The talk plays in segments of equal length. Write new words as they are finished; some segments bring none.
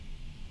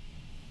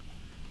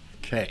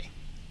Okay.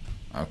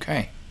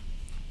 Okay.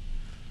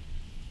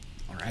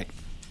 All right.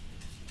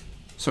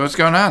 So what's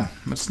going on?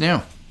 What's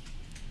new?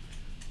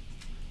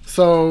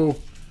 So,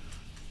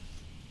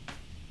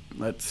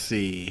 let's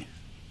see.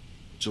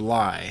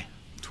 July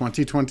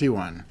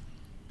 2021.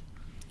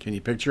 Can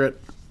you picture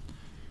it?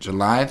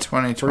 July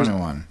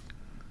 2021.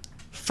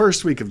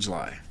 First week of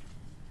July.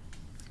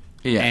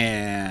 Yeah.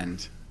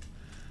 And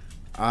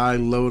I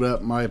load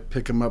up my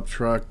pick-em-up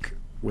truck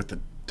with the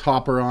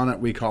topper on it.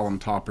 We call them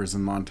toppers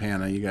in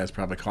Montana. You guys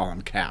probably call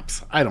them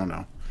caps. I don't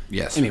know.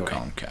 Yes, anyway, we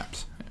call them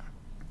caps.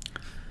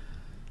 Yeah.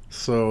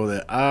 So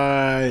that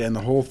I and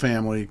the whole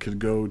family could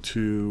go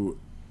to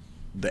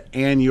the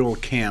annual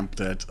camp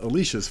that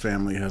Alicia's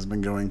family has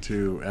been going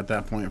to at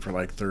that point for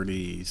like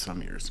 30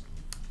 some years.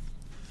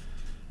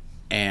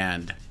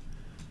 And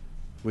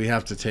we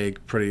have to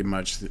take pretty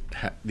much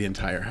the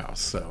entire house.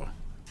 So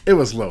it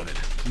was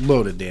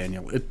loaded,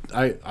 Daniel.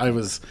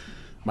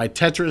 My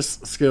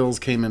Tetris skills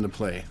came into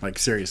play. Like,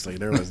 seriously,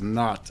 there was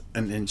not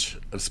an inch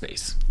of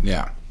space.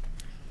 Yeah.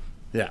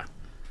 Yeah.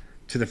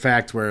 To the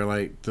fact where,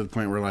 like, to the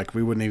point where, like,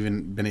 we wouldn't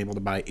even been able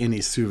to buy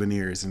any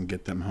souvenirs and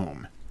get them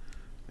home.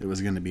 It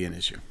was going to be an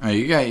issue. Oh,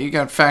 you got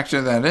to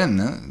factor that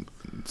in.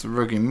 It's a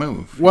rookie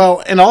move.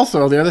 Well, and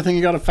also, the other thing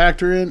you got to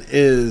factor in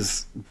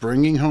is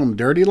bringing home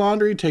dirty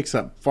laundry takes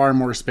up far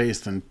more space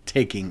than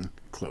taking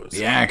clothes.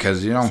 Yeah,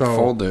 because you don't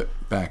fold it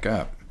back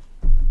up.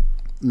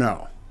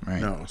 No.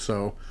 Right. No.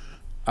 So,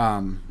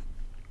 I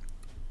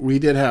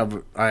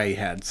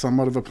had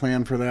somewhat of a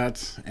plan for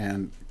that,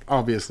 and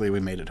obviously we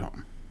made it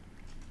home.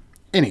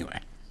 Anyway.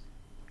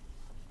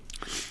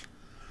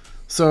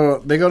 So,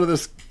 they go to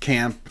this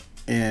camp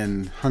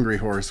in Hungry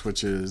Horse,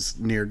 which is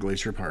near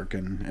Glacier Park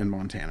in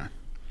Montana.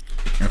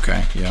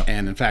 Okay, yeah.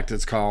 And in fact,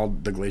 it's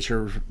called the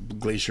Glacier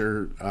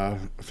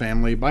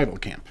Family Bible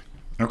Camp.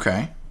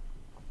 Okay.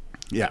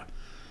 Yeah.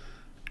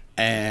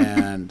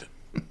 And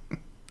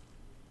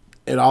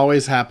it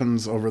always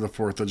happens over the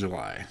 4th of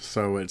July.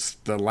 So it's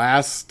the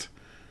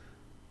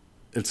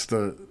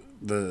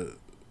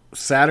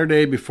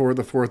Saturday before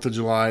the 4th of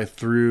July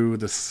through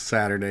the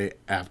Saturday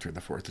after the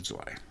 4th of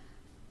July.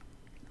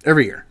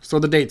 Every year. So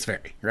the dates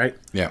vary, right?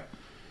 Yeah.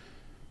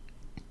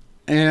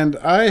 And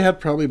I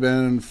had probably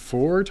been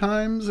 4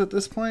 times at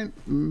this point,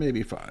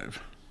 maybe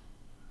 5.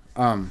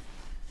 And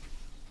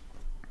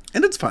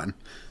it's fun,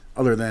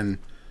 other than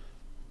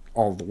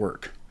all the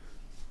work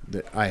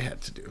that I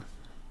had to do.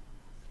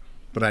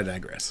 But I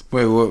digress.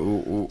 Wait, what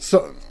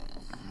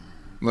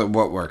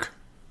work?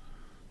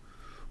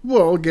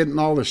 Well, getting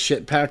all the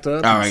shit packed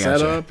up and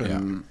set up, yeah.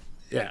 and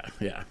yeah,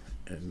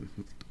 and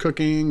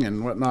cooking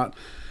and whatnot.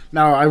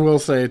 Now, I will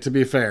say, to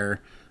be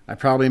fair, I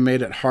probably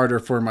made it harder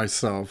for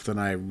myself than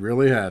I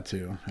really had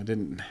to. I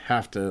didn't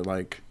have to,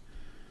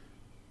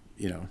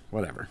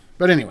 whatever.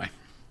 But anyway.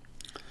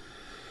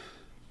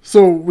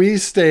 So we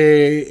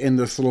stay in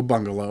this little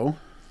bungalow.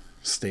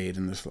 Stayed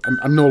in this.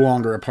 I'm no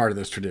longer a part of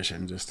this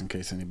tradition, just in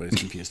case anybody's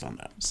confused on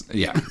that.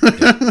 Yeah.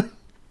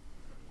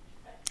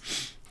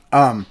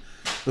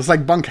 It's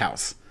like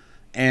bunkhouse.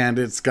 And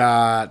it's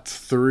got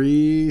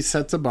 3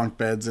 sets of bunk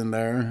beds in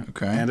there.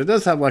 Okay. And it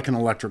does have like an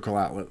electrical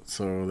outlet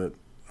so that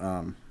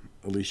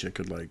Alicia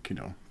could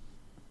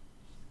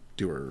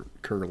do her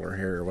curl her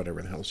hair or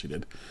whatever the hell she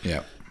did.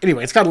 Yeah.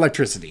 Anyway, it's got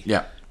electricity.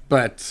 Yeah.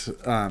 But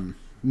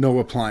no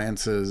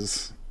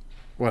appliances,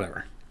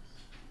 whatever.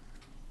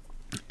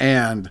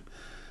 And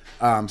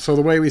so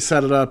the way we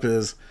set it up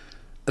is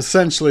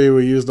essentially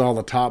we used all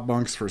the top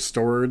bunks for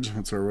storage.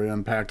 That's where we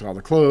unpacked all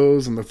the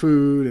clothes and the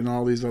food and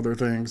all these other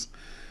things.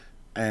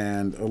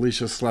 And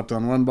Alicia slept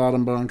on one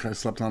bottom bunk. I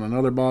slept on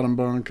another bottom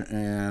bunk.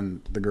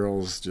 And the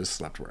girls just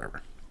slept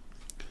wherever.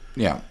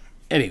 Yeah.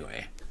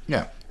 Anyway.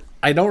 Yeah.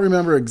 I don't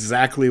remember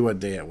exactly what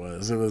day it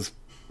was.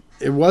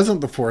 It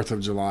wasn't the 4th of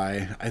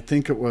July. I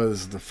think it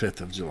was the 5th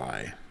of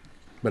July.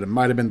 But it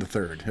might have been the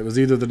 3rd. It was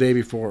either the day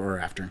before or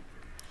after.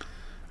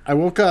 I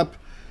woke up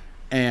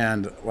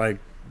and like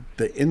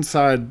the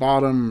inside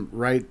bottom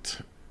right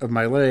of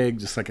my leg,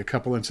 just like a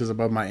couple inches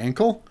above my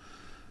ankle,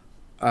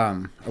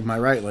 of my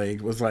right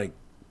leg, was like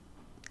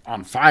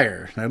on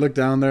fire. And I looked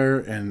down there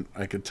and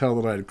I could tell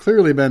that I had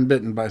clearly been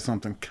bitten by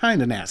something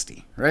kind of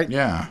nasty, right?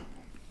 Yeah.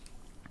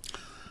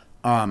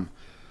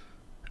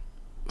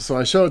 So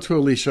I show it to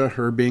Alicia,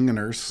 her being a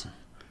nurse,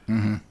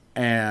 Mm-hmm.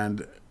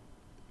 and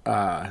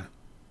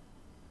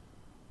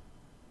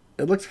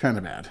it looked kind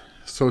of bad.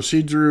 So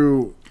she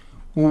drew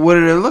Well, what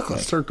did it look a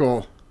like?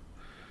 circle.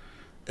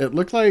 It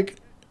looked like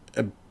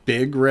a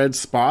big red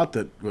spot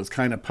that was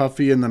kind of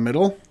puffy in the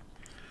middle,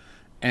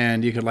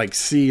 and you could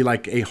see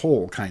a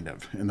hole kind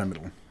of in the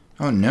middle.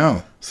 Oh,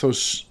 no. So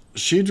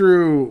she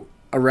drew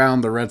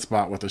around the red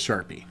spot with a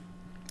Sharpie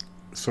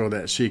so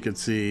that she could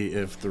see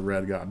if the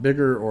red got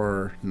bigger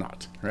or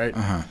not, right?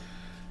 Uh-huh.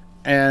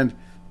 And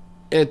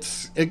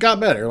it got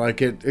better.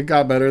 It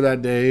got better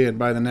that day, and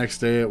by the next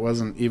day it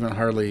wasn't even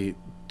hardly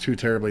too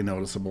terribly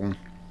noticeable,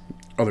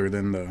 other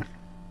than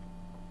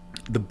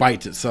the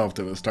bite itself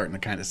that was starting to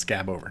kind of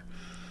scab over.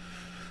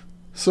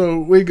 So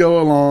we go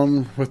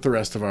along with the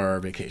rest of our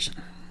vacation.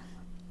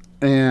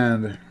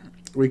 And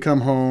we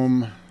come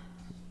home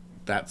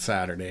that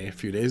Saturday, a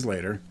few days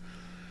later,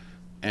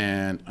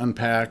 and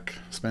unpack,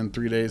 spend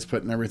 3 days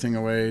putting everything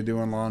away,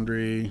 doing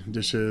laundry,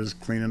 dishes,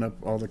 cleaning up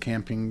all the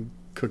camping,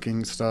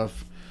 cooking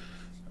stuff.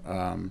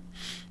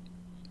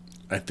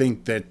 I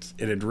think that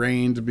it had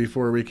rained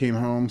before we came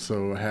home,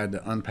 so I had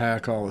to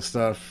unpack all the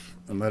stuff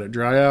and let it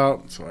dry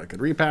out so I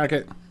could repack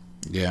it.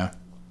 Yeah.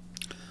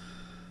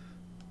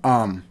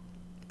 And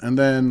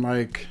then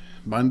like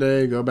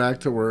Monday, go back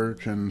to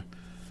work and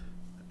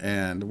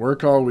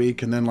work all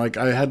week, and then like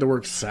I had to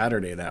work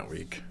Saturday that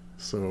week.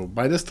 So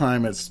by this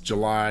time it's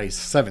July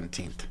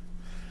 17th.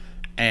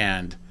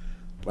 And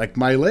like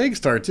my leg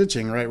starts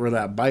itching right where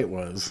that bite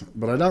was,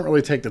 but I don't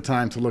really take the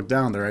time to look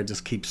down there. I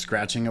just keep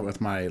scratching it with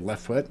my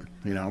left foot,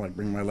 like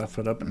bring my left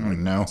foot up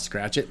and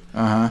scratch it.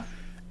 Uh-huh.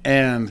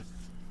 And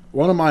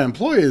one of my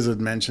employees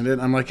had mentioned it.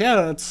 I'm like, yeah,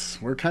 that's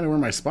kind of where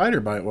my spider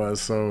bite was.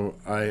 So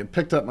I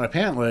picked up my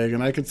pant leg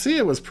and I could see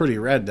it was pretty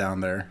red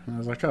down there. And I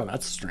was like, oh,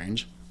 that's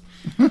strange.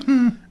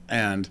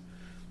 And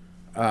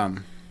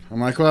I'm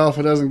like, well, if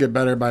it doesn't get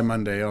better by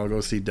Monday, I'll go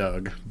see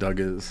Doug. Doug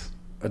was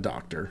a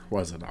doctor.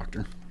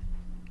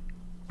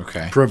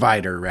 Okay.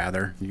 Provider,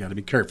 rather. You got to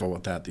be careful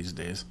with that these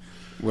days.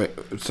 Wait,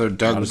 so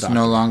Doug's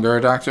no longer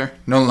a doctor?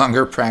 No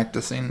longer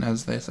practicing,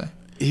 as they say?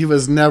 He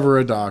was never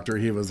a doctor.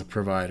 He was a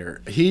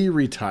provider. He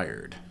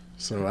retired.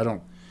 So I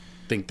don't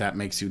think that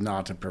makes you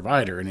not a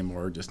provider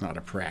anymore, just not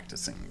a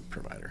practicing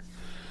provider.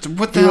 So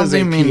what the hell do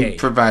you mean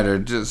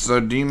provider? So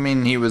do you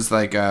mean he was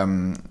like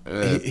a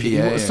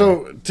PA?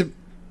 So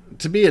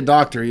to be a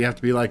doctor, you have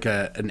to be like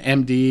an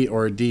MD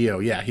or a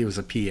DO. Yeah, he was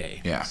a PA.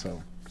 Yeah.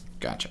 So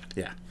gotcha.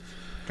 Yeah.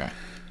 Okay.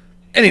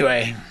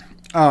 Anyway,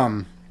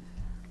 so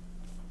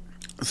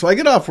I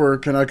get off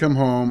work and I come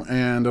home,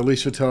 and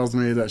Alicia tells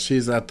me that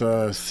she's at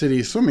the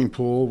city swimming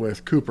pool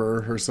with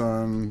Cooper, her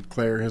son,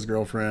 Claire, his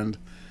girlfriend,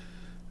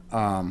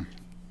 and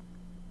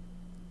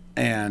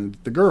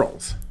the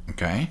girls.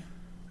 Okay.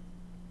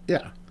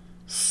 Yeah.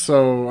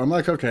 So I'm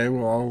like, okay,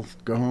 well, I'll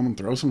go home and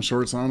throw some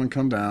shorts on and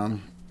come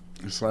down.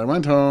 So I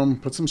went home,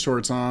 put some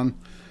shorts on,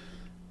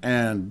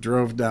 and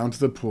drove down to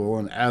the pool.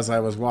 And as I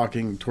was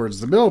walking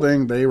towards the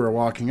building, they were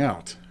walking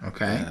out.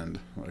 Okay. And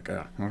like,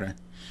 okay.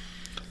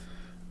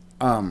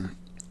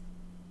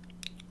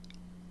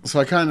 So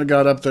I kind of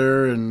got up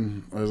there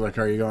and I was like,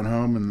 are you going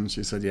home? And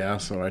she said, yeah.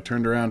 So I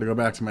turned around to go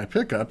back to my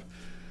pickup,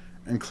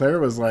 and Claire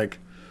was like,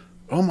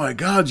 oh my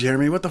God,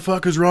 Jeremy, what the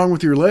fuck is wrong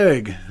with your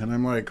leg? And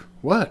I'm like,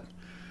 what?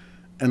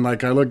 And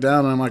like, I looked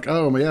down and I'm like,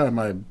 oh yeah,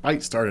 my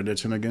bite started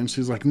itching again.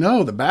 She's like,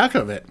 no, the back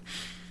of it.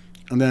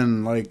 And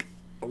then like,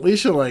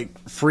 Alicia like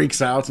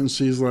freaks out and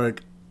she's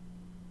like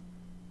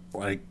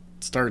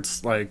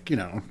starts like,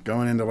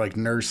 going into like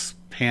nurse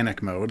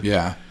panic mode.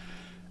 Yeah.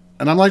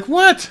 And I'm like,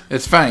 what?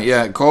 It's funny.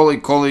 Yeah.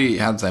 Coley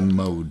has a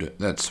mode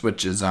that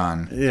switches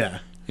on. Yeah.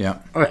 Yeah.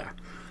 Oh yeah.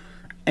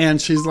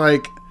 And she's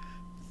like,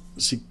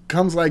 she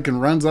comes like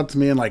and runs up to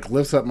me and like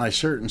lifts up my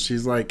shirt and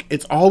she's like,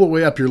 it's all the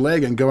way up your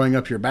leg and going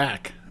up your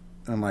back.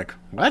 And I'm like,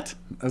 what?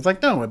 I was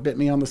like, no, it bit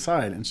me on the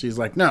side. And she's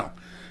like, no,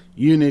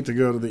 you need to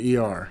go to the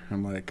ER.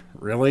 I'm like,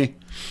 really?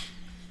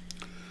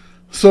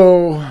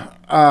 So,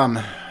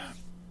 I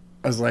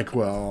was like,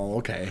 well,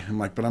 okay. I'm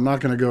like, but I'm not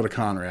going to go to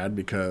Conrad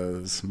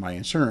because my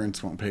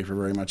insurance won't pay for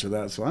very much of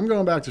that. So I'm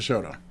going back to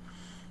Shoto.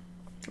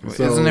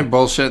 So, isn't it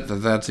bullshit that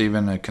that's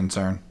even a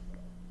concern?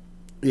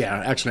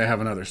 Yeah, actually, I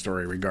have another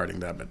story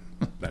regarding that, but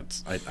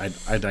that's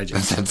I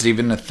digest. That's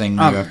even a thing you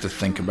have to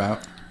think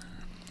about.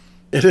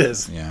 It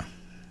is. Yeah.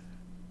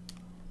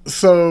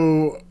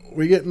 So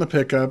we get in the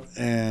pickup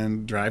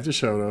and drive to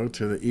Shoto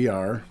to the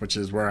ER, which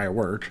is where I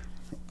work.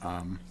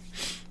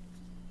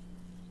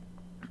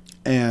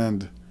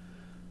 And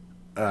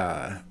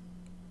the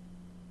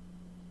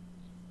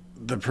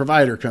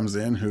provider comes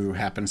in, who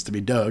happens to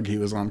be Doug. He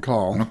was on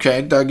call.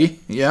 Okay, Dougie.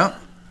 Yeah.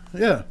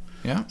 Yeah.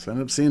 Yeah. So I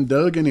ended up seeing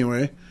Doug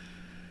anyway.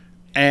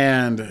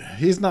 And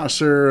he's not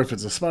sure if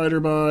it's a spider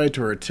bite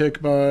or a tick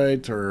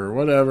bite or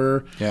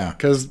whatever. Yeah.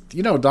 Because,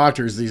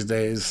 doctors these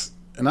days,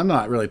 and I'm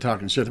not really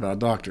talking shit about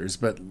doctors,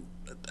 but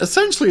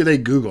essentially they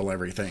Google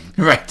everything.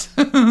 Right.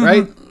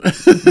 Right?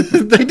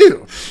 They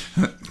do.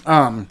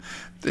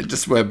 They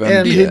just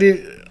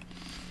WebMD.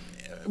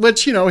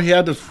 Which, he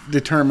had to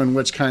determine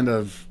which kind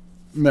of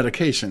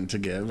medication to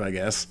give, I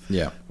guess.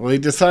 Yeah. Well, he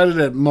decided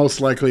it most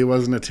likely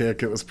wasn't a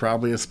tick. It was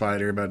probably a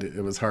spider, but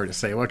it was hard to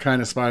say what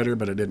kind of spider,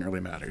 but it didn't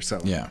really matter.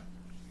 So yeah.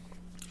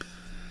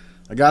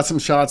 I got some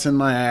shots in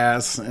my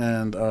ass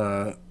and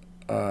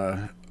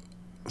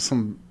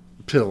some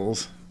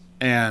pills.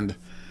 But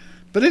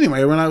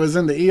anyway, when I was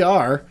in the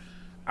ER,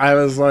 I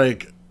was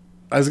like,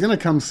 I was going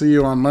to come see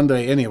you on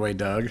Monday anyway,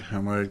 Doug.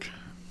 I'm like,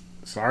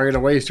 sorry to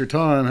waste your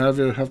time. Have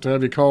to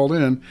have you called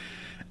in.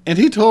 And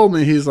he told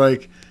me, he's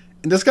like,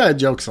 and this guy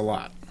jokes a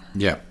lot.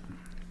 Yeah.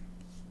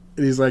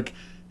 And he's like,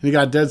 and he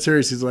got dead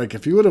serious. He's like,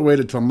 if you would have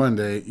waited till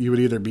Monday, you would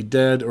either be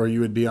dead or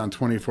you would be on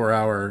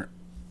 24-hour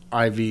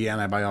IV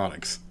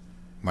antibiotics.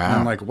 Wow. And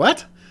I'm like,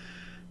 what?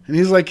 And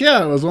he's like,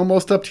 yeah, it was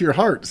almost up to your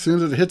heart. As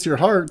soon as it hits your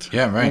heart,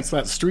 yeah, right. Once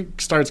that streak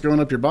starts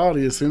going up your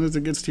body, as soon as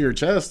it gets to your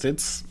chest,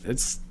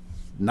 it's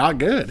not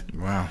good.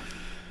 Wow.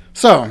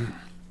 So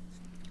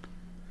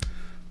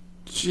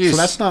Jeez.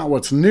 that's not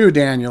what's new,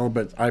 Daniel,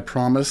 but I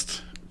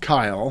promised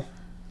Kyle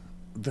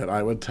that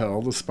I would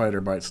tell the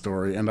spider bite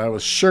story, and I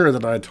was sure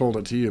that I told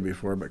it to you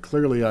before, but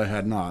clearly I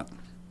had not.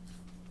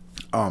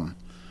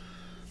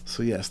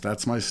 So yes,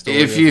 that's my story.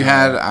 If you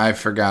had, I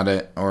forgot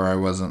it, or I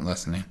wasn't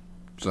listening.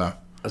 So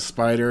a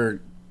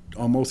spider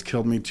almost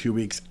killed me 2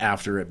 weeks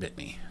after it bit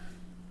me.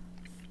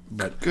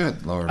 But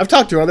good Lord. I've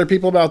talked to other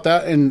people about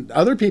that, and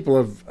other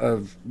people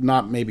have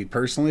not maybe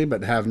personally,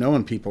 but have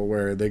known people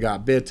where they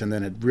got bit and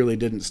then it really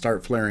didn't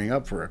start flaring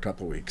up for a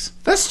couple weeks.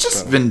 That's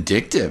just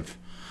vindictive.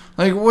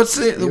 Like, what's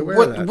it?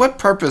 What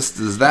purpose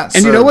does that serve?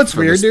 And you know what's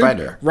weird,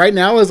 dude? Right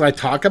now, as I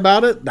talk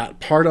about it,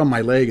 that part on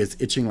my leg is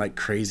itching like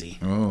crazy.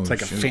 Oh, it's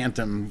like a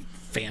phantom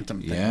thing.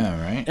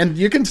 Yeah, right. And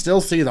you can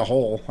still see the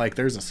hole. Like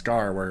there's a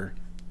scar where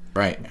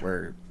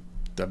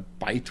the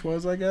bite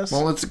was, I guess.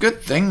 Well, it's a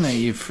good thing that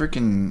you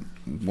freaking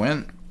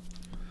went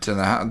to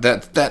the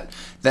house.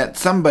 That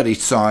somebody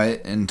saw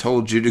it and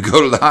told you to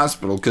go to the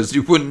hospital, because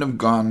you wouldn't have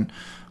gone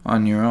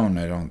on your own,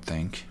 I don't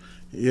think.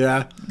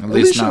 Yeah, at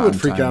least she would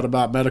freak out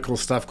about medical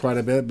stuff quite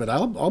a bit, but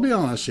I'll be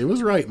honest, she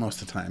was right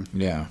most of the time.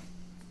 Yeah.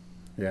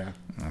 Well,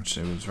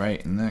 she was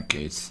right in that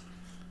case.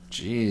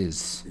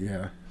 Jeez.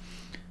 Yeah.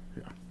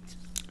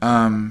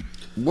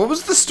 What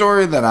was the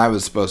story that I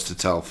was supposed to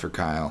tell for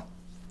Kyle?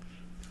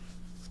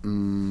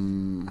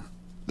 I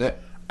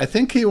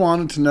think he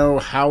wanted to know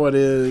how it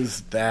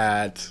is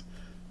that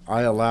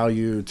I allow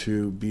you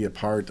to be a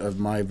part of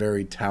my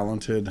very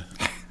talented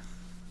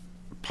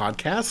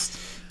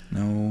podcast.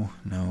 No.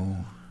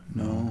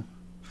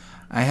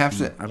 I have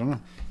to. I don't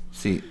know.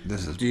 See,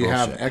 this is. Do you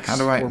bullshit. have X, how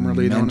do I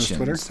formerly known as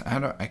Twitter?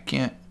 I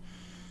can't.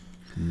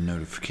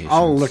 Notifications.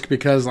 I'll look,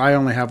 because I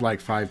only have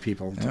like 5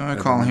 people. I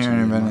call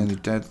hearing about any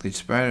deadly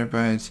spider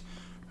bites.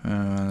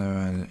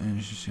 Otherwise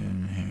interested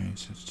in hearing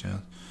such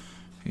tales.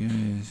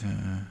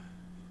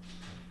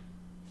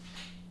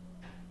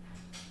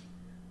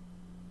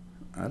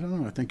 I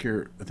don't know. I think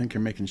you're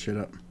making shit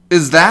up.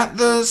 Is that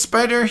the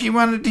spider he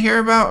wanted to hear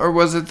about, or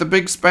was it the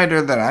big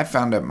spider that I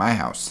found at my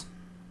house?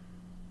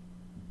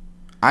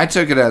 I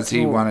took it as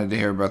he wanted to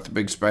hear about the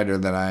big spider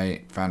that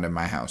I found in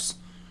my house,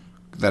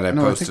 that I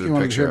posted a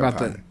picture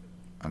of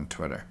on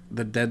Twitter.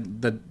 The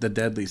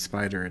deadly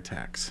spider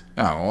attacks.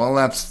 Oh, well,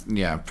 that's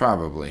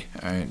probably.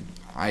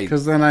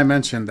 Because then I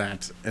mentioned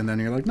that, and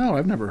then you're like, no,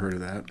 I've never heard of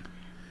that.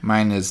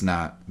 Mine is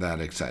not that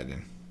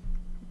exciting.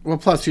 Well,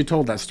 plus you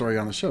told that story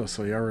on the show,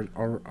 so you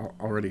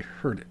already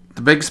heard it.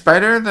 The big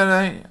spider that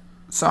I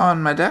saw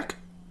on my deck?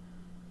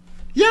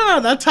 Yeah,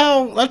 that's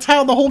how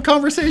the whole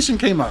conversation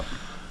came up.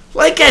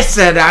 Like I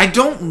said, I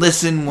don't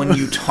listen when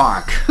you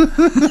talk.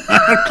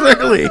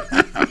 Clearly.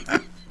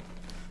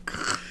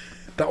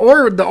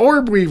 The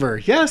orb weaver,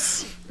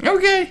 yes.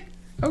 Okay.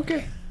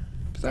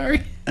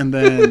 Sorry. And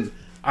then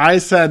I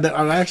said that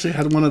I actually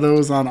had one of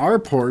those on our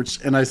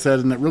porch, and I said,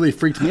 and it really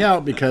freaked me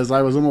out because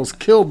I was almost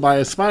killed by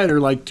a spider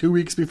like 2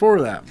 weeks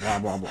before that. Blah,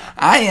 blah, blah.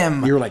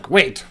 You were like,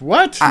 wait,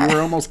 what? You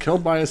were almost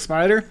killed by a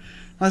spider?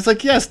 And I was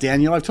like, yes,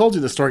 Daniel, I've told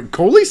you the story.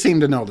 Coley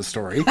seemed to know the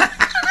story.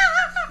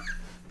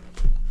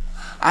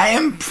 I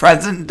am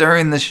present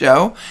during the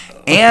show,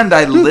 and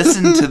I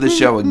listened to the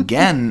show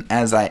again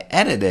as I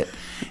edit it,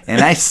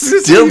 and I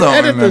still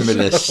don't remember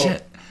this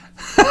shit.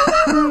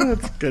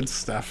 That's good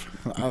stuff.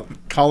 I'll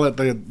call it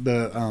the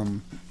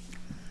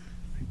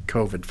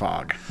COVID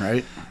fog,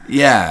 right?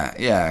 Yeah,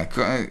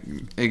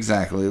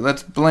 exactly.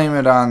 Let's blame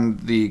it on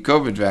the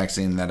COVID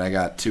vaccine that I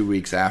got 2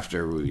 weeks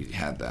after we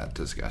had that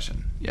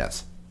discussion.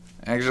 Yes.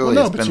 Actually,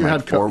 it's been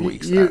like 4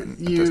 weeks at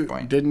this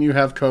point. Didn't you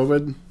have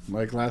COVID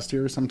like last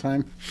year or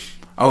sometime?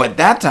 Oh, at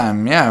that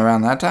time, yeah,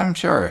 around that time,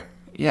 sure.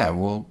 Yeah,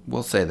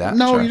 we'll say that.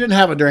 No, sure. You didn't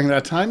have it during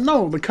that time.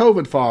 No, the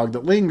COVID fog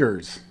that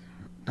lingers.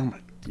 Oh,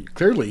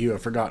 clearly, you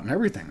have forgotten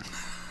everything.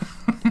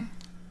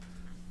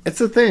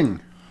 It's a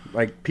thing.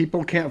 Like,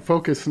 people can't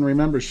focus and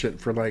remember shit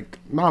for, like,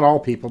 not all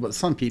people, but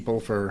some people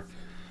for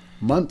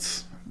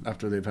months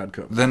after they've had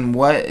COVID. Then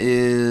what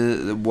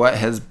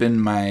has been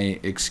my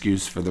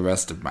excuse for the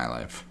rest of my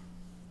life?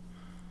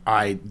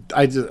 I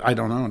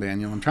don't know,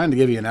 Daniel. I'm trying to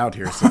give you an out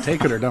here, so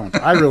take it or don't.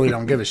 I really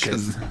don't give a shit.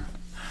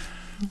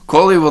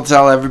 Coley will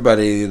tell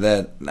everybody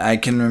that I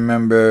can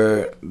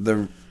remember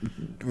the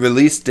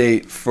release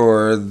date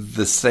for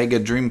the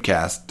Sega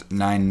Dreamcast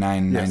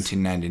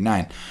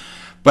 9/9/1999,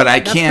 but I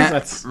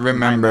can't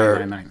remember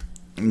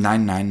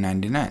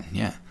 9/9/99.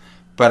 Yeah,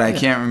 but I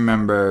can't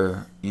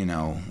remember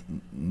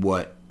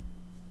what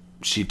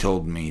she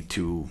told me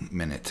 2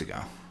 minutes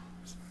ago.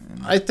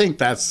 I think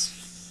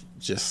that's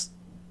just.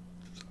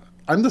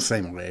 I'm the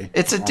same way.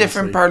 It's a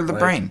different part of the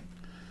brain.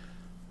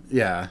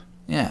 Yeah.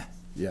 I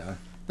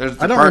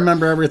don't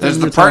remember everything. There's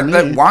the part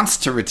that wants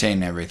to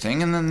retain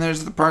everything, and then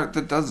there's the part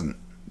that doesn't.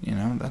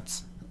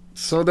 That's.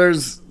 So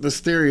there's this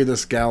theory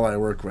this gal I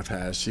work with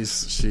has.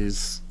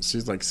 She's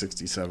like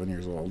 67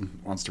 years old,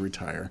 wants to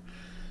retire,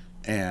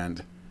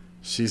 and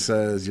she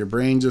says your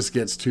brain just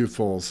gets too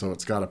full, so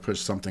it's got to push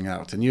something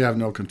out, and you have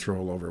no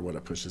control over what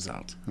it pushes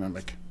out. And I'm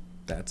like,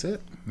 that's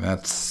it.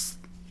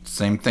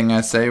 Same thing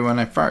I say when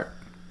I fart.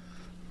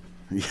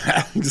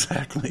 Yeah,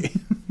 exactly.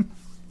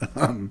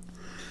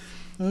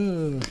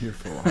 You're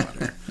full of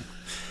water.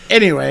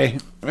 Anyway,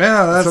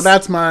 Yeah, so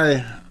that's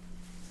my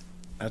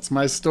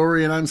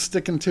story, and I'm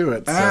sticking to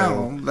it. So.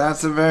 Oh,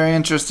 that's a very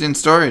interesting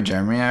story,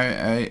 Jeremy.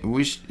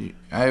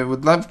 I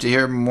would love to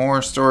hear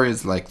more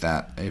stories like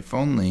that. If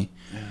only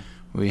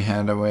we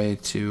had a way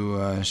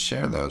to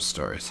share those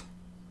stories.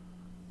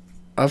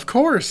 Of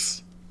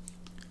course.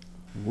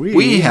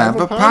 We have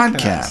a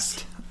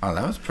podcast. Oh,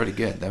 that was pretty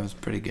good.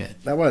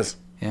 That was.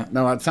 Yeah.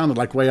 No, it sounded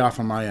like way off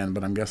on my end,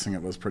 but I'm guessing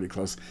it was pretty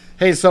close.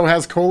 Hey, so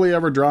has Coley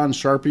ever drawn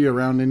Sharpie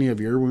around any of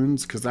your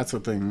wounds? Because that's a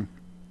thing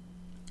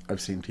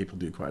I've seen people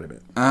do quite a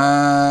bit.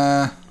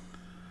 I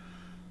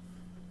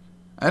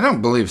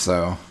don't believe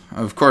so.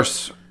 Of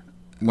course,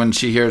 when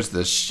she hears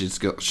this,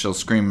 she'll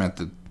scream at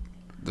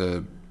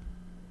the.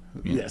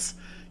 Yes,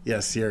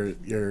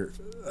 your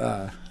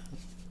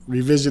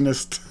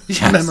revisionist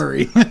Yes.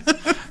 memory.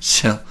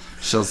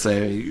 she'll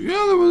say,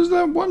 "Yeah, there was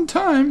that one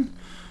time,"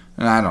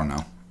 and I don't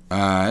know.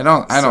 I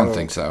don't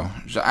think so.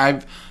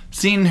 I've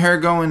seen her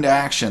go into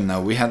action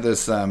though. We had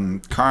this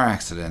car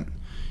accident.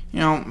 You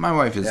know, my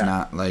wife is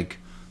not like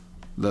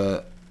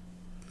the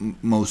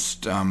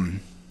most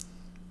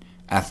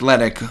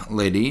athletic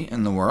lady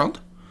in the world,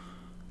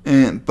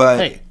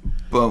 but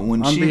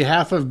when on she,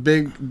 behalf of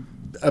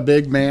a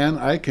big man,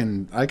 I'm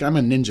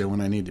a ninja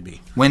when I need to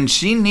be. when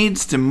she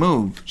needs to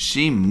move,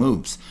 she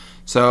moves.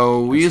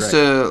 So we used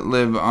to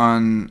live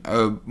on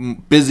a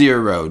busier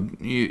road.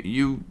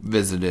 You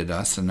visited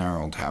us in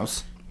our old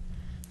house.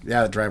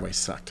 Yeah, the driveway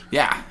sucked.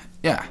 Yeah.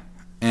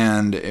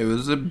 And it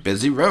was a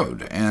busy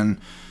road.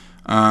 And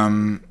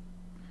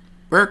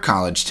we're a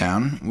college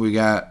town. We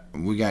got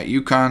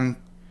Yukon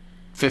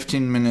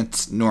 15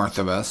 minutes north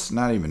of us,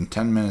 not even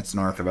 10 minutes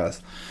north of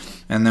us.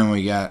 And then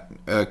we got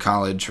a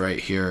college right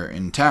here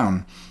in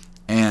town.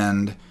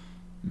 And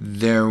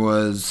there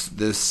was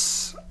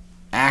this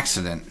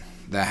accident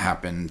that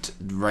happened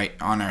right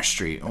on our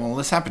street. Well,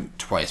 this happened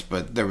twice,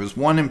 but there was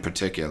one in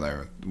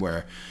particular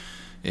where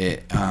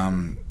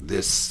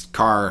this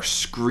car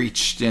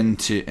screeched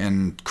into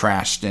and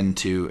crashed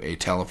into a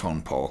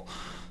telephone pole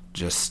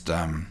just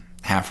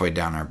halfway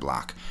down our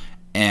block.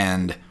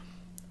 And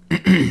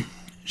we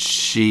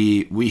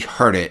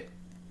heard it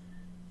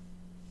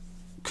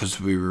because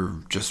we were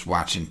just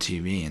watching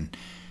TV, and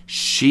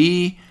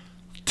she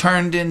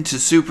turned into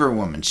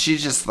Superwoman. She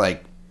just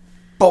like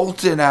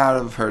bolted out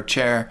of her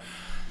chair,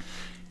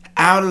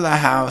 out of the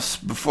house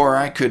before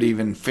I could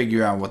even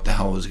figure out what the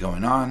hell was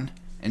going on,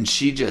 and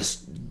she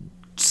just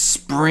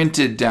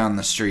sprinted down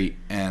the street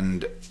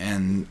and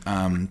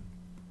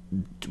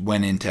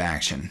went into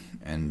action.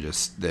 And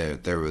just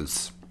there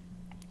was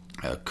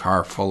a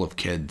car full of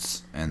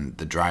kids, and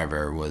the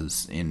driver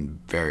was in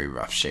very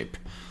rough shape.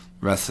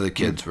 The rest of the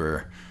kids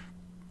were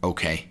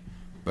okay,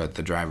 but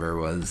the driver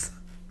was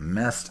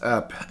messed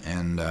up.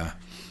 And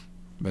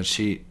but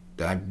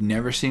I've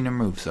never seen her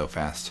move so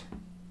fast.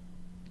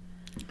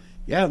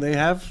 Yeah, they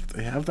have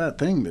that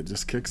thing that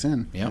just kicks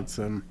in. Yeah.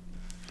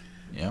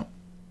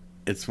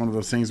 It's one of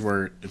those things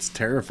where it's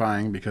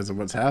terrifying because of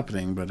what's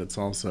happening, but it's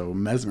also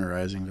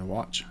mesmerizing to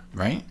watch.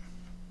 Right?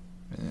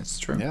 It's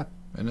true. Yeah.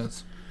 It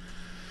is.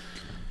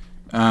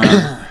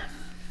 I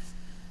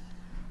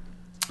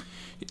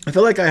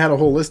feel like I had a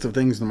whole list of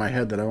things in my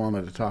head that I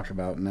wanted to talk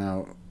about.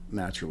 Now,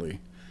 naturally,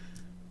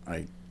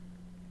 I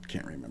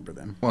can't remember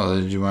them. Well,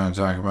 did you want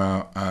to talk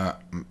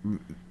about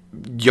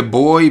your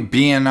boy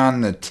being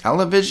on the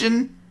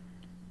television?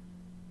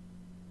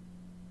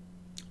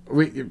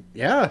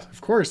 Yeah,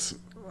 of course.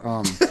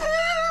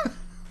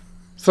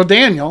 So,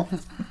 Daniel,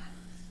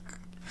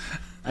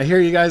 I hear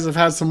you guys have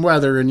had some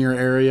weather in your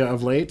area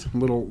of late.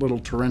 Little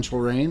torrential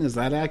rain. Is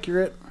that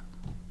accurate?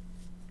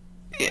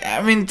 Yeah,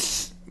 I mean,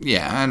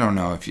 I don't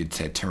know if you'd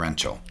say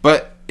torrential,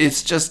 but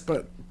it's just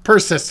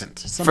persistent.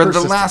 For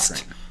the last,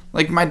 rain.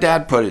 Like my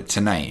dad put it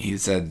tonight. He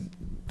said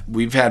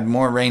we've had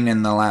more rain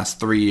in the last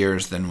 3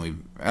 years in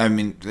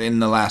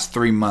the last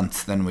 3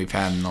 months than we've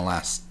had in the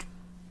last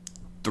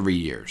 3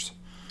 years.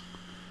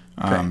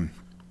 Okay. And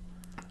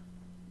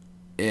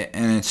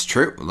it's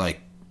true.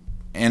 Like,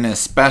 and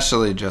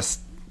especially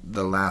just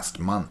the last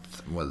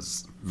month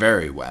was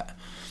very wet.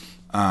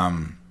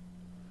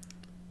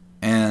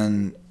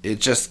 And it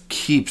just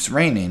keeps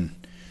raining.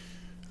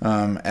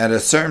 At a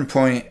certain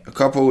point, a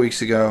couple of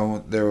weeks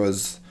ago, there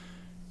was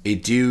a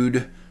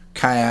dude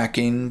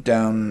kayaking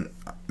down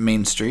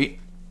Main Street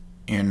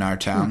in our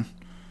town.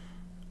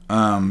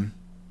 And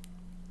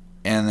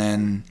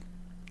then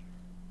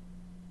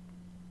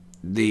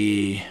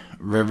the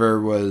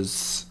river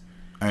was...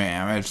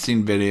 I've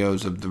seen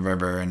videos of the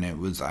river, and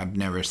I've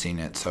never seen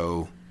it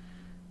so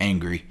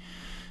angry.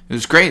 It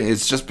was great.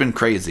 It's just been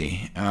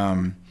crazy.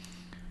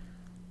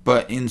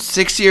 But in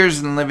 6 years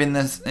in living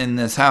in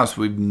this house,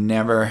 we've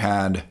never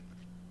had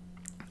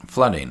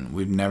flooding.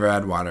 We've never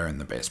had water in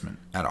the basement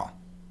at all.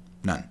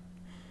 None.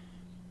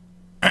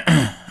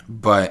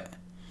 But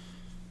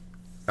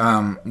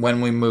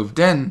when we moved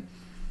in,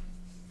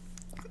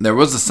 there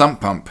was a sump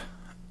pump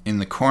in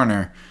the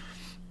corner,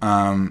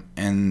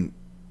 And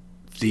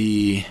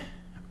the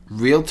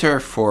realtor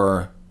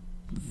for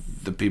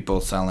the people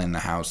selling the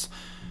house,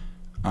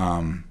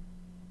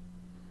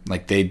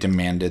 like they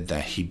demanded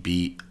that he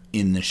be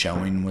in the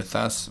showing with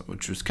us,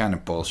 which was kind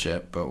of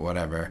bullshit, but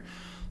whatever.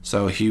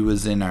 So he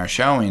was in our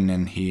showing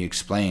and he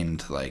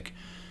explained, like,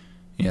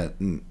 yeah,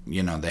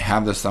 you know, they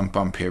have the sump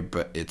pump here,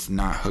 but it's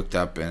not hooked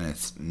up and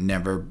it's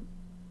never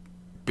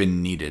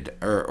been needed.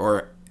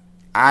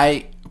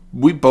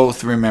 We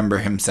both remember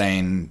him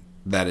saying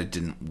that it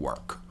didn't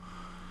work.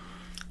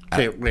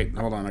 Okay, wait,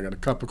 hold on. I got a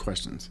couple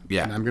questions.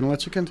 Yeah. And I'm going to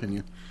let you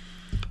continue.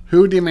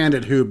 Who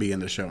demanded who be in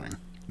the showing?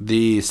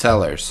 The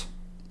sellers.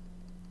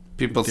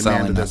 People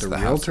selling us the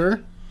house.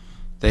 Realtor?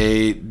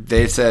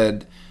 They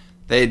said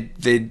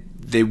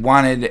they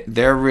wanted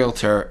their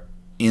realtor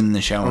in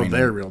the showing. Oh,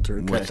 their realtor.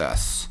 Okay. With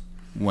us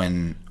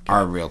when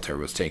our realtor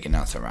was taking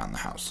us around the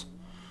house.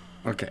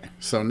 Okay,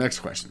 so next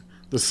question.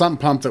 The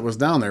sump pump that was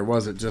down there,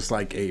 was it just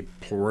like a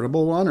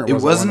portable one? Or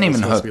it wasn't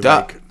even hooked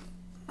up.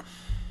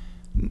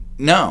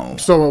 No.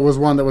 So it was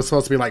one that was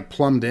supposed to be like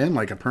plumbed in,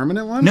 like a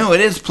permanent one? No, it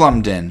is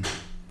plumbed in.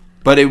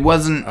 But it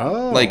wasn't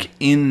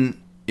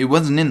it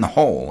wasn't in the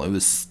hole. It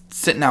was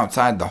sitting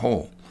outside the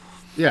hole.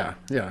 Yeah,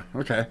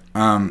 okay.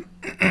 And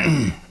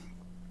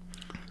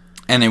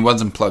it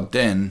wasn't plugged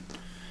in.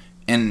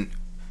 And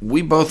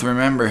we both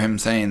remember him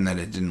saying that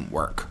it didn't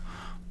work,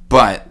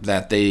 but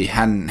that they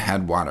hadn't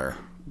had water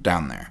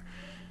down there.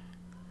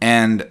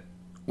 And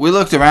we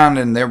looked around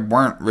and there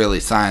weren't really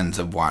signs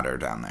of water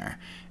down there.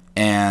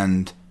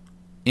 And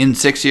in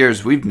 6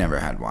 years, we've never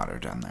had water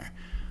down there.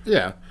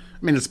 Yeah.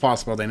 I mean, it's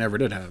possible they never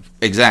did have.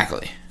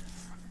 Exactly.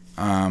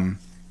 And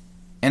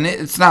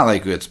it's not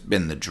like it's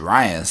been the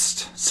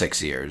driest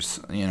 6 years,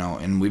 you know,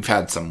 and we've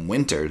had some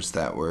winters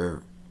that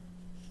were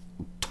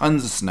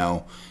tons of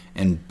snow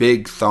and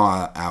big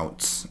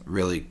thaw-outs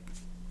really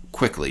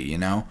quickly, you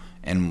know,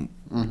 and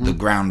the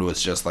ground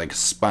was just like a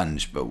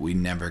sponge, but we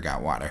never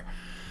got water.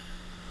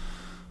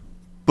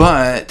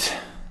 But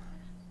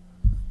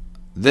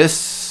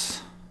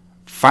this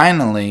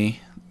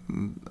finally,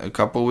 a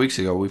couple of weeks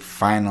ago, we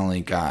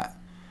finally got,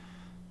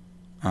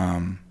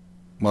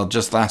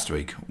 just last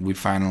week, we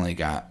finally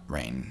got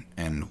rain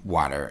and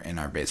water in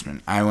our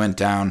basement. I went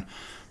down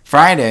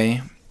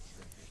Friday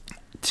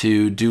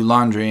to do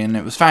laundry, and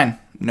it was fine.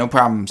 No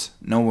problems.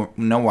 No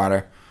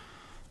water.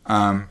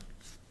 And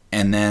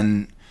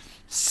then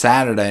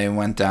Saturday, I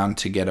went down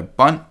to get a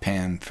bundt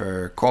pan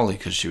for Coley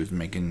because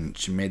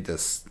she made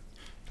this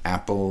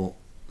apple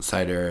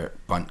cider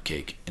bundt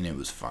cake, and it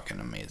was fucking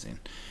amazing.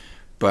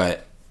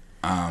 But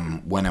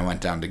when I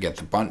went down to get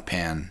the bundt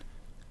pan,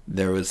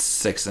 there was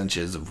 6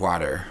 inches of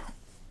water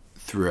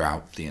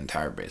throughout the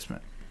entire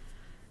basement.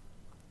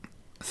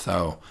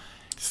 So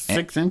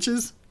 6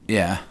 inches?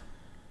 Yeah.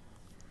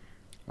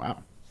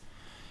 Wow.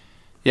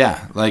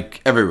 Yeah,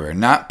 like everywhere.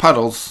 Not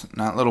puddles,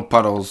 not little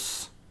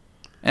puddles,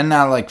 and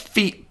not like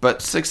feet,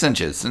 but 6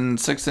 inches. And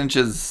 6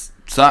 inches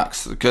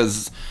sucks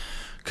because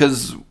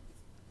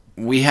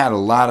we had a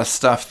lot of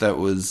stuff that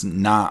was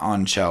not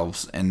on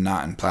shelves and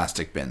not in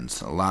plastic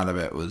bins. A lot of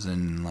it was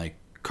in like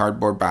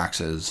cardboard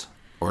boxes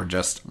or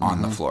just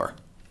on the floor.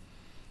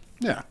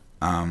 Yeah.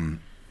 And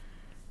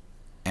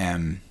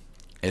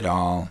it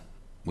all,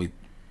 we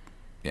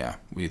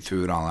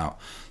threw it all out.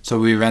 So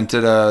we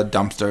rented a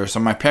dumpster.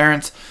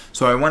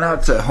 So I went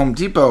out to Home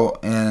Depot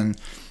and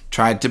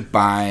tried to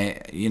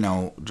buy, you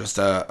know, just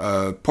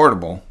a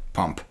portable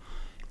pump.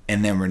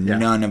 And there were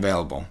none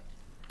available.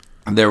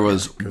 There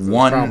was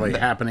one. It's probably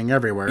happening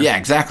everywhere. Yeah,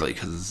 exactly,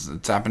 because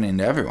it's happening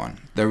to everyone.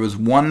 There was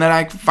one that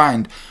I could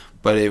find,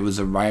 but it was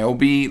a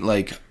Ryobi,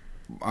 like,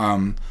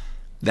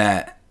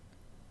 that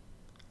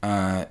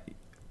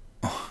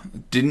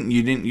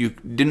you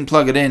didn't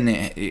plug it in.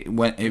 It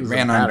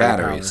ran on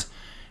batteries,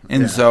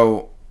 and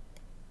so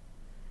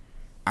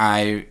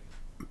I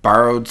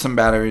borrowed some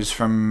batteries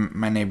from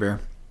my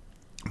neighbor,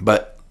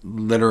 but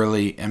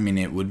literally, I mean,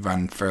 it would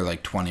run for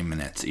like 20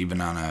 minutes,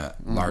 even on a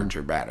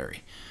larger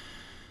battery.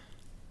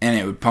 And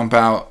it would pump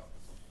out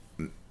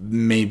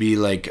maybe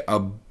like a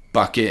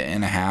bucket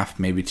and a half,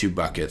 maybe 2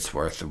 buckets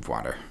worth of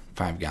water.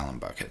 5-gallon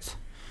buckets.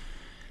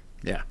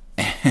 Yeah.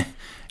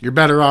 You're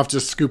better off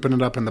just scooping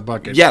it up in the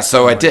bucket. Yeah,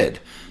 so I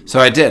did.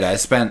 I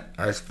spent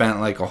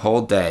like a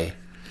whole day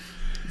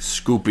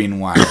scooping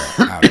water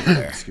out of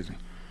there. Excuse me.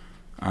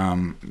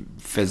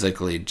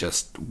 Physically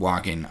just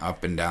walking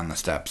up and down the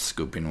steps,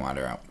 scooping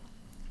water out.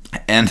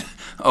 And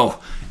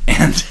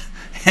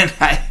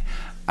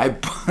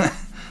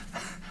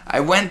I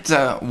went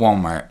to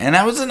Walmart, and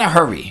I was in a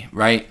hurry,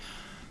 right?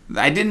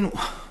 I didn't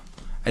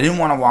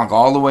want to walk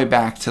all the way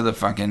back to the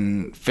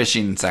fucking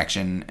fishing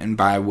section and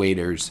buy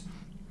waders.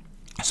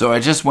 So I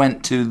just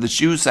went to the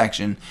shoe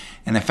section,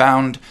 and I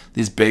found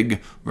these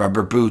big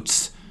rubber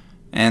boots,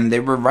 and they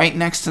were right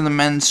next to the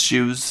men's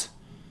shoes.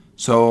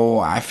 So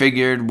I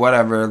figured,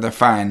 whatever, they're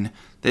fine.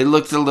 They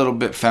looked a little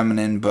bit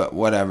feminine, but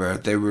whatever.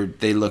 They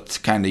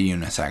looked kind of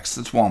unisex.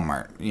 It's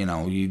Walmart, you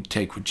know, you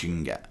take what you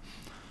can get.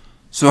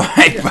 So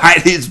I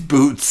buy these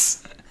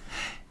boots,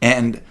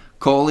 and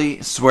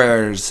Coley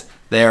swears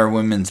they are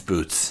women's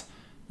boots.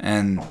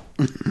 And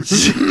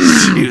she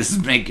was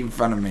making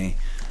fun of me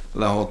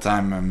the whole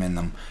time I'm in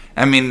them.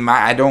 I mean,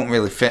 I don't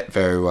really fit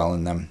very well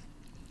in them.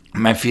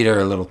 My feet are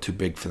a little too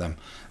big for them.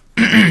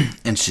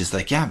 And she's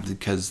like, yeah,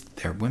 because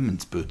they're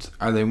women's boots.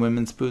 Are they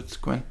women's boots,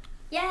 Gwen?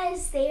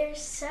 Yes, they are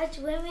such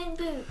women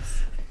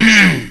boots.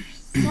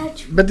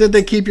 But did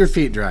they keep your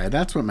feet dry?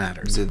 That's what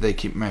matters. Did they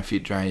keep my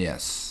feet dry?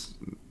 Yes,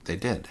 they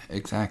did.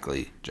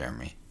 Exactly,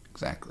 Jeremy.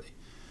 Exactly.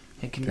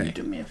 Hey, can you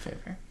do me a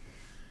favor?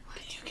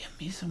 Can you get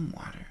me some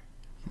water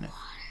in a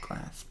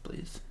glass,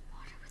 please?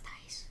 Water with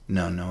ice.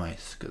 No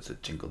ice, because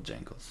it jingle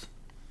jangles.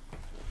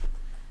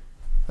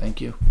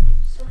 Thank you.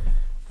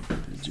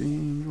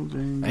 Jingle,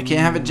 jingle, I can't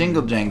have a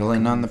jingle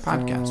jangling on the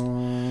podcast.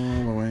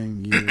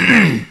 Following you.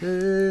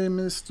 Hey,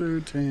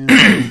 Mr. Tan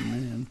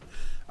Man.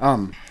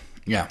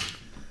 Yeah.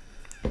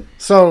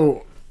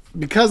 So,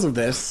 because of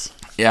this,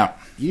 Yeah.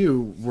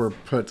 you were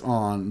put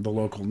on the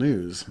local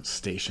news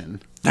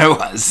station. I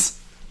was.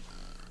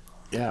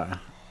 Yeah.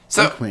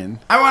 So, Quinn.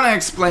 I want to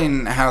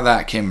explain how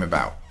that came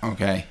about,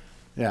 okay?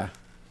 Yeah.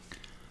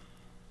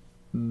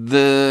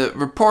 The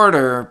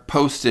reporter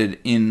posted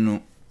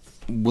in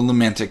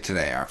Willimantic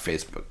Today, our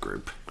Facebook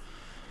group,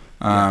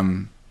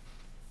 and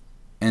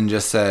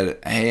just said,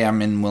 hey,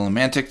 I'm in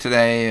Willimantic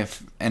today.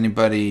 If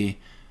anybody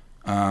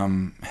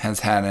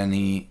has had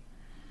any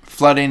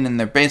flooding in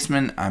their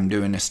basement, I'm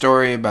doing a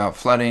story about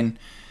flooding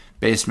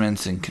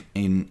basements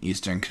in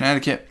eastern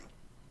Connecticut.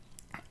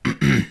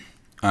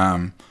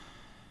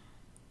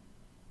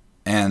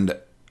 And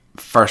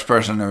first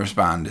person to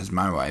respond is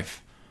my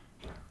wife,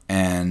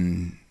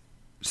 and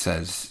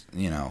says,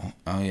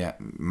 oh yeah,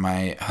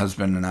 my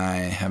husband and I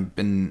have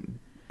been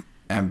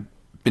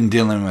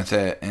dealing with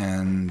it,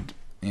 and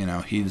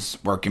he's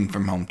working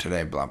from home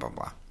today, blah blah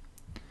blah.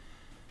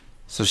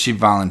 So she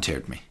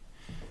volunteered me.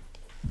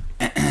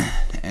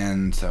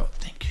 And so,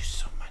 thank you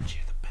so much.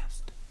 You're the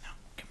best. Now,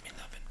 give me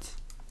lovin's.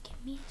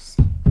 Give me a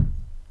sip.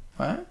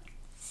 What?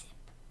 Sip.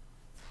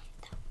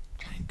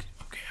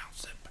 Okay, I'll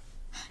sip.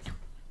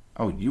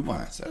 Oh, you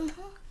want to sip?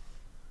 Mm-hmm.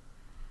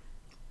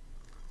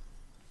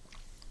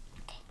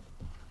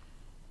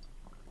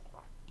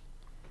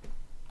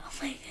 Oh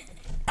my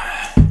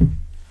goodness.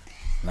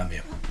 Love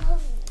you. Oh,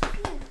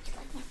 you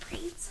like my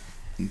braids?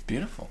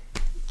 Beautiful.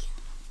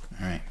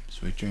 All right,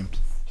 sweet dreams.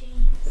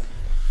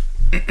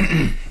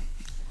 James.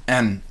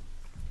 And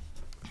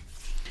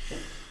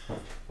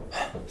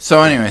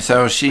so anyway,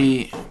 so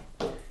she...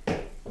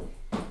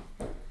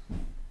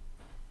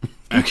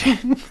 Okay.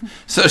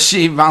 So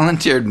she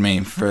volunteered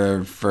me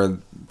for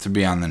to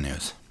be on the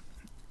news.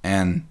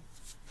 And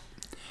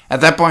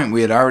at that point,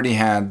 we had already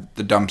had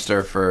the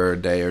dumpster for a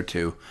day or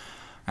two.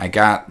 I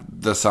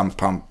got the sump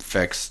pump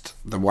fixed.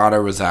 The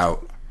water was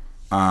out.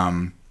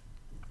 And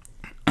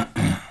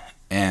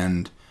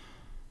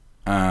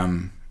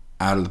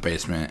out of the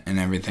basement, and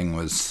everything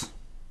was,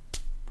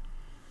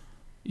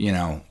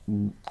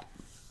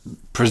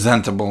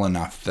 presentable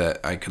enough that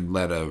I could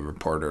let a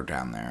reporter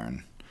down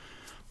there.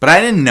 But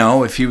I didn't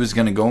know if he was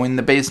going to go in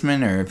the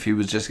basement or if he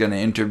was just going to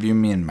interview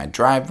me in my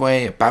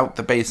driveway about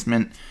the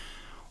basement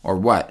or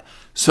what.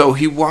 So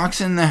he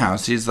walks in the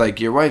house. He's like,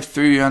 your wife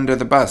threw you under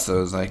the bus. I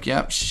was like,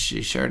 yep,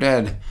 she sure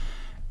did.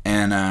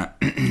 And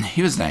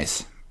he was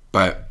nice.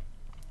 But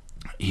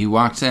he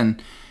walks in,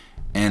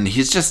 and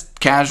he's just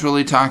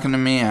casually talking to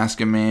me,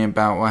 asking me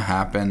about what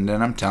happened,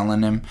 and I'm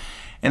telling him.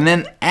 And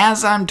then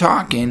as I'm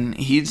talking,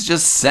 he's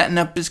just setting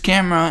up his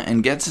camera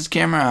and gets his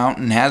camera out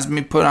and has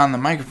me put on the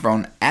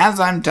microphone as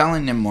I'm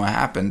telling him what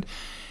happened.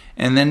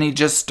 And then he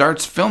just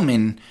starts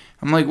filming.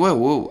 I'm like,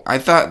 whoa, I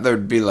thought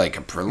there'd be like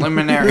a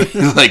preliminary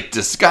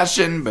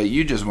discussion, but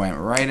you just went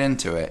right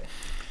into it.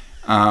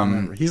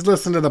 He's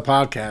listened to the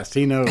podcast.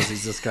 He knows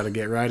he's just got to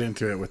get right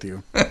into it with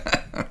you.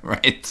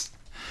 Right.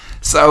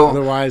 So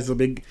otherwise,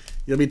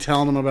 you'll be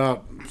telling him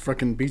about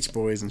fucking Beach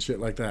Boys and shit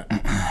like that.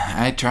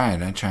 I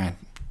tried.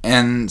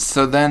 And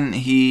so then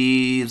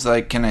he's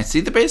like, can I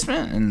see the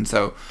basement? And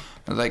so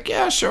I was like,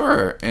 yeah,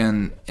 sure.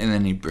 And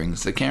then he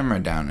brings the camera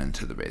down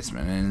into the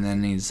basement. And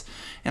then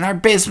and our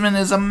basement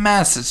is a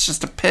mess. It's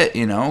just a pit,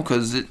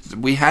 because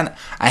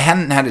I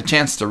hadn't had a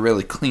chance to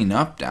really clean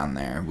up down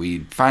there.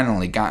 We'd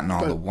finally gotten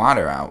all the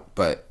water out,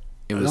 but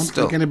it was still... I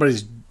don't think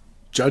anybody's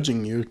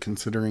judging you,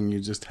 considering you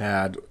just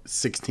had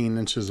 16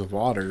 inches of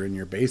water in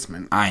your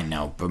basement. I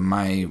know, but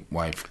my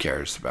wife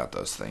cares about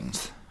those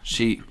things.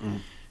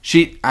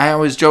 I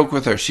always joke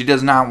with her, she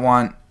does not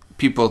want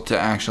people to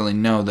actually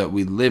know that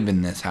we live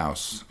in this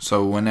house.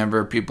 So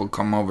whenever people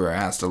come over, it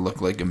has to look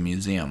like a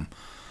museum.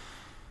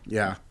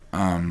 Yeah.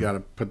 You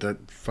gotta put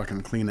that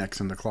fucking Kleenex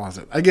in the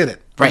closet. I get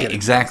it. Right,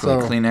 exactly.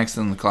 So, Kleenex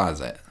in the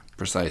closet.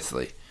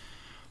 Precisely.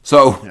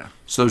 So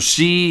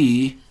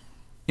she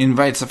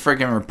invites a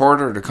freaking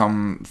reporter to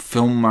come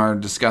film our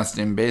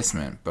disgusting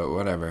basement, but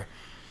whatever.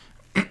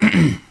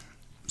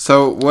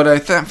 So what I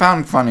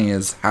found funny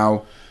is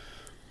how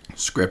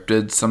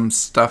scripted some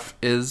stuff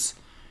is,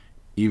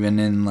 even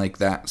in like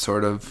that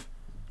sort of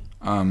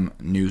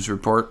news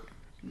report.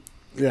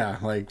 Yeah,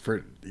 like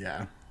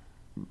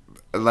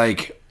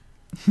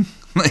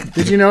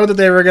did you know that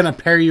they were going to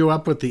pair you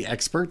up with the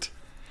expert?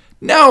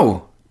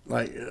 No.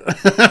 Like,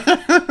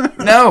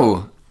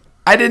 No.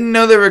 I didn't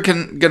know they were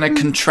going to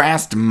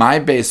contrast my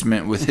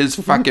basement with his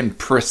fucking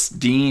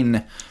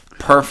pristine,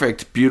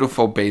 perfect,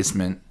 beautiful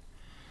basement.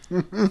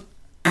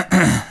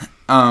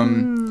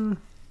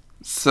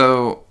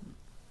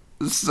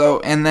 So,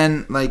 and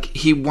then, like,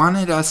 he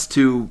wanted us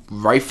to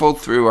rifle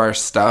through our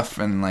stuff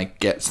and, like,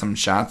 get some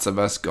shots of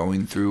us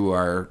going through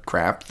our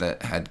crap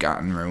that had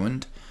gotten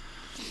ruined.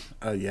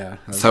 yeah.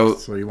 So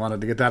you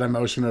wanted to get that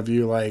emotion of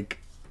you, like,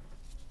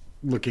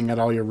 looking at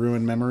all your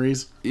ruined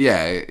memories?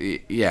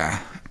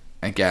 Yeah,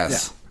 I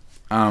guess.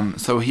 Yeah.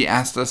 So he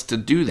asked us to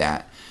do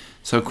that.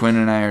 So Quinn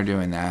and I are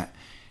doing that.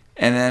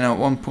 And then at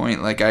one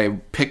point, like, I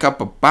pick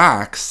up a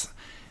box,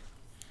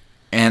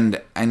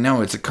 and I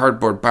know it's a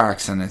cardboard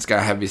box, and it's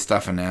got heavy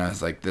stuff in it. I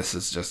was like, this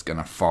is just going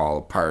to fall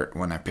apart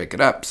when I pick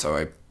it up. So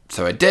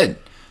I did.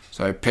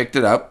 So I picked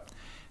it up,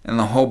 and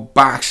the whole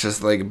box,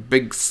 just like a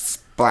big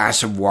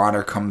splash of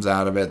water comes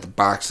out of it. The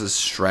box is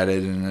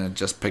shredded, and I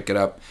just pick it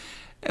up.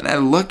 And I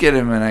look at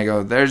him, and I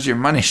go, there's your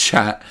money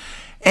shot.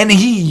 And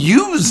he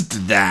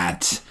used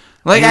that.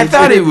 Like, I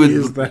thought he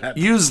would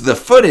use the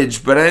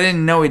footage, but I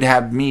didn't know he'd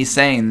have me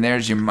saying,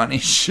 there's your money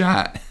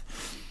shot.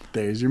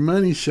 There's your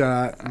money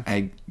shot.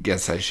 I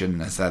guess I shouldn't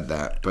have said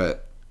that,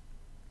 but...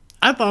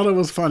 I thought it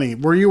was funny.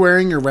 Were you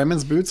wearing your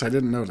women's boots? I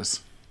didn't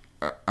notice.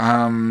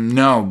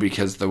 No,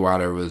 because the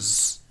water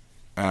was...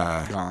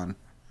 gone.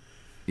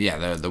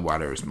 Yeah, the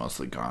water was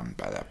mostly gone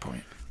by that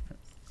point.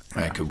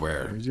 I could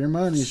wear... There's your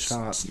money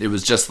shot. It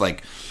was just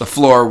like, the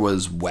floor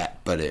was wet,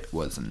 but it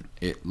wasn't.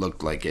 It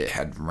looked like it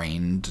had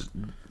rained,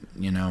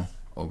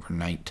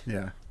 overnight.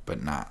 Yeah.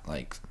 But not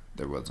like,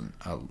 there wasn't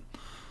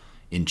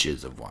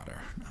inches of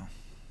water, no.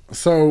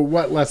 So,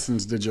 what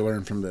lessons did you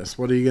learn from this?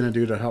 What are you going to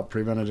do to help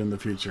prevent it in the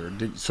future?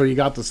 So you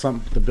got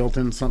the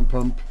built-in sump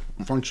pump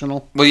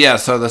functional? Well, yeah.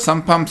 So the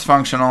sump pump's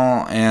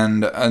functional,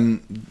 and a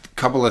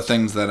couple of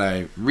things that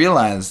I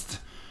realized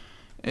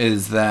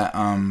is that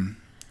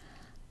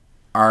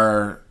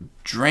our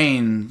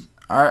drain,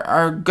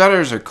 our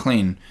gutters are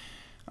clean,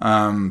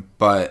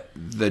 but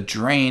the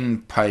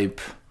drain pipe,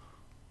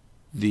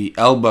 the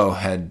elbow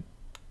had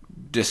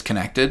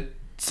disconnected,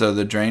 so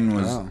the drain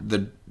was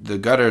the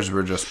gutters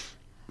were just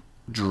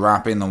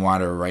dropping the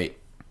water right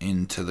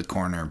into the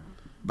corner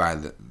by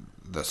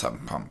the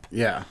sump pump.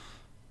 Yeah.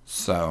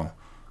 So.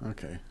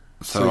 Okay.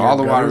 So all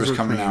the water was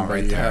coming out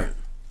right there.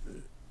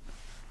 You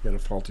had a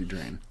faulty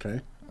drain.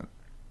 Okay.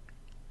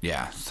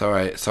 Yeah. So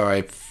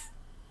I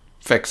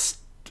fixed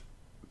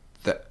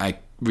that. I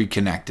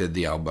reconnected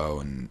the elbow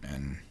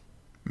and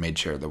made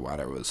sure the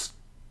water was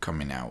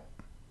coming out.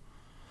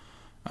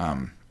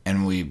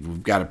 And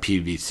we've got a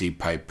PVC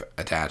pipe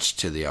attached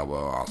to the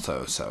elbow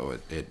also, so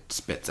it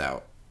spits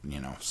out,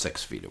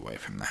 6 feet away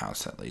from the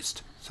house at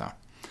least. So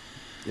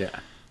yeah.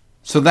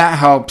 So that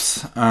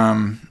helps.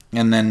 And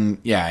then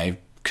I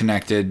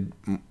connected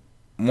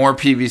more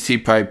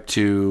PVC pipe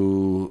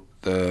to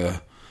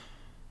the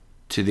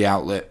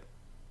outlet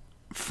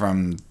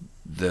from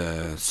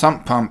the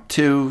sump pump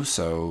too,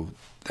 so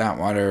that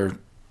water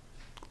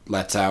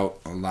lets out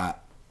a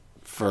lot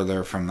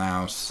further from the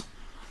house.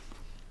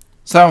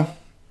 So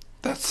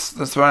that's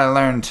what I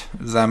learned,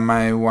 is that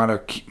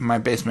my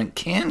basement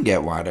can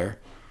get water,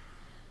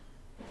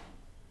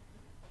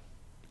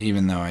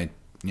 even though I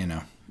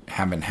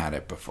haven't had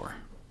it before,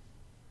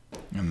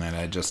 and that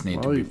I just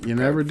need to be prepared. You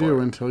never do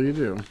until you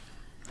do.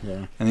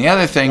 Yeah. And the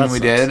other thing we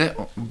did,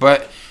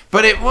 but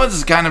it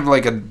was kind of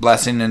like a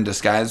blessing in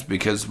disguise,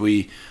 because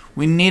we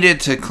needed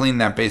to clean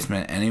that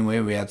basement anyway.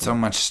 We had so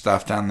much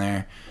stuff down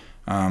there.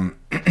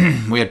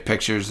 We had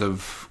pictures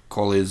of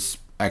Coley's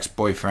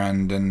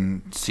ex-boyfriend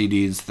and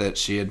CDs that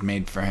she had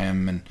made for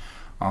him and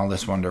all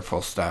this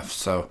wonderful stuff.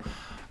 So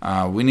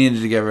we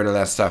needed to get rid of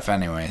that stuff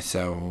anyway.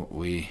 So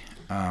we.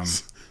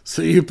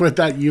 So you put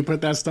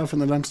that stuff in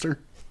the dumpster?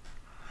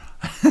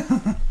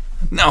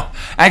 No,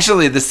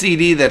 actually, the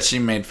CD that she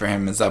made for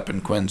him is up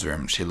in Quinn's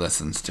room. She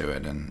listens to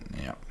it, and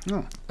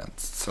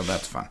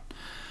that's fun.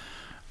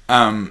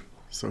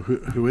 So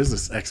who is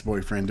this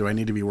ex-boyfriend? Do I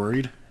need to be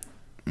worried?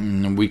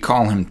 We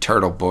call him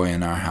Turtle Boy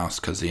in our house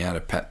because he had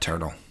a pet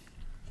turtle.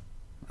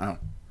 Oh,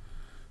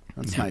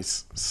 that's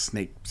nice.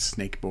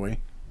 Snake boy.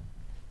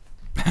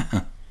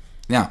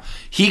 Now,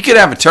 he could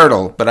have a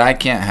turtle, but I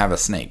can't have a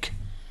snake.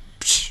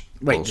 Psh,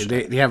 wait, bullshit.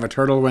 did he have a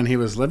turtle when he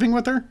was living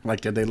with her? Like,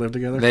 did they live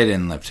together? They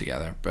didn't live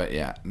together, but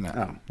yeah. No,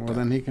 oh, well,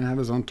 then he can have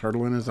his own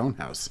turtle in his own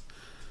house.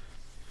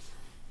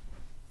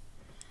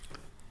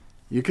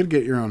 You could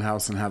get your own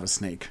house and have a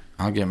snake.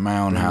 I'll get my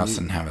own house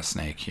and have a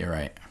snake. You're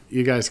right.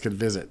 You guys could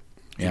visit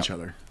each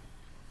other.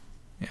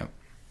 Yep.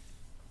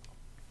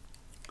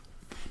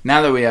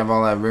 Now that we have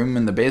all that room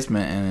in the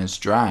basement and it's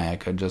dry, I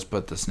could just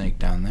put the snake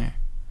down there.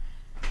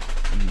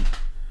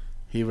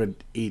 He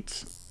would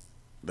eat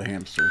the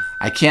hamster.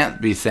 I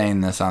can't be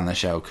saying this on the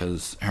show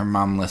because her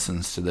mom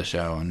listens to the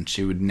show, and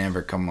she would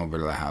never come over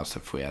to the house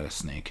if we had a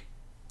snake.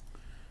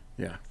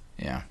 Yeah.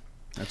 Yeah.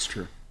 That's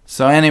true.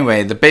 So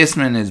anyway, the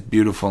basement is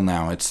beautiful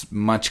now. It's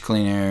much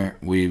cleaner.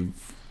 We've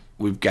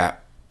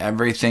got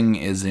everything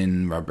is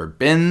in rubber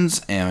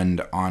bins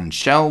and on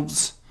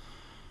shelves.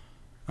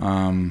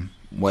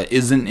 What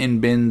isn't in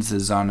bins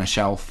is on a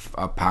shelf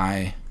up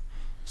high.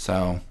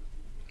 So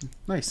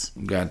Nice.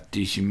 we got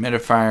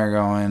dehumidifier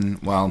going.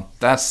 Well,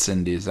 that's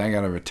Cindy's. I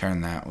gotta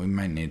return that. We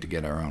might need to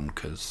get our own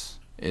because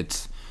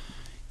it's,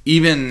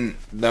 even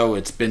though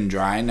it's been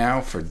dry now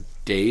for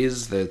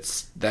days, that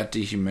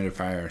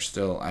dehumidifier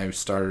still. I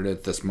started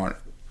it this morning,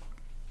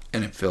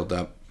 and it filled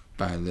up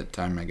by the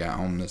time I got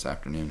home this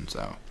afternoon.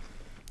 So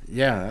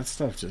Yeah, that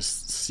stuff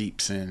just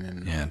seeps in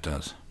and yeah, it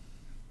does.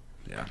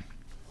 yeah.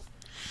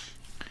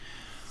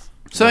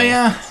 So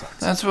yeah,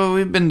 that's what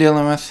we've been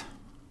dealing with.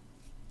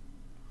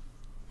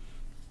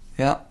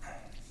 Yeah.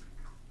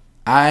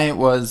 I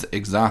was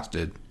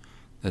exhausted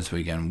this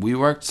weekend. We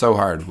worked so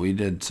hard. We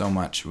did so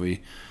much.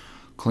 We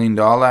cleaned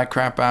all that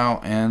crap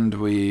out and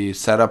we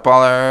set up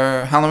all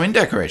our Halloween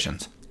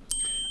decorations.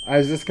 I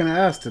was just gonna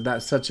ask, did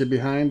that set you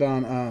behind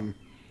on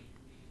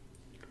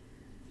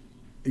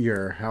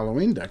your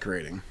Halloween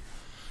decorating?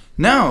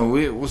 No,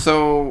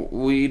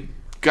 we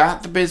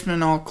got the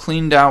basement all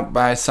cleaned out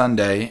by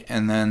Sunday,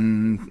 and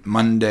then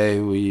Monday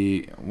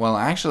we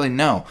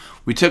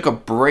took a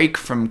break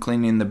from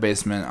cleaning the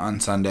basement on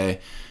Sunday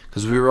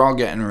because we were all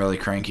getting really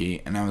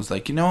cranky, and I was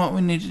like, you know what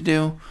we need to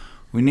do?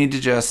 We need to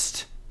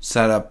just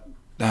set up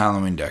the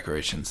Halloween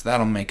decorations.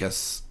 That'll make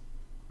us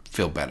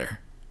feel better.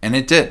 And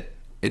it did.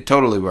 It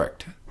totally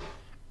worked.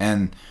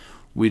 And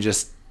we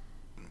just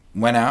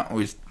went out,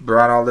 we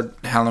brought all the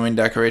Halloween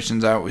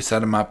decorations out, we set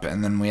them up,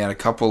 and then we had a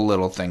couple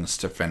little things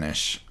to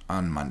finish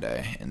on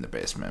Monday in the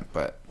basement,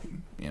 but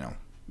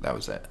that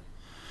was it.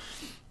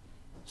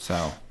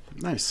 So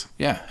Nice.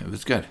 yeah, it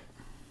was good.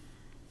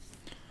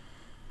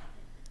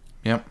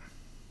 Yep.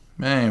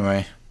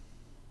 Anyway,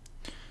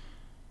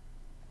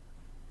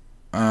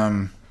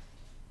 I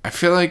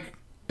feel like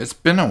it's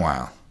been a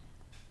while.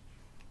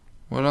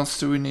 What else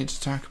do we need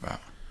to talk about?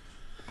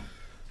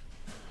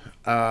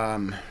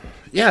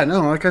 Yeah,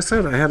 no, like I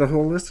said, I had a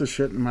whole list of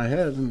shit in my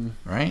head, and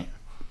Right?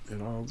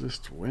 it all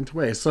just went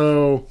away.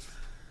 So,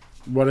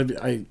 what have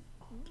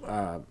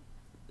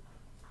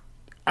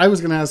I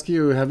was gonna ask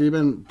you, have you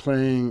been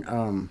playing?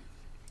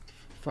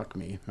 Fuck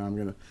me,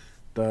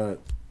 the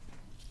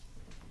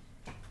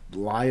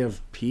Lie of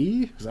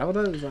P. Is that what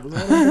it is? Is that what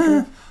it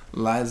is?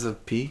 Lies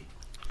of P?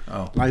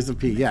 Oh. Lies of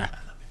P. Yeah.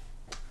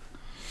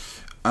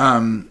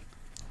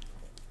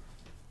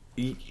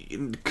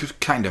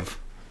 Kind of.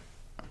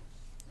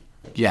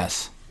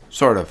 Yes.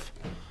 Sort of.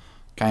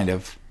 Kind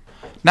of.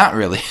 Not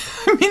really.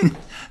 I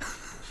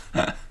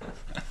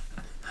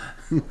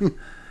mean,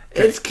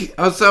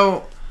 it's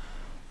so.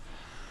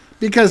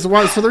 Because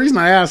so the reason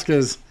I ask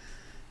is,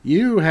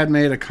 you had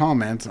made a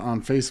comment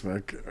on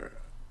Facebook,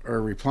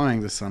 or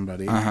replying to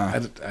somebody.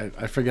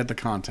 I forget the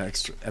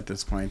context at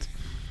this point,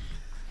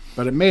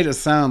 but it made it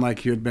sound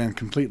like you had been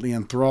completely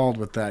enthralled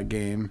with that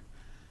game.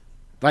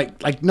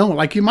 Like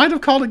you might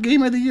have called it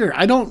Game of the Year.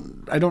 I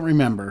don't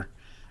remember.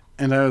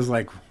 And I was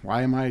like,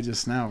 why am I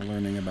just now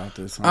learning about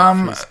this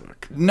on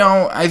Facebook?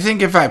 No, I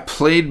think if I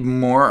played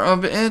more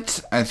of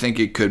it, I think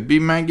it could be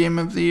my Game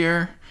of the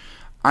Year.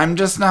 I'm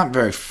just not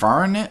very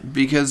far in it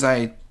because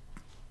I'm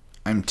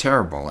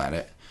terrible at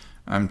it.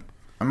 I'm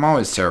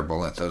always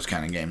terrible at those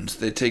kind of games.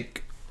 They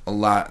take a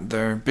lot.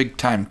 They're a big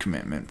time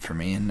commitment for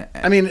me, and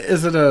I mean, I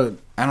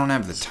don't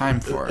have the time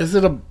for it. Is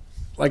it a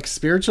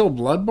spiritual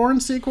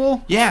Bloodborne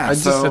sequel? Yeah, I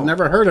just had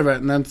never heard of it,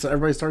 and then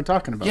everybody started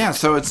talking about it. Yeah,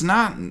 so it's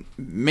not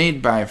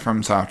made by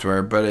From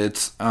Software, but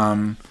it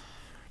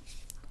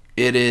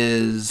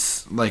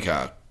is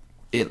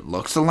it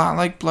looks a lot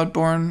like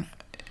Bloodborne.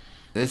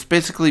 It's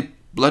basically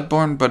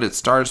Bloodborne, but it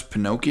stars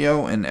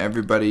Pinocchio, and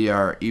everybody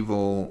are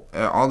evil.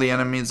 All the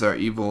enemies are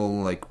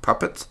evil, like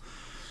puppets.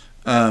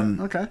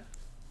 Okay.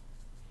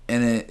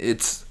 And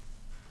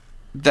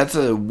that's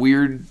a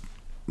weird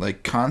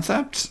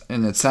concept,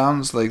 and it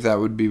sounds like that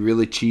would be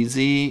really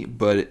cheesy,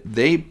 but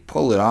they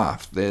pull it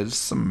off.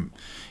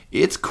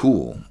 It's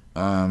cool.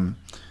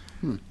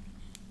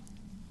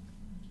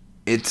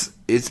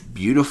 It's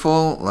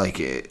beautiful.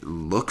 It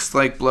looks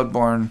like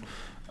Bloodborne.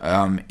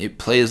 It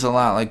plays a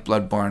lot like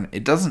Bloodborne.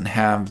 It doesn't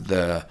have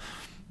the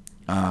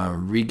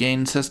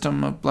regain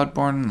system of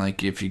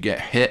Bloodborne. If you get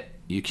hit,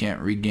 you can't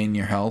regain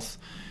your health.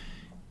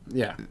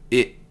 Yeah.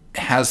 It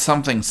has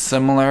something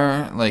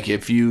similar.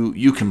 If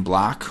you can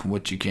block,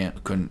 which you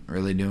couldn't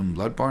really do in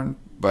Bloodborne,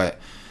 but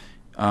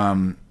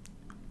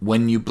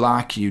when you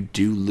block, you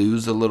do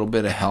lose a little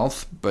bit of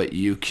health, but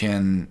you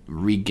can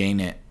regain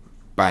it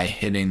by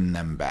hitting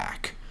them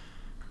back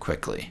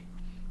quickly.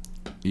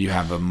 You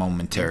have a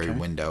momentary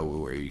window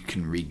where you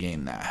can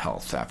regain that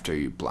health after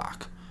you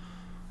block,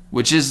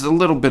 which is a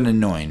little bit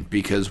annoying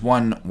because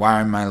one,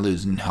 why am I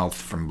losing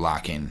health from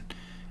blocking,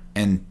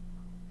 and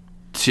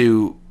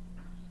two,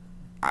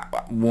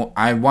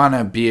 I want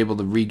to be able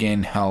to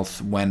regain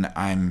health when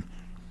I'm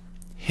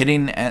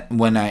hitting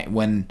when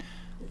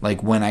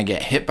I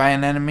get hit by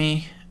an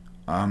enemy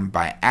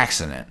by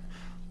accident.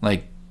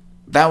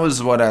 That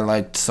was what I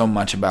liked so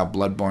much about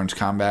Bloodborne's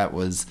combat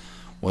was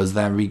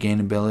that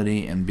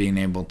regainability and being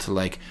able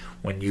to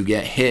when you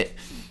get hit,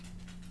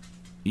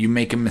 you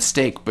make a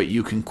mistake, but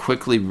you can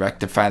quickly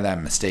rectify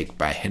that mistake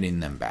by hitting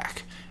them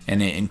back.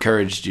 And it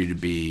encouraged you to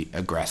be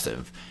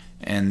aggressive.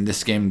 And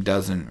this game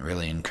doesn't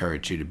really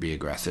encourage you to be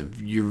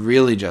aggressive. You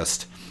really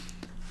just...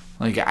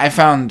 Like, I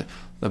found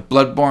the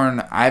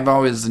Bloodborne, I've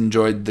always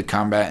enjoyed the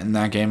combat in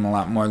that game a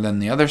lot more than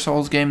the other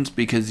Souls games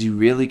because you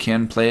really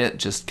can play it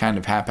just kind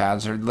of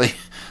haphazardly,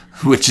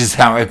 which is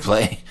how I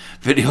play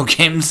video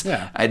games.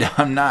 Yeah.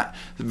 I'm not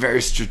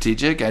very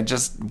strategic. I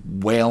just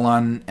wail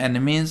on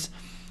enemies.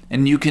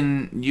 And you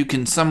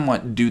can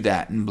somewhat do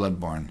that in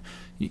Bloodborne.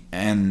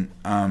 And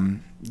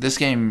this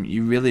game,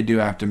 you really do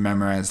have to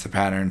memorize the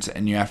patterns,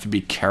 and you have to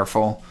be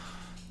careful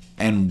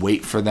and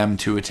wait for them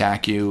to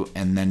attack you,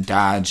 and then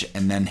dodge,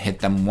 and then hit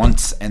them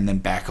once, and then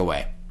back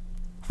away.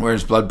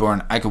 Whereas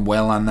Bloodborne, I could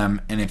wail on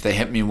them, and if they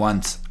hit me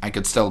once, I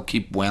could still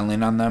keep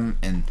wailing on them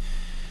and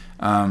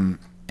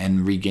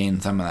regain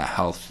some of that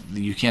health.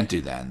 You can't do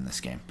that in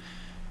this game.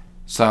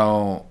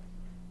 So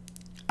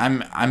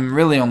I'm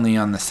really only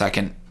on the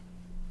second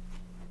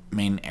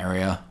main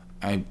area.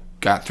 I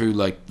got through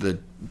like the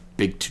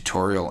big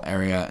tutorial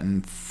area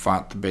and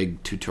fought the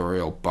big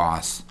tutorial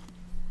boss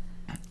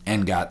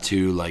and got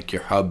to like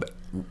your hub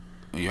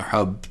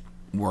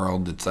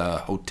world. It's a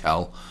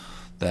hotel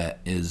that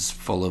is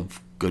full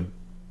of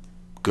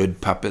good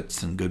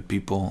puppets and good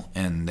people,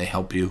 and they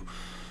help you,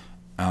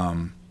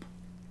 and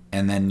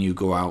then you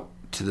go out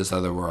to this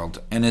other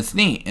world, and it's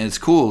neat, it's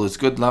cool, it's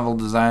good level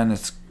design,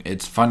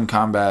 it's fun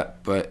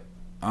combat, but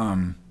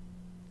I'm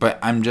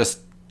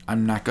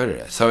not good at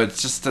it. So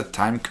it's just a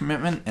time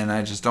commitment, and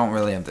I just don't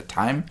really have the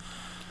time.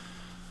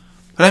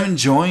 But I'm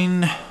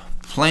enjoying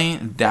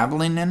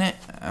dabbling in it,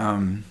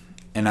 and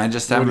I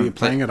just haven't What are you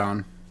playing it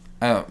on?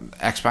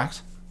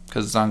 Xbox,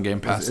 because it's on Game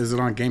Pass. Is it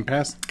on Game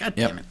Pass? God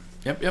damn it.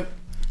 Yep.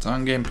 It's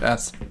on Game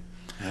Pass.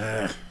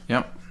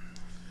 Yep.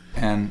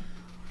 And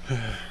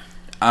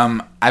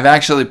I've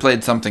actually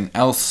played something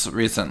else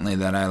recently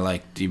that I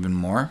liked even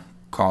more,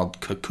 called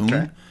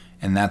Cocoon,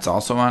 and that's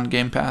also on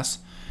Game Pass.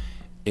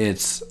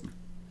 It's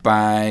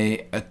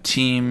by a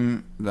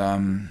team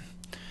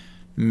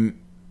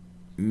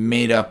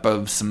made up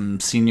of some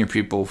senior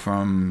people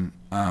from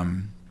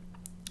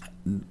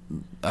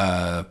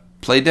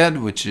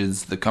Playdead, which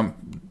is the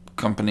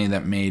company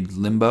that made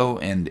Limbo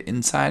and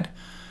Inside,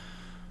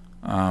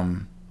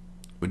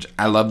 which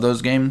I love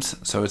those games.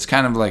 So it's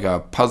kind of like a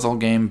puzzle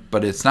game,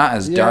 but it's not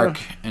as dark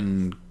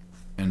and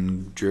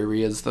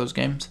dreary as those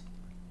games.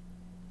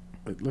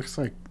 It looks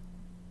like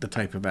the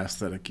type of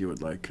aesthetic you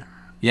would like.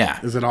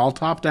 Yeah. Is it all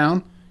top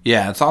down?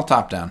 Yeah, it's all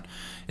top down.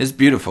 It's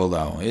beautiful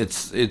though.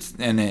 It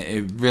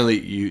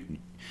really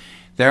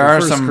there are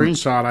some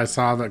screenshot I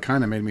saw that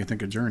kind of made me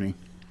think of Journey.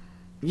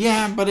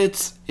 Yeah, but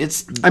it's.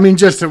 I mean,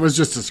 it was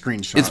just a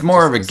screenshot. It's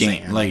more of a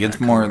game. Like it's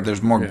more.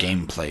 There's more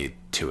gameplay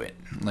to it.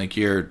 Like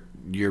you're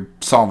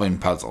solving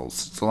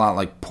puzzles. It's a lot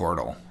like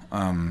Portal.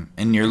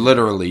 And you're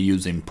literally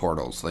using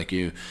portals. Like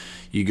you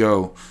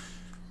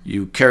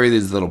carry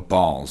these little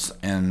balls,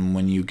 and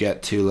when you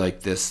get to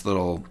like this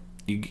little,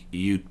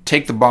 you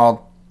take the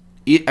ball.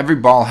 Every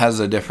ball has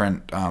a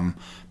different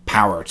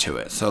power to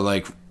it. So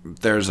like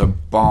there's a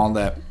ball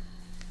that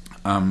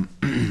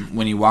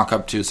when you walk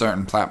up to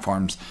certain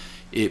platforms,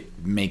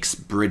 it makes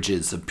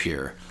bridges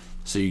appear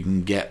so you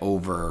can get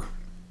over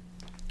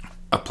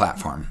a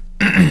platform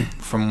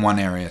from one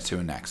area to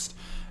the next.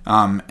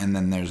 And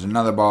then there's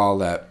another ball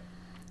that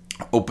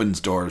opens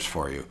doors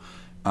for you.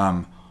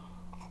 And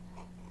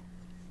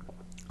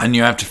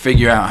you have to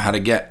figure out how to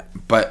get...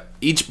 But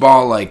each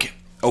ball, like,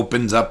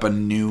 opens up a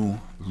new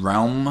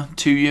realm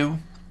to you.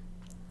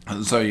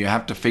 So you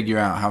have to figure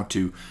out how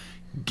to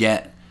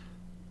get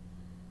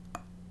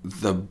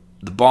the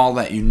ball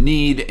that you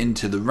need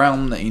into the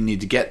realm that you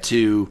need to get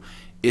to.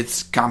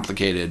 It's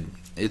complicated.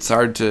 It's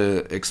hard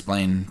to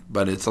explain,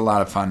 but it's a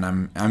lot of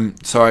fun.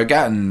 So I've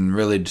gotten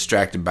really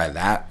distracted by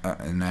that,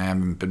 and I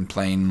haven't been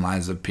playing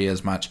Lies of P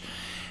as much.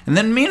 And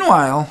then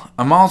meanwhile,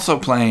 I'm also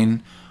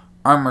playing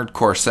Armored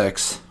Core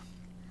 6.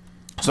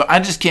 So I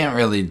just can't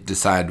really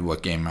decide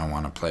what game I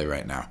want to play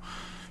right now,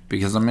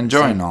 because I'm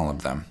enjoying all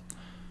of them.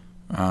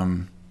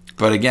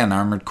 But again,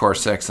 Armored Core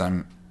 6,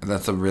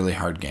 that's a really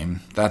hard game.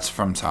 That's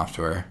From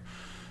Software.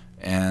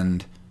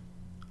 And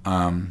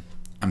I'm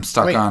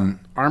stuck on...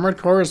 Armored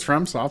Core is a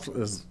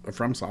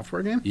From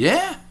Software game?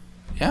 Yeah.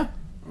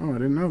 Oh, I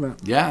didn't know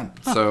that. Yeah.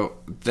 So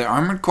the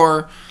Armored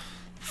Core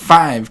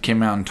 5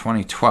 came out in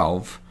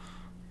 2012,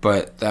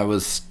 but that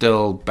was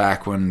still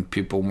back when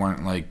people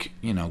weren't like,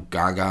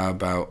 gaga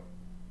about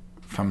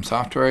From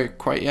Software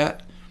quite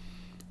yet.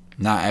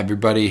 Not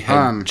everybody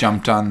had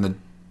jumped on the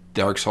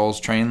Dark Souls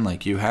train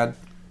like you had.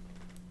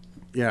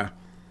 Yeah.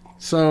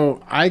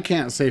 So I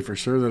can't say for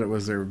sure that it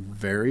was their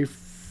very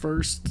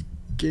first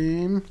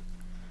game,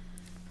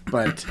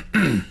 but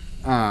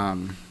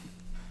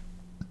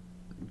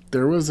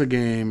there was a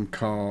game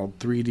called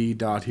 3D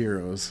Dot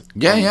Heroes.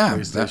 Yeah.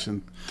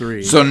 PlayStation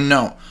 3. So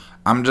no,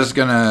 I'm just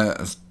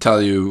gonna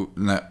tell you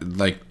that,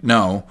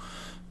 no,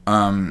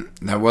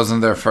 that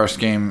wasn't their first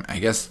game. I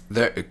guess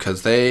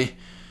because they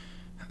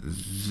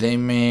They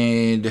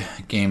made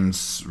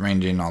games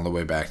ranging all the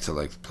way back to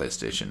like the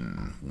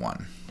PlayStation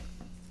 1.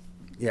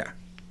 Yeah.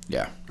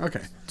 Yeah.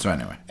 Okay. So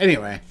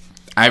anyway.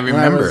 I I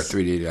remember was-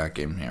 3D Dot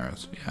Game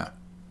Heroes. Yeah.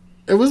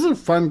 It was a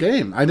fun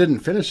game. I didn't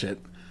finish it,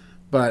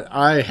 but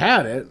I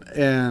had it,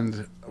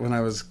 and when I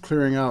was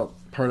clearing out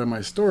part of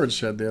my storage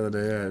shed the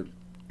other day,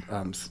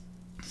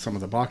 some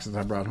of the boxes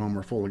I brought home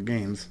were full of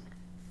games.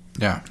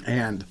 Yeah.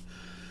 And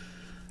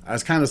I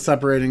was kind of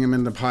separating them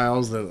into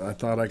piles that I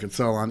thought I could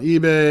sell on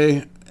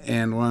eBay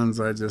and ones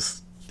I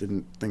just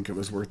didn't think it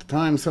was worth the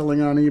time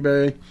selling on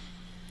eBay.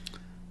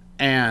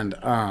 And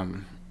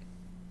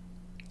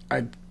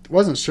I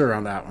wasn't sure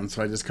on that one,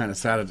 so I just kind of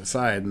sat it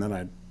aside, and then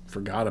I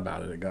forgot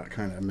about it. It got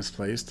kind of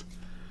misplaced.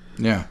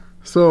 Yeah.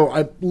 So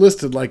I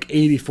listed like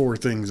 84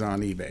 things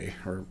on eBay,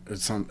 or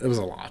it was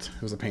a lot.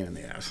 It was a pain in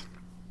the ass.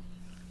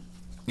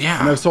 Yeah.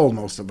 And I've sold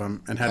most of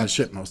them and had to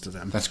ship most of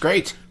them. That's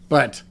great.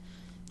 But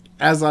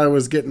as I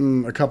was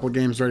getting a couple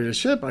games ready to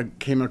ship, I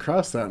came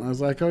across that and I was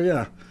like, oh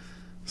yeah.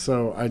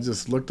 So I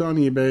just looked on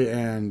eBay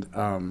and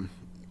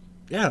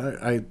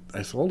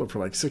I sold it for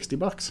like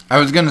 $60. I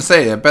was going to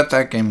say, I bet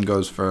that game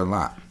goes for a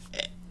lot.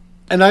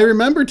 And I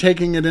remember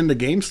taking it into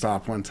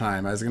GameStop one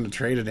time. I was going to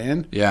trade it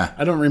in. Yeah.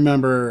 I don't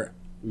remember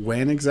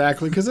when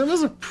exactly because it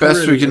was a pretty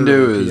Best we can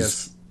do early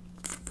is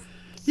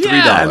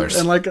Yeah, $3.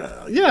 and like,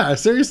 yeah,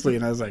 seriously.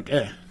 And I was like,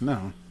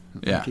 no.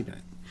 Yeah. I'm keeping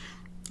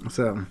it.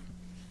 So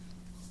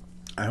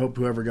I hope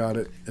whoever got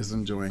it is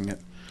enjoying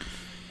it.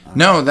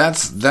 No,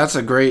 that's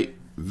a great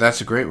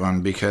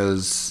one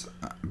because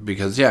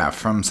yeah,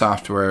 From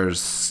Software's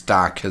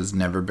stock has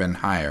never been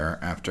higher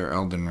after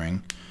Elden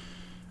Ring.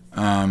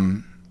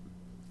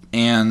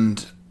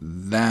 And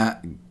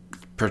that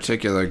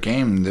particular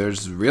game,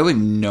 there's really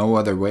no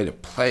other way to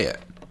play it.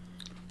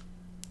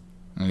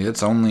 I mean,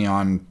 it's only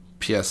on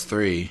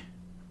PS3,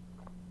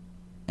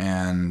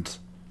 and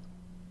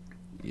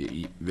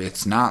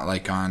it's not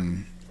like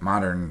on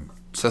modern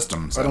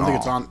systems. I don't at think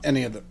all. it's on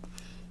any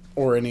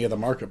of the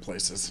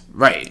marketplaces.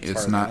 Right. as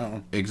It's far as I not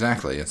know.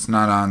 exactly. It's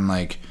not on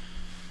like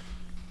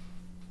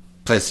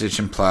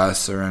PlayStation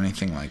Plus or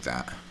anything like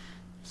that.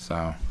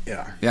 So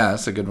Yeah. yeah,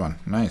 that's a good one.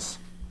 Nice.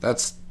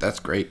 That's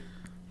great.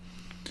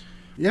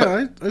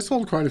 Yeah, I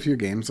sold quite a few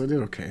games. I did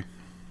okay.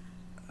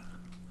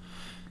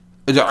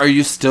 Are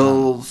you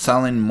still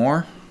selling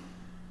more?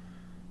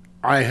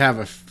 I have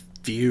a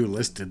few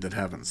listed that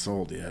haven't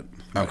sold yet.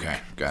 Okay,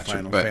 gotcha.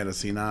 Final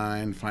Fantasy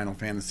IX, Final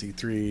Fantasy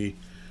III,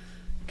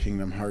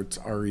 Kingdom Hearts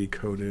RE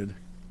coded.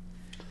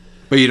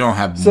 But you don't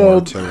have So-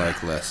 more to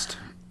like list.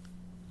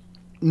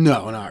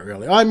 No, not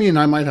really. I mean,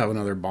 I might have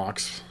another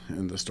box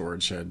in the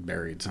storage shed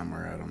buried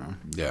somewhere. I don't know.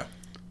 Yeah.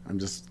 I'm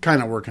just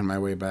kind of working my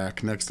way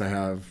back. Next, I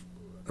have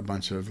a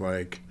bunch of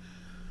like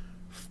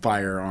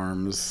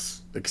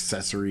firearms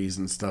accessories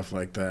and stuff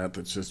like that.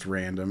 That's just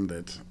random.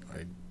 That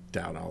I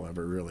doubt I'll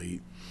ever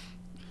really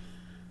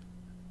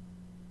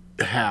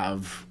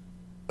have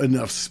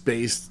enough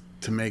space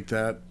to make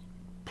that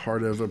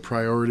part of a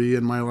priority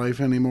in my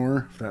life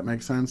anymore. If that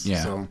makes sense.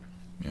 Yeah. So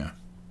Yeah.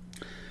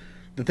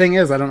 the thing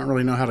is, I don't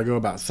really know how to go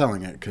about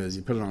selling it because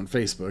you put it on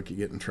Facebook, you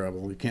get in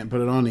trouble. You can't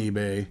put it on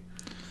eBay.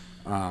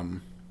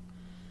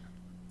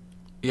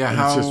 Yeah. And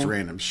How? it's just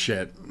random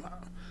shit.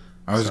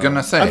 I was so,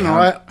 gonna say. I don't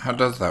know, How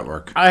does that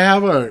work? I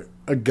have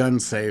a gun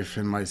safe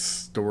in my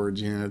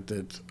storage unit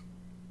that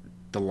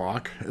the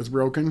lock is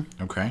broken.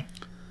 Okay.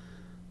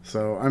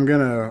 So I'm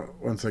gonna,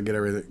 once I get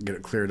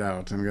it cleared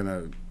out, I'm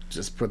gonna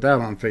just put that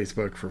on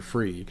Facebook for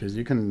free because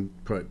you can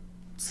put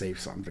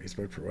safes on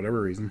Facebook for whatever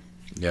reason.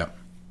 Yep.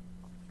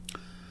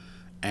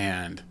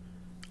 And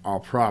I'll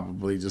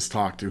probably just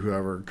talk to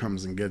whoever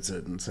comes and gets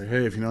it and say,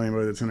 hey, if you know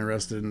anybody that's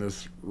interested in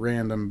this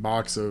random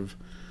box of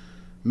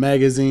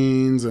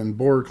magazines and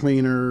bore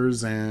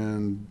cleaners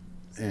and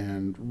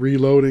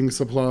reloading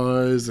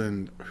supplies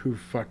and who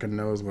fucking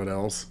knows what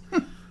else.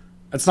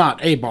 It's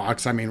not a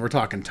box. I mean, we're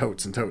talking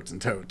totes and totes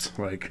and totes.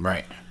 Like,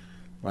 Right.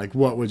 like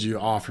what would you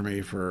offer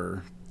me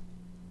for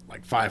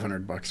like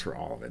 $500 for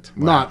all of it?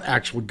 Wow. Not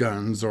actual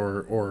guns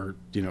or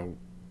you know,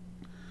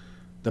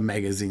 the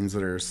magazines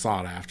that are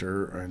sought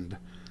after. And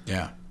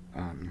Yeah.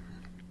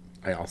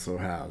 I also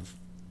have,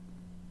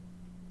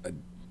 I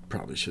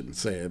probably shouldn't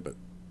say it, but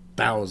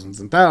thousands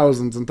and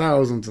thousands and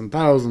thousands and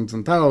thousands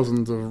and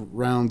thousands of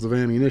rounds of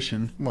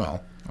ammunition.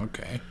 Well.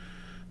 Okay.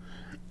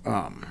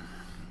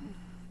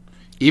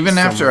 Even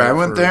after I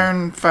went there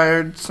and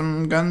fired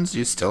some guns,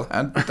 you still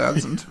had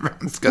thousands of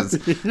rounds. Because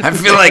I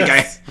feel like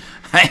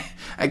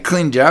I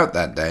cleaned you out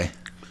that day.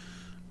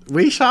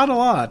 We shot a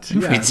lot.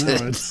 Yeah, We no,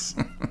 did. it's.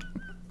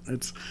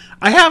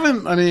 I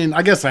haven't. I mean,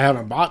 I guess I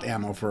haven't bought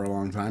ammo for a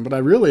long time, but I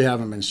really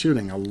haven't been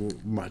shooting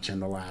much in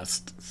the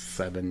last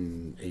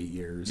 7-8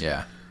 years.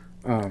 Yeah.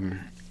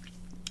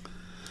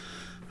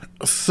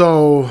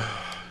 So,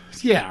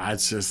 yeah,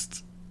 it's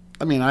just.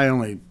 I mean, I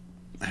only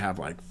have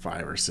like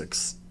 5 or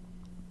 6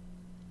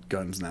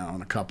 guns now,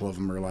 and a couple of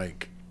them are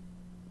like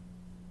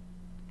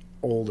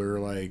older,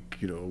 like,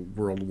 you know,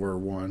 World War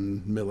I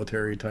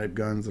military type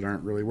guns that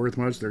aren't really worth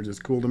much. They're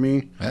just cool to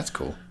me. That's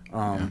cool.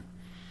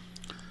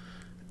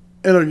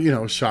 And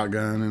a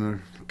shotgun and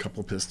a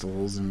couple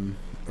pistols and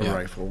a Yeah.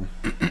 rifle.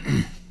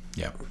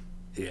 Yep.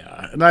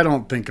 Yeah, and I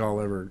don't think I'll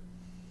ever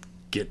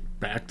get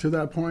back to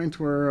that point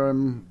where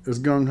I'm as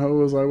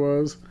gung-ho as I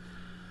was.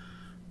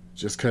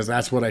 Just because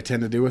that's what I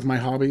tend to do with my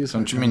hobbies.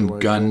 Don't you mean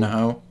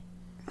gun-ho?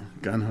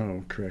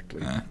 Gun-ho, correct.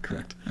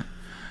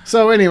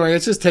 So anyway,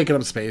 it's just taking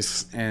up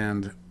space,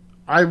 and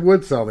I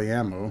would sell the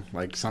ammo,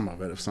 like some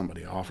of it, if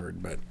somebody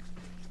offered, but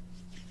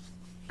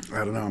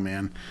I don't know,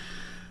 man.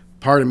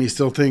 Part of me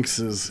still thinks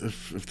is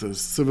if the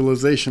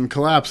civilization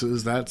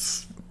collapses,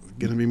 that's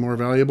going to be more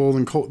valuable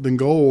than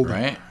gold.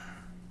 Right?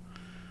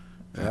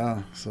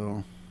 Yeah,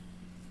 so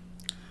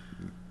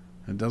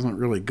it doesn't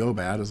really go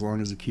bad as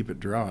long as you keep it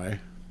dry.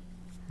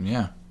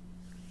 Yeah.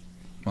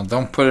 Well,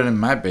 don't put it in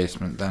my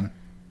basement then.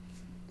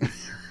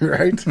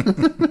 Right?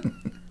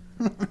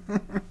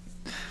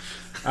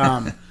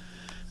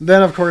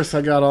 Then, of course,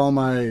 I got all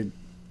my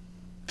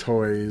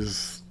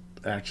toys,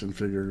 action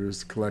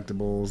figures,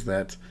 collectibles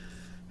that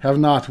have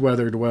not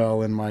weathered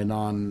well in my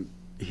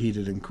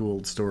non-heated and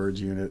cooled storage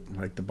unit.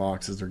 Like the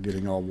boxes are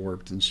getting all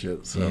warped and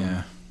shit. So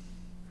Yeah.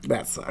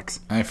 that sucks.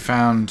 I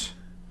found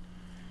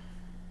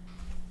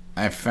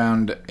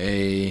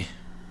a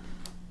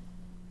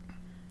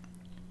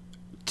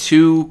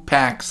 2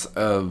 packs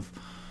of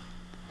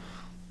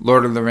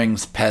Lord of the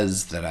Rings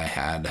Pez that I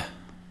had.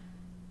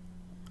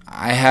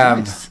 I have...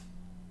 Nice.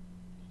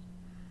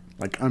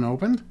 Like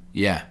unopened?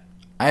 Yeah.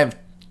 I have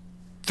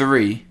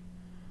 3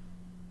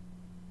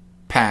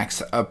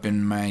 packs up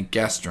in my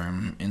guest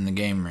room in the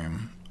game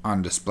room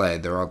on display.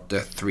 They're all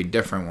 3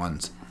 different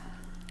ones.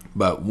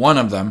 But one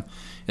of them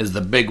is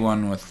the big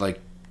one with like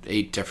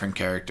 8 different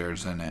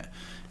characters in it.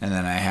 And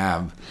then I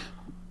have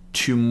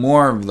 2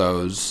 more of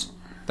those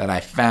that I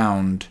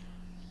found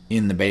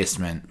in the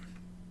basement.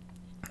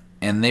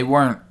 And they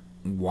weren't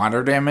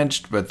water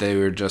damaged, but they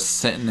were just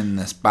sitting in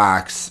this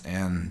box,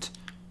 and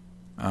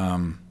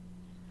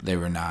they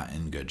were not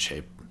in good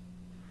shape.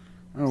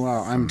 Oh,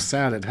 wow. I'm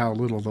sad at how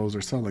little those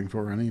are selling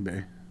for on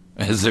eBay.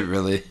 Is it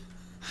really?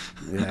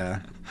 Yeah.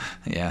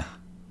 Yeah.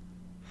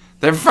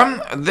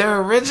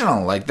 They're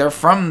original. Like, they're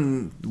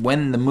from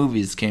when the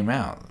movies came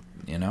out,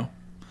 you know?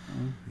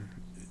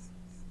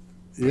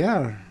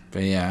 Yeah.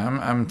 But yeah,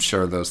 I'm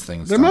sure those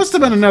things... There must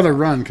have been another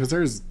run, because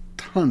there's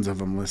tons of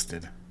them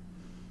listed.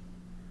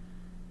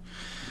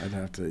 I'd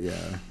have to,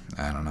 yeah.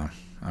 I don't know.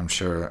 I'm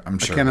sure. I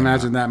can't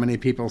imagine that many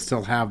people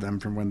still have them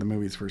from when the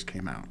movies first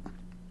came out.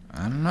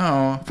 I don't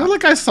know. I feel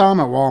like I saw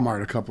them at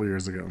Walmart a couple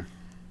years ago.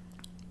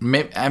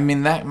 Maybe, I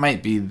mean, that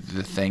might be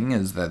the thing,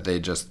 is that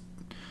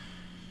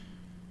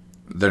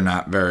they're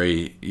not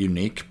very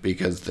unique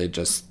because they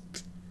just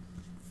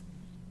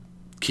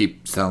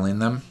keep selling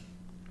them.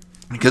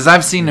 Because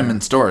I've seen them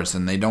in stores,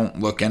 and they don't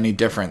look any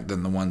different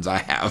than the ones I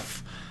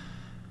have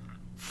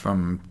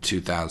from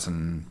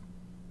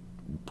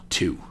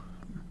 2002,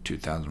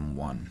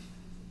 2001.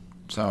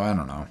 So, I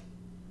don't know.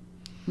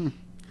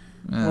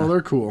 Well,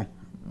 they're cool.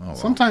 Oh, well.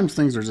 Sometimes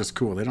things are just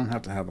cool. They don't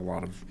have to have a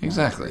lot of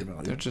Exactly.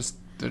 value. They're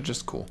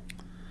just cool.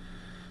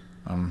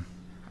 I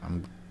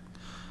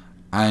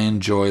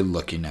enjoy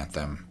looking at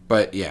them.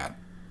 But yeah,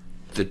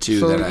 the 2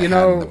 So, that I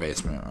had in the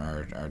basement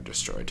are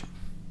destroyed.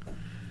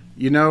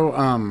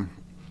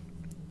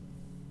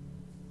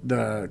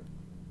 The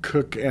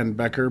Cook and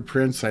Becker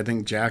prints, I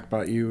think Jack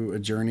bought you a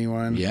Journey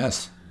one.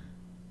 Yes.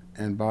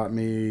 And bought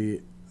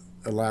me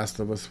a Last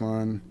of Us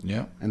one.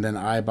 Yep. And then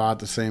I bought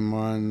the same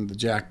one that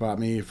Jack bought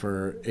me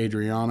for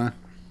Adriana.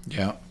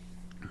 Yep.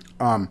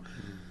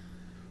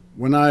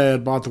 When I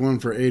had bought the one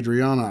for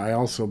Adriana, I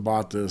also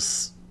bought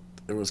this.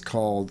 It was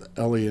called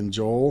Ellie and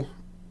Joel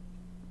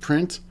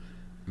print.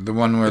 The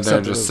one where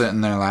Except they're just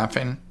sitting there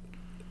laughing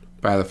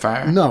by the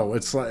fire? No,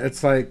 it's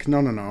like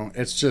no.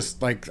 It's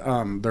just like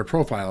their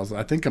profiles.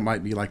 I think it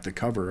might be like the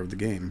cover of the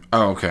game.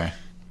 Oh, okay.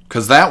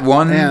 Because that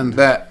one And-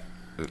 that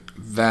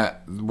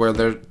where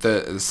they're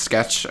the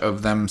sketch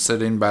of them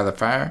sitting by the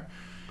fire,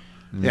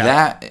 Yeah.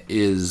 that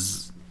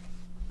is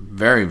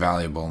very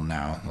valuable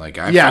now. Like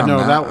I Yeah, found no,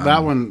 that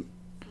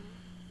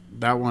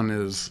that one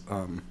is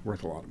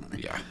worth a lot of money.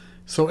 Yeah.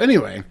 So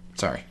anyway,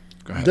 Sorry.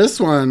 Go ahead. this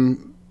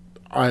one,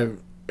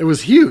 it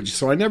was huge,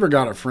 so I never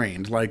got it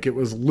framed. Like it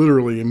was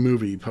literally a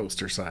movie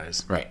poster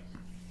size, Right.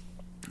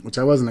 which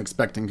I wasn't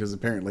expecting because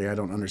apparently I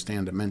don't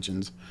understand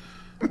dimensions,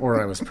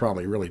 or I was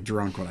probably really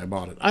drunk when I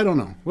bought it. I don't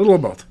know, a little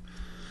of both.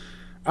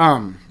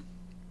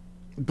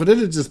 But it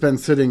had just been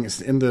sitting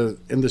in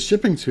the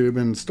shipping tube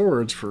in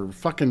storage for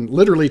fucking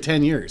literally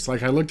 10 years.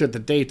 Like I looked at the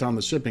date on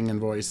the shipping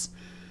invoice,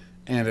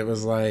 and it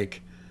was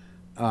like,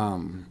 I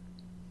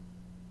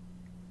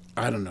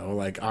don't know,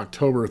 like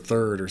October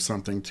 3rd or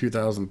something,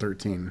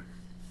 2013.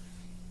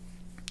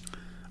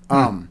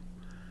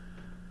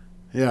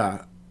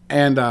 Yeah.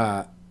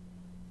 And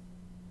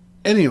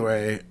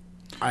anyway,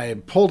 I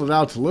pulled it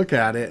out to look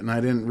at it, and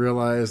I didn't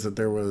realize that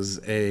there was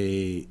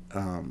a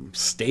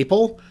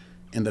staple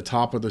in the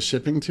top of the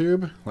shipping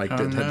tube, like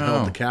that had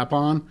held the cap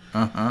on.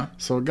 Uh-huh.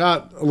 So it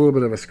got a little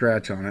bit of a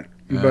scratch on it.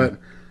 But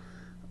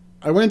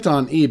I went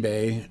on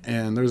eBay,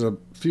 and there's a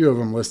few of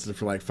them listed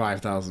for like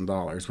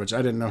 $5,000, which I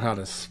didn't know how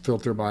to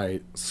filter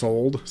by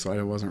sold, so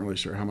I wasn't really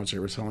sure how much they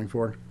were selling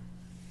for.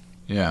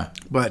 Yeah.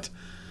 But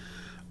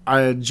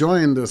I had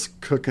joined this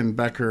Cook and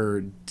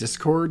Becker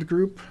Discord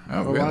group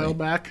a while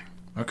back.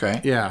 Okay.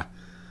 Yeah.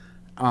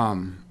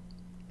 Because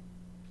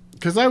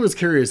I was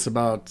curious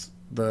about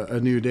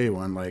a New Day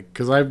one, like,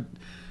 because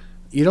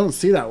you don't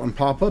see that one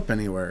pop up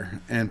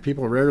anywhere, and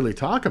people rarely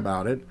talk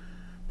about it,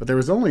 but there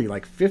was only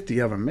like 50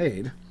 of them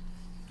made.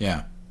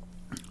 Yeah.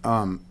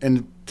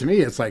 And to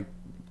me, it's like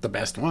the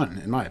best one,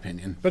 in my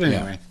opinion. But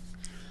anyway.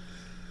 Yeah.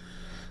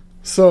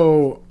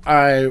 So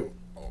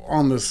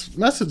on this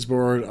message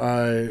board,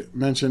 I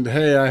mentioned,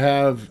 hey, I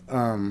have,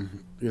 I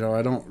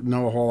don't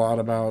know a whole lot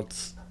about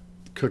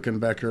Cook and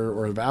Becker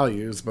or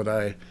values, but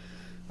I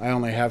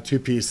only have two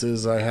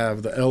pieces. I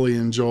have the Ellie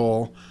and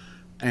Joel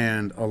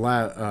and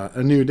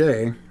a New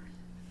Day.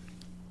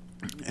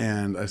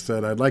 And I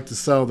said, I'd like to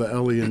sell the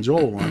Ellie and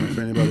Joel one if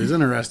anybody's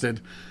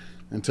interested.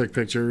 And took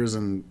pictures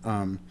and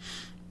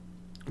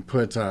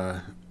put in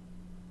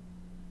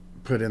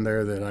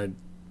there that I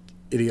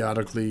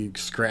idiotically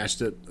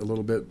scratched it a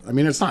little bit. I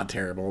mean, it's not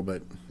terrible,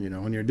 but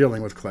when you're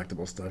dealing with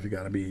collectible stuff, you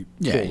got to be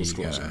full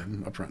disclosure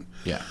up front.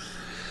 Yeah.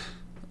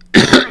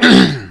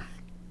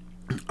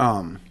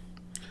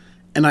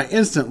 And I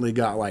instantly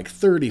got like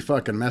 30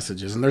 fucking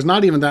messages, and there's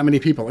not even that many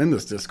people in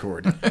this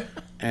Discord.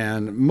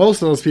 And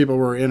most of those people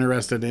were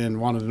interested in,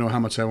 wanted to know how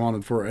much I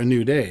wanted for a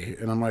New Day.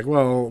 And I'm like,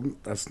 well,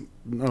 I was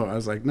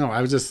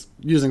just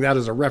using that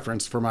as a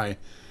reference for my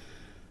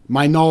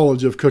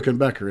knowledge of Cook and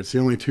Becker. It's the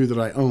only two that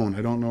I own.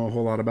 I don't know a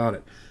whole lot about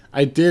it.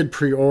 I did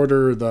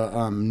pre-order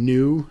the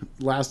new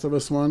Last of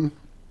Us one.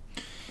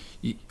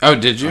 Oh,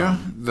 did you?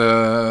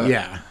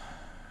 Yeah.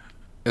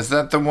 Is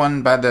that the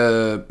one by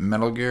the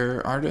Metal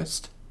Gear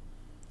artist?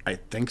 I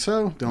think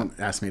so. Don't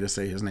ask me to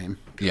say his name.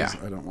 Yeah.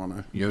 I don't want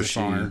to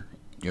Yoshin.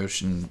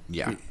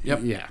 Yeah. Yep.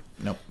 Yeah.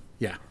 Nope.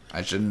 Yeah.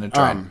 I shouldn't have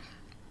tried.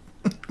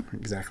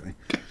 Exactly.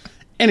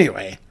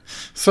 Anyway,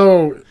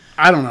 so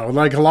I don't know.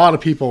 Like, a lot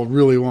of people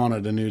really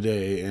wanted a New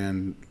Day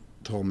and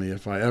told me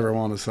if I ever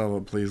want to sell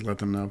it, please let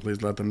them know.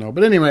 Please let them know.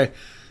 But anyway,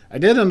 I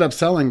did end up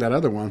selling that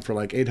other one for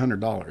like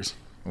 $800.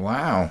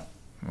 Wow.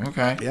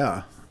 Okay.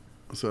 Yeah.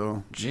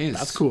 So jeez,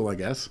 that's cool, I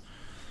guess.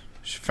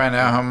 Should find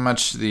out how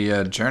much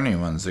the Journey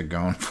ones are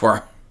going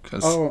for.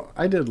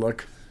 I did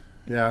look.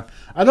 Yeah,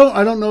 I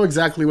don't know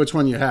exactly which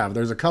one you have.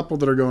 There's a couple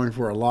that are going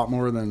for a lot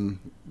more than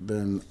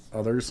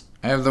others.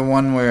 I have the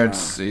one where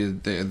it's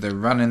they're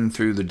running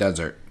through the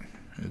desert.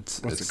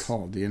 What's it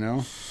called? Do you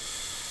know?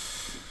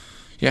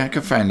 Yeah, I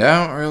could find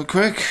out real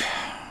quick.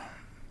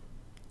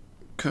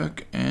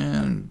 Cook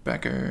and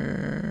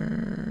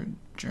Becker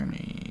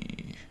Journey.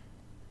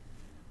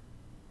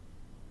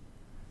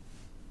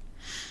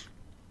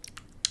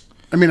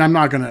 I mean, I'm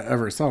not going to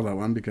ever sell that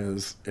one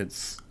because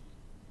it's...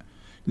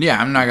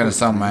 Yeah, I'm not going to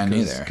sell mine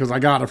either. Because I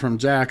got it from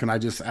Jack, and I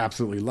just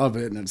absolutely love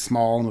it, and it's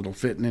small, and it'll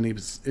fit in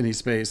any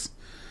space.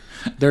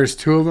 There's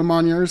two of them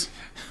on yours?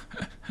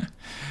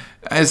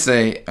 I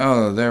say,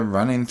 oh, they're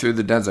running through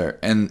the desert,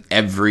 and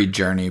every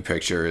Journey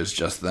picture is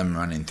just them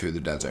running through the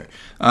desert.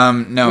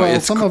 No, well,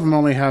 some of them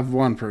only have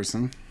one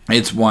person.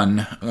 It's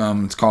one.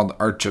 It's called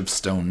Arch of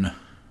Stone.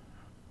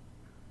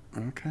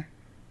 Okay.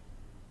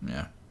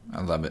 Yeah,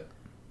 I love it.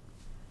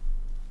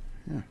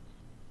 Yeah.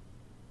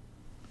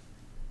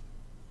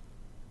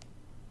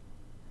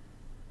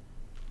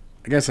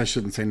 I guess I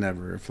shouldn't say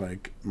never if,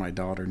 like, my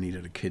daughter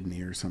needed a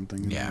kidney or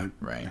something. Yeah,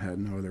 I right. had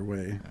no other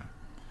way. Yeah.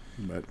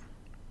 But...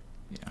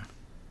 Yeah.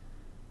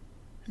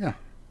 Yeah.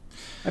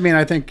 I mean,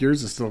 I think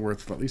yours is still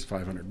worth at least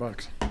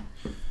 $500.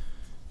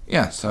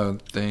 Yeah, so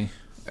that's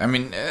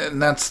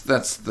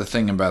the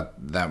thing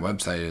about that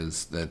website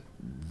is that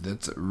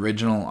that's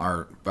original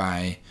art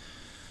by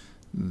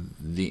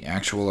the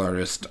actual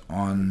artist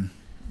on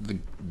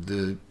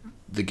the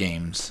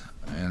games,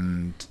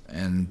 and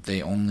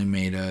they only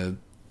made a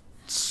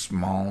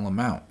small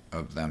amount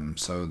of them,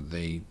 so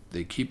they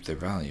keep their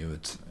value.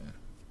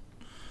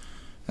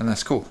 And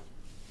that's cool.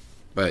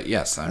 But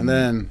yes,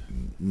 I'm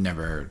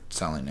never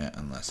selling it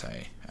unless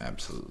I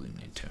absolutely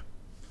need to.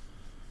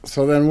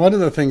 So then one of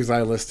the things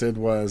I listed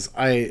was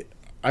I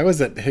was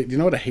at, do you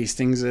know what a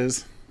Hastings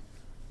is?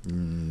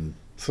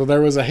 So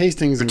there was a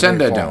Hastings in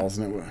Great Falls,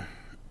 and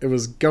it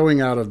was going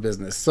out of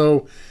business.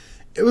 So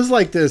it was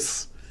like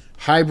this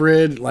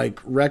hybrid, like,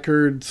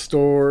 record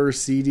store,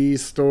 CD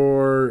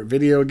store,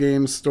 video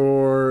game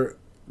store,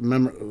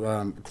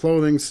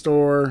 clothing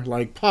store,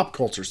 like pop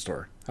culture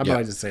store. How about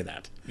I just say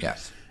that?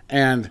 Yes.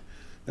 And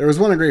there was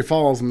one in Great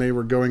Falls, and they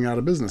were going out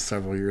of business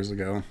several years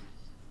ago.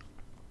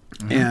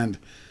 Mm-hmm. And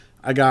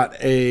I got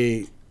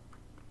a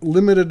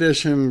limited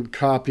edition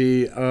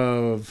copy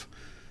of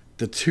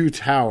The Two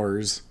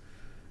Towers,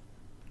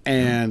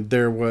 and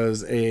there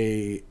was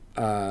a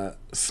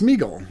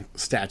Smeagol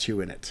statue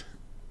in it,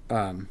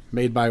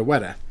 made by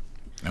Weta.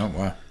 Oh,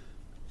 wow.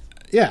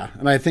 Yeah,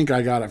 and I think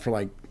I got it for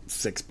like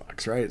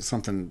 $6, right?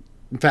 Something.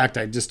 In fact,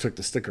 I just took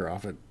the sticker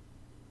off it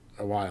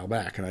a while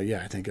back, and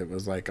I think it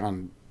was like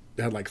on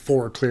had like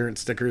 4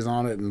 clearance stickers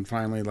on it, and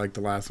finally, like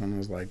the last one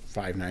was like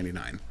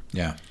 $5.99.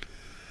 Yeah.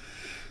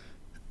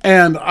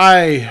 And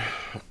I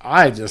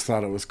just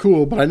thought it was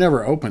cool, but I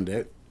never opened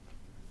it.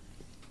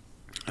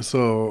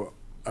 So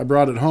I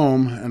brought it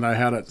home, and I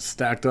had it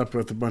stacked up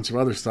with a bunch of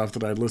other stuff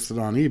that I'd listed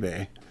on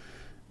eBay.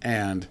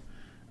 And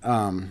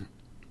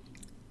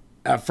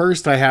at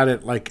first I had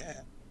it like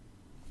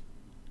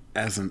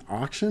as an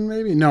auction,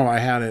 maybe? No, I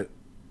had it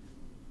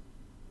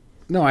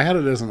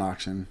as an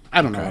auction.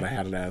 I don't know what I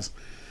had it as.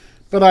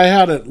 But I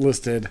had it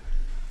listed,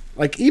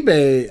 like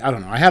eBay, I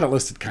don't know, I had it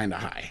listed kind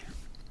of high.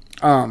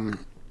 And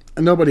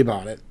nobody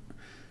bought it.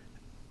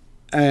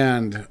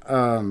 And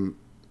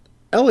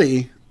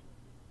Ellie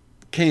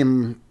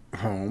came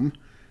home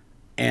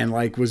and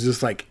like was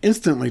just like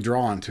instantly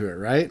drawn to it,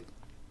 right?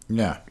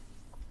 Yeah.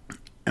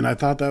 And I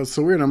thought that was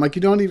so weird. I'm like,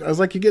 I was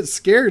like, you get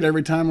scared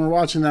every time we're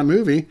watching that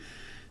movie.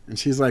 And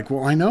she's like,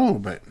 well, I know,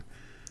 but,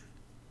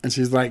 and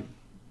she's like,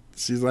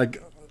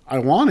 I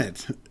want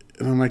it.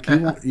 And I'm like,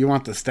 you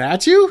want the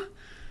statue?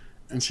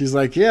 And she's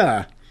like,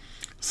 yeah.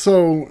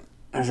 So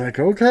I was like,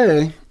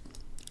 okay.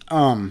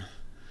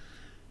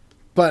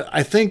 But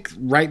I think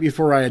right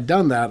before I had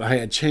done that, I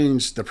had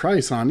changed the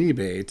price on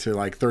eBay to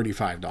like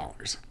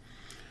 $35.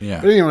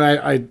 Yeah. But anyway,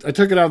 I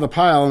took it out of the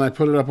pile and I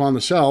put it up on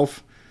the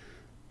shelf.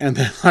 And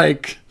then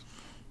like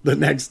the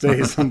next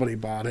day somebody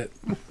bought it.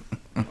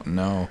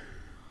 No.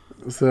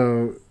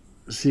 So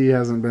she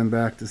hasn't been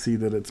back to see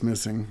that it's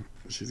missing.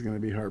 She's going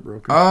to be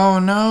heartbroken. Oh,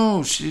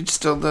 no. She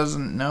still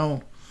doesn't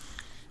know.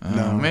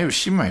 No. Maybe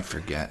she might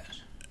forget.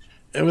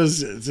 It was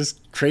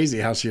just crazy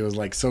how she was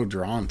like so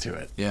drawn to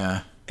it.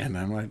 Yeah. And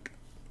I'm like,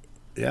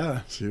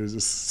 yeah, she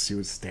would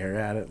stare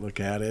at it,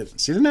 look at it.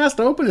 She didn't ask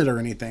to open it or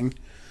anything,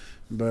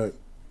 but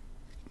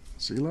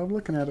she loved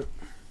looking at it.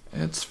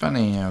 It's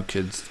funny how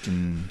kids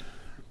can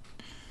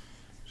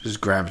just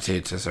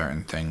gravitate to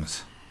certain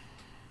things.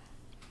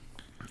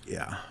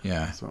 Yeah.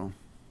 Yeah. So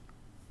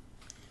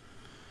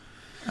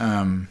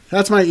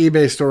that's my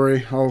eBay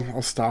story.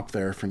 I'll stop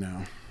there for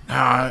now.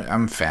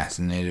 I'm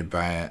fascinated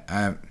by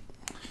it.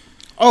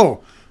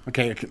 Oh,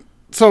 okay.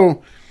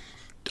 So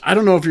I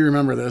don't know if you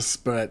remember this,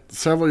 but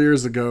several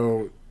years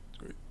ago,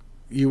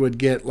 you would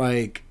get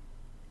like,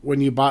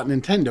 when you bought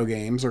Nintendo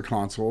games or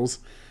consoles,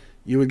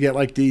 you would get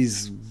like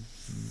these,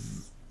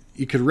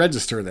 you could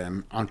register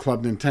them on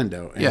Club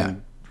Nintendo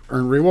and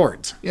earn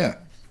rewards. Yeah.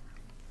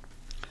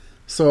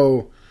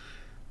 So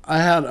I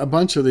had a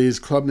bunch of these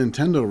Club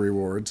Nintendo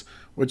rewards,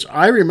 which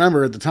I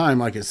remember at the time,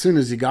 like as soon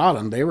as you got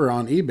them, they were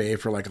on eBay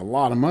for like a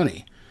lot of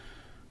money.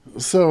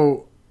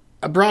 So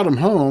I brought them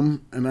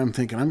home, and I'm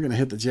thinking, I'm going to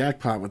hit the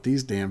jackpot with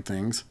these damn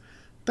things.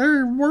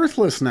 They're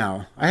worthless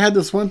now. I had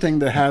this one thing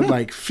that had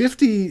like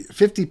 50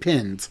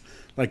 pins,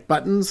 like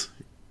buttons,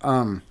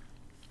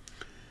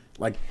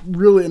 like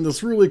really in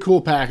this really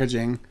cool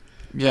packaging.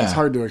 Yeah. It's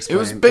hard to explain. It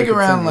was big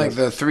around like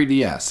the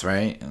 3DS,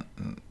 right?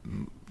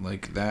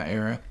 Like that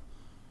era?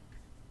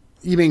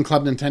 You mean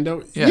Club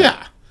Nintendo?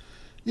 Yeah.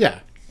 Yeah.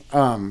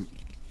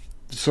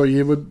 So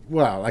you would,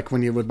 like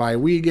when you would buy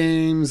Wii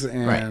games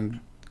and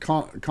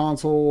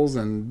consoles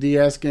and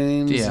DS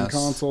games and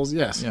consoles.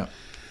 Yes. Yeah.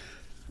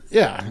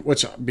 Yeah.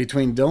 Which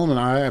between Dylan and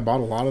I bought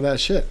a lot of that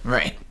shit.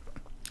 Right.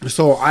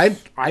 So I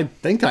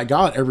think I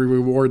got every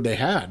reward they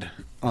had,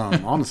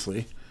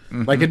 honestly.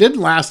 Mm-hmm. Like it didn't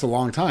last a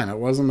long time. It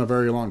wasn't a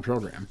very long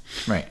program.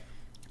 Right.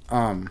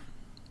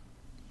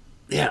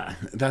 Yeah.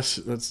 That's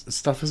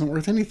stuff isn't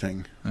worth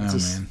anything.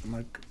 It's man. I'm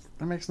like,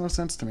 that makes no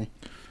sense to me.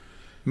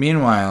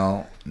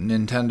 Meanwhile,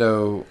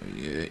 Nintendo,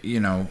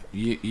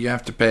 you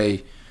have to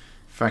pay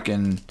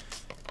fucking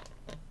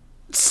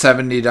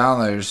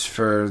 $70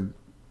 for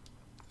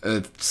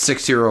a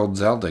 6-year-old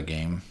Zelda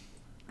game.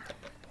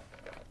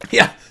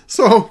 Yeah.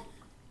 So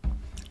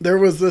there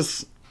was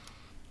this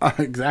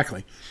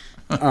exactly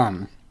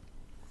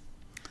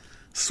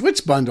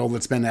Switch bundle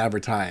that's been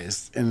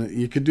advertised, and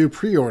you could do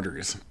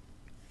pre-orders.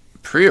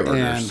 Pre-orders?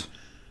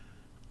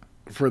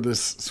 And for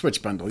this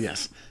Switch bundle,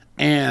 yes.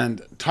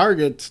 And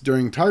Target,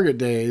 during Target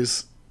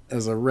days,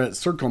 as a Red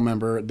Circle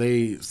member,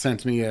 they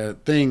sent me a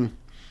thing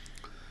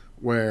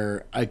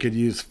where I could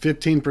use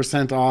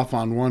 15% off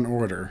on one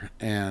order,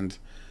 and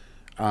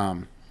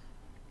the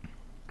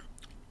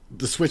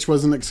Switch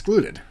wasn't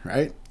excluded,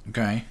 right?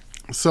 Okay.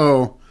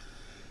 So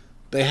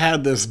they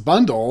had this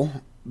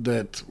bundle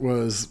that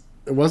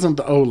it wasn't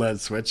the OLED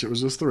Switch, it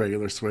was just the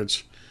regular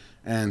Switch,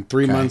 and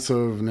 3 months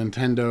of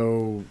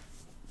Nintendo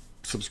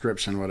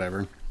subscription,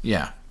 whatever.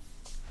 Yeah.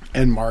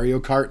 And Mario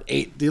Kart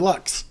 8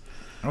 Deluxe.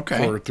 Okay.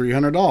 For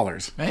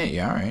 $300. Hey,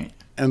 all right.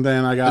 And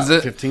then I got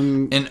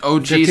an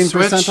OG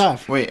 15% Switch?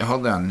 off. Wait,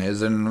 hold on.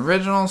 Is it an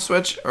original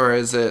Switch or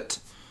is it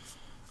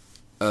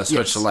a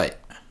Switch Lite?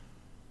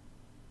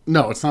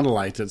 No, it's not a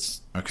Lite.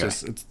 It's okay.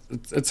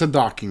 It's a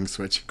docking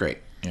Switch. Great.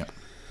 Yeah.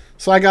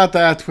 So I got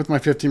that with my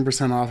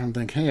 15% off and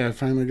think, hey, I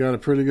finally got a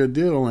pretty good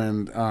deal.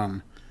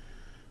 And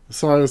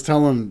so I was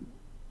talking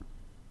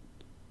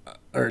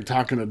to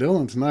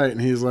Dylan tonight, and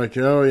he's like,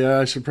 oh, yeah,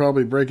 I should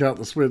probably break out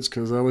the Switch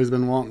because Ellie's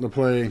been wanting to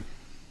play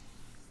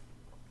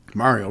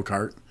Mario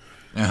Kart.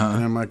 Uh-huh.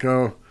 And I'm like,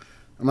 oh,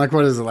 I'm like,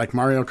 what is it, like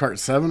Mario Kart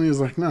 7? He was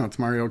like, no, it's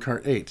Mario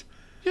Kart 8.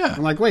 Yeah.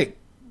 I'm like, wait.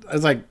 I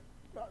was like,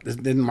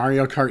 didn't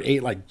Mario Kart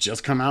 8 like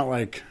just come out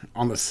like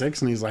on the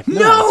 6th? And he's like,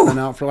 no, it's been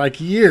out for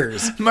like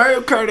years. Mario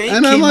Kart 8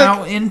 And came like,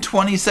 out in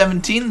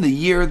 2017, the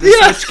year the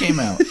Switch came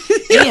out.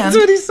 Yeah, that's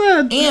what he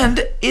said.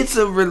 And it's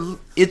a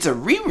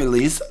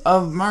re-release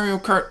of Mario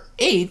Kart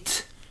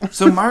 8.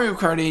 So Mario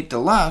Kart 8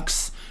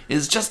 Deluxe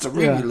is just a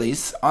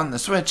re-release on the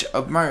Switch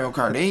of Mario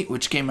Kart 8,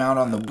 which came out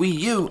on the Wii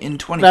U in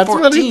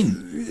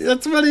 2014.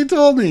 That's what he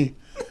told me.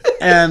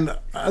 And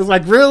I was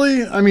like,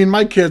 really? I mean,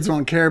 my kids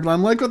won't care, but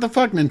I'm like, what the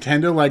fuck,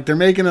 Nintendo? Like, they're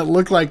making it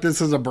look like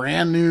this is a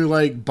brand new,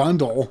 like,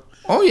 bundle.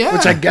 Oh, yeah.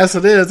 Which I guess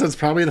it is. It's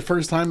probably the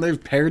first time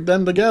they've paired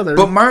them together.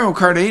 But Mario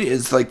Kart 8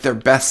 is, like, their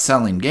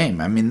best-selling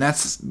game. I mean,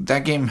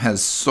 that game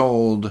has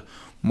sold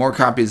more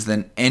copies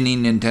than any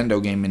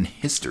Nintendo game in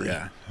history.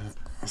 Yeah.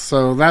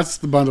 So that's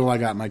the bundle I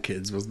got my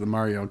kids, was the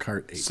Mario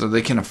Kart 8. So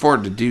they can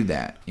afford to do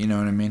that. You know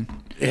what I mean?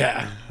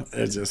 Yeah.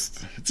 It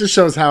just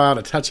shows how out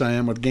of touch I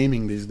am with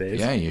gaming these days.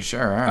 Yeah, you sure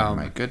are.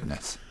 My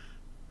goodness.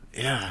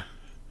 Yeah.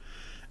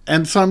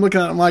 And so I'm looking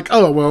at it, I'm like,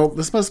 oh, well,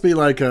 this must be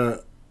like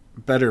a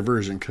better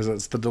version because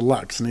it's the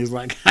deluxe. And he's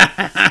like,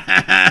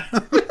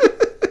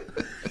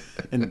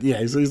 and yeah,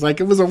 he's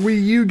like, it was a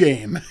Wii U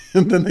game.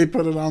 And then they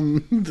put it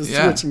on the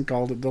Switch and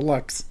called it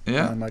deluxe.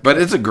 Yeah. Like, but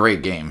it's a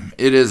great game.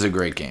 It is a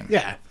great game.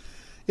 Yeah.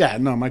 Yeah,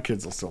 no, my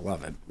kids will still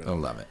love it. They'll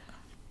love it.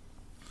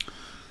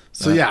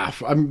 So yeah,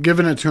 I'm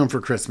giving it to him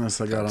for Christmas.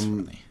 I got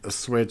him a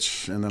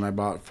Switch, and then I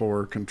bought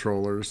 4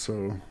 controllers,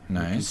 so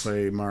nice. he can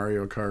play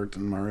Mario Kart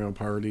and Mario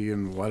Party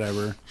and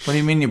whatever. What do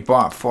you mean you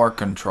bought 4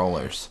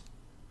 controllers?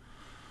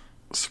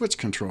 Switch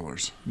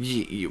controllers.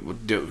 You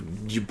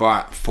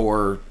bought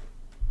 4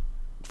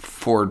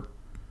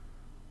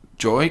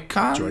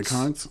 Joy-Cons?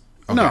 Joy-Cons?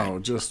 Okay. No,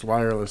 just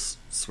wireless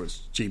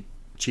Switch.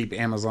 Cheap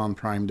Amazon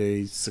Prime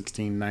Day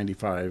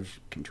 $16.95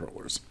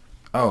 controllers.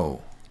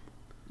 Oh,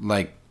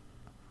 like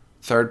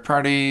third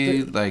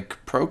party, like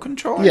pro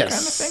controller kind of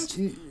things?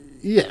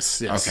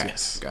 Yes. Okay,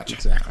 yes. gotcha.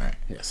 Exactly. All right.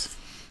 Yes.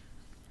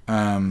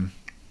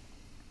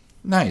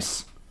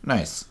 Nice.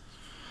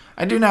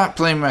 I do not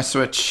play my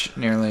Switch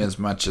nearly as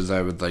much as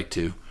I would like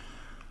to.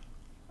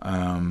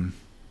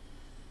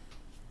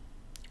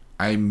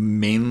 I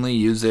mainly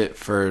use it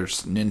for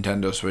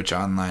Nintendo Switch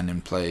Online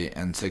and play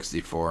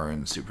N64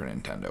 and Super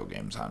Nintendo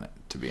games on it,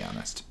 to be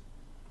honest.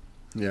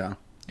 Yeah.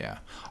 Yeah.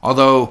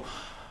 Although,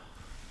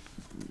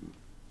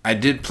 I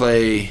did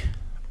play,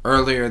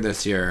 earlier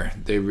this year,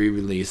 they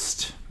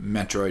re-released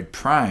Metroid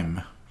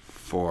Prime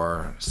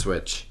for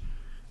Switch,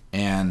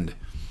 and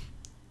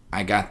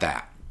I got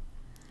that.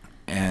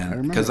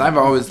 And because I've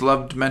always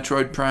loved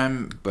Metroid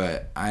Prime,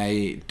 but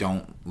I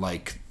don't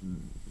like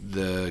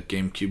the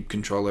GameCube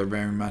controller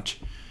very much,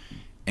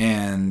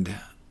 and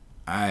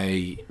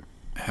I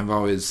have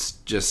always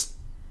just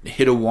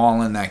hit a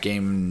wall in that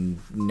game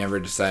and never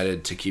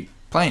decided to keep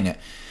playing it.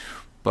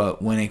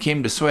 But when it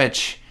came to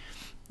Switch,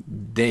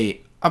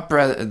 they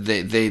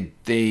redid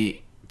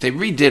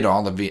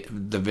all the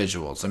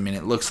visuals. I mean,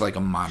 it looks like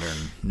a modern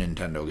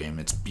Nintendo game.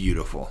 It's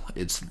beautiful.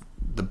 It's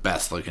the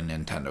best looking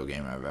Nintendo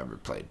game I've ever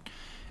played,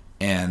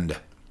 and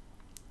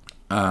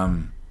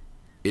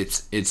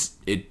it's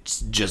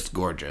just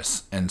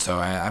gorgeous. And so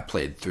I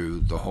played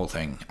through the whole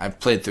thing. I've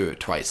played through it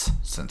twice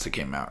since it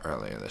came out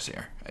earlier this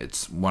year.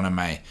 It's one of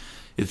my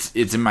it's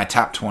in my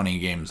top 20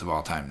 games of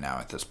all time now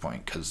at this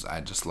point, because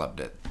I just loved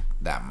it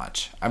that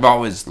much. I've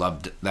always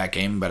loved that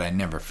game, but I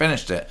never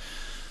finished it.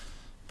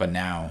 But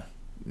now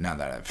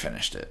that I've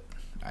finished it,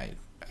 I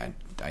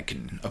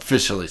can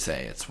officially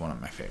say it's one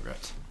of my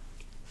favorites.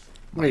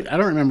 Wait, I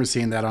don't remember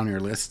seeing that on your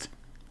list.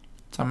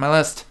 It's on my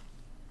list.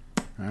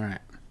 All right.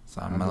 It's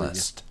on my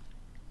list.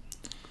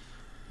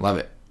 Love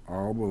it.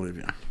 I'll believe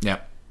you.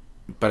 Yep.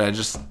 But I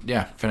just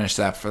finished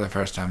that for the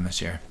first time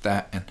this year.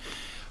 That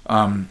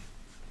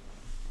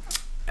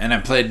and I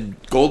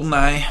played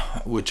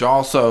GoldenEye, which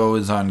also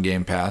is on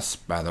Game Pass,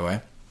 by the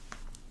way.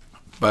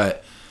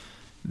 But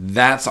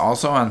that's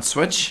also on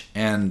Switch,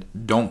 and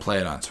don't play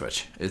it on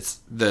Switch.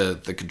 It's the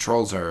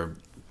controls are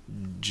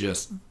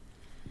just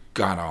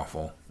god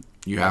awful.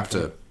 You have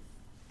to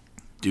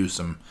do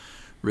some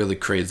really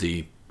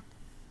crazy.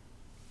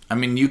 I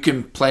mean, you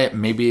can play it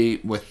maybe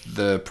with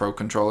the Pro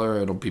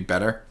controller; it'll be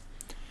better.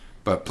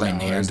 But playing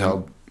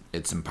handheld,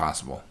 it's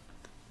impossible.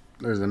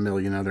 There's a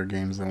million other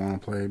games I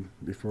want to play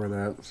before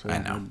that, so I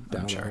know. I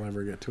doubt I'll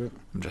ever get to it.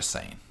 I'm just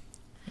saying,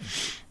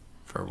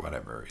 for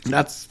whatever reason.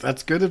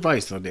 That's good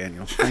advice, though,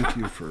 Daniel. Thank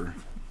you for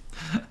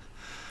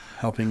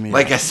helping me.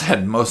 Like I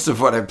said, most of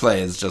what I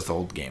play is just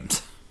old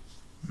games.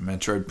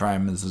 Metroid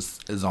Prime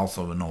is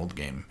also an old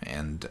game,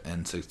 and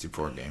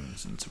N64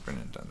 games and Super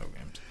Nintendo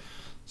games.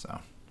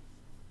 So,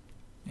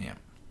 yeah.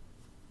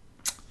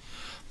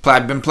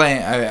 I've been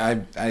playing.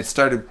 I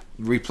started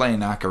replaying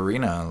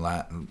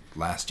Ocarina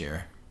last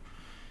year,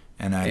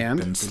 and I've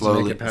been slowly did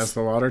you make it past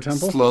the water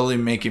temple. Slowly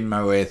making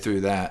my way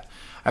through that.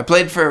 I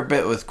played for a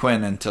bit with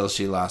Quinn until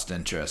she lost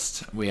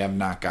interest. We have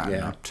not gotten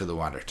up to the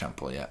water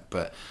temple yet,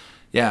 but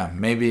yeah,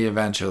 maybe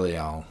eventually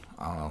I'll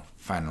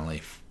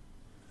finally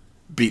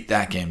beat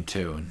that game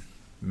too and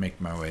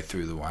make my way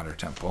through the water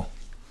temple.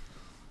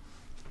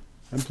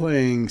 I'm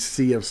playing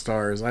Sea of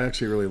Stars. I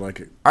actually really like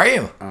it. Are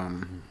you?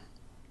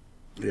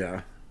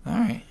 Yeah. All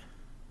right.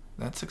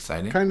 That's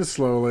exciting. Kind of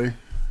slowly,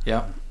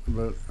 Yep.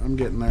 but I'm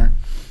getting there.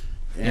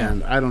 Yeah.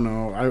 And I don't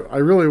know. I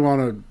really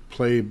want to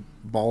play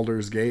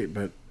Baldur's Gate,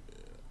 but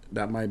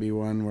that might be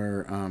one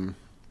where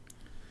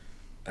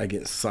I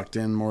get sucked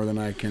in more than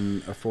I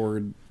can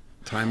afford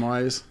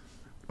time-wise.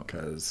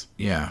 Because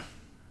Yeah.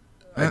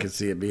 I could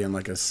see it being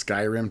like a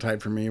Skyrim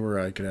type for me, where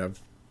I could have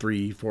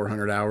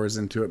 300-400 hours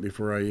into it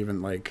before I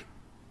even like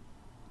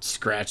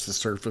scratch the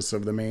surface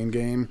of the main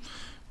game.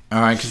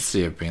 Oh, I could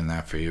see it being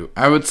that for you.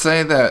 I would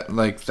say that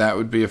like that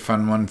would be a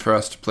fun one for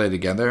us to play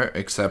together,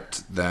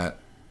 except that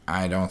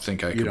I don't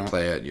think I could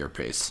play at your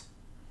pace.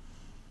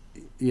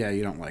 Yeah,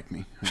 you don't like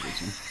me. I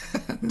get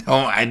you.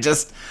 No,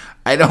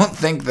 I don't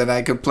think that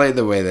I could play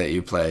the way that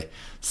you play.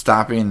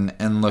 Stopping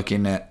and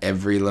looking at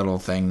every little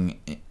thing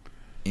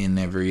in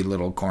every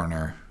little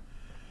corner.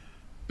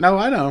 No,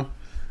 I know.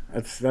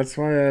 That's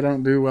why I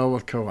don't do well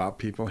with co-op.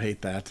 People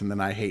hate that, and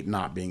then I hate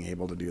not being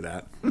able to do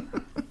that.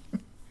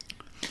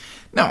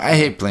 No, I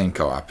hate playing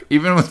co-op,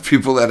 even with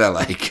people that I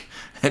like.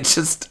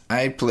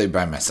 I play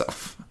by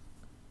myself.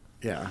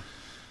 Yeah.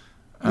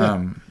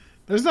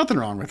 There's nothing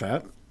wrong with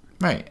that.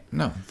 Right.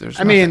 No, there's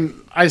I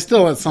mean, I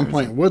still at some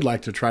point would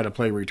like to try to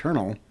play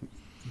Returnal,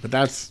 but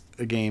that's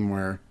a game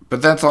where...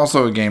 But that's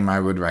also a game I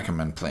would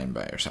recommend playing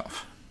by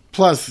yourself.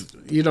 Plus,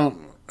 you don't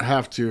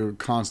have to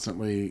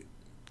constantly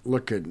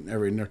look at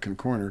every nook and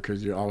corner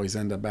because you always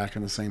end up back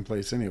in the same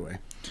place anyway.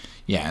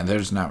 Yeah,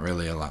 there's not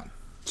really a lot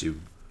to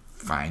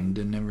find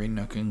in every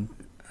nook and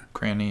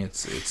cranny.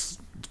 It's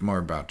more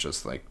about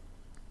just like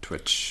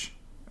Twitch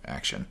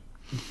action.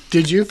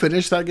 Did you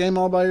finish that game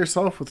all by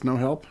yourself with no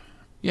help?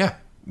 Yeah.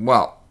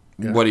 Well,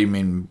 What do you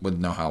mean with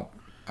no help?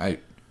 I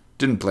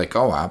didn't play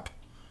co-op,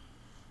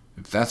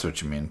 if that's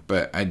what you mean.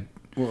 But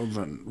Well,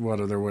 then what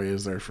other way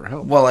is there for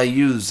help? Well, I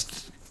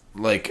used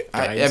Guides?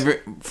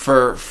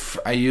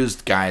 I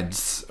used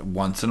guides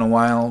once in a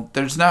while.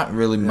 There's not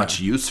really much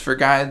use for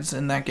guides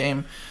in that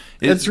game.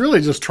 It's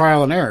really just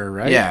trial and error,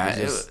 right? Yeah,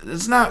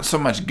 it's not so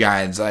much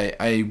guides.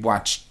 I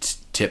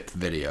watched tip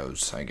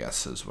videos, I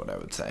guess is what I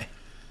would say.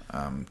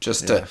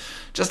 Just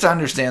to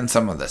understand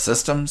some of the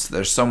systems.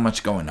 There's so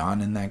much going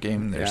on in that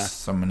game. There's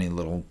so many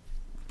little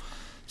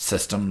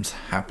systems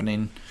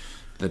happening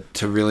that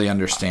to really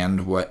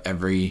understand what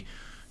everything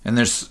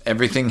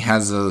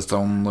has its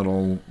own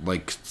little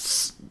like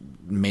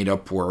made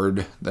up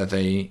word that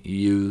they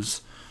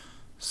use.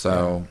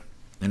 So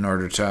in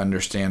order to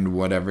understand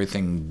what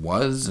everything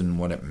was and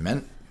what it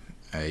meant,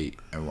 I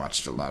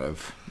watched a lot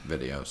of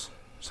videos.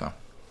 So.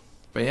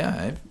 But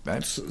yeah,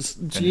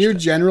 do you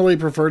generally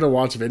prefer to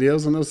watch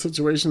videos in those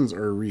situations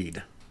or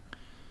read?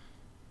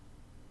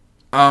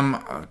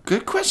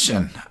 Good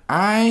question.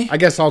 I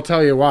guess I'll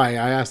tell you why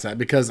I asked that.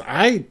 Because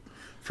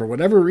for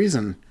whatever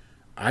reason,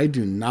 I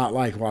do not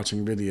like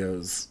watching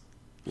videos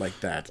like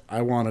that.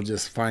 I want to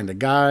just find a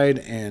guide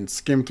and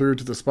skim through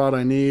to the spot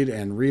I need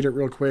and read it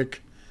real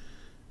quick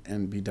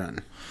and be done.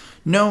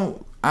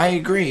 No, I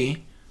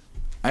agree.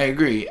 I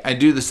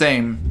do the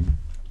same.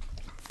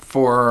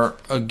 For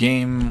a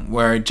game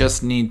where I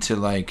just need to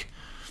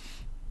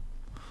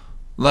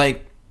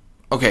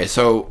okay,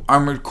 so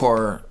Armored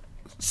Core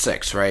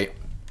 6, right?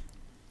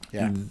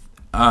 Yeah.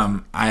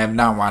 I have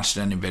not watched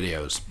any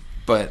videos,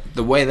 but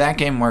the way that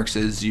game works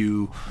is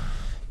you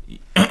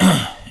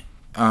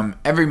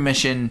every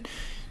mission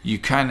you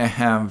kind of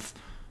have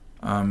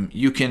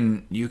you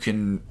can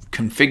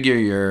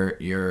configure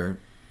your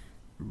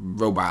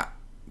robot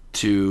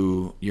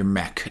to your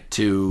mech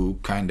to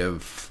kind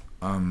of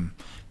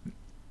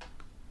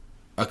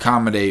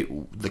accommodate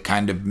the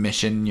kind of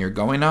mission you're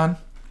going on,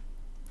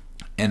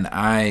 and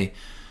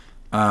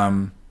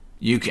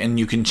you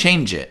can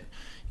change it.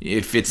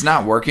 If it's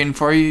not working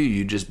for you,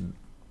 you just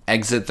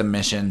exit the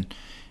mission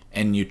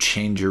and you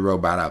change your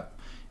robot up,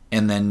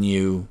 and then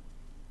you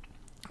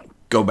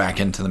go back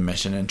into the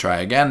mission and try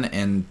again,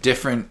 and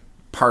different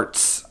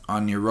parts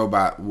on your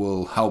robot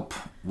will help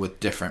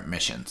with different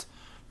missions,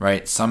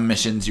 right? Some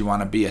missions you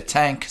want to be a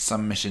tank,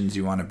 some missions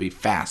you want to be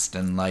fast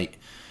and light.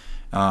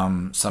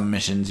 Some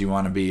missions you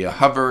want to be a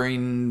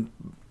hovering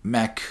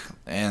mech,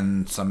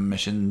 and some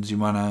missions you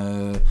want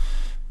to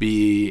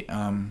be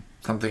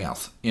something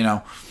else,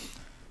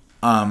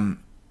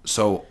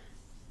 So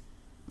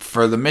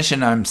for the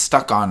mission I'm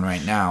stuck on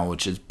right now,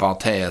 which is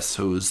Balteus,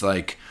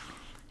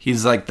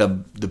 he's like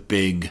the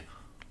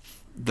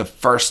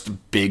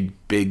first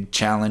big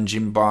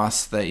challenging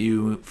boss that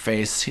you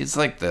face. He's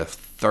like the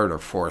third or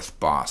fourth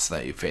boss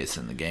that you face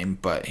in the game,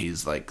 but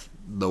he's like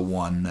the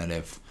one that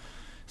it's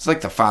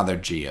like the Father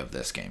G of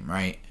this game,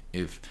 right?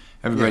 If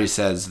everybody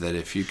says that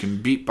if you can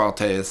beat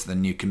Balteus,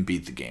 then you can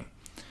beat the game.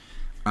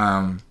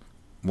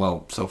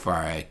 Well, so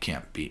far I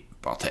can't beat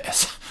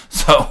Balteus.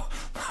 So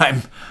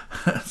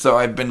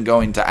I've been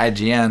going to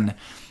IGN,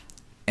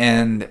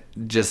 and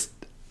just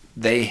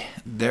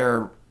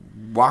their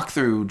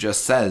walkthrough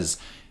just says,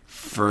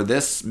 for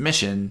this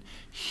mission,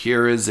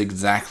 here is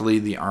exactly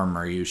the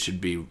armor you should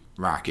be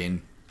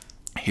rocking.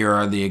 here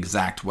are the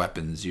exact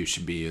weapons you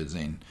should be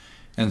using.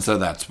 And so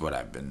that's what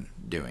I've been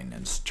doing,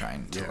 is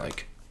trying to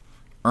like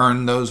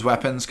earn those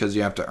weapons, because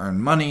you have to earn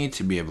money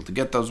to be able to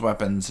get those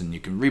weapons, and you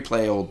can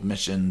replay old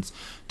missions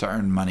to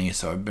earn money.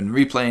 So I've been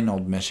replaying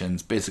old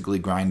missions, basically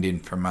grinding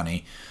for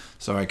money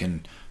so I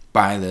can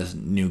buy this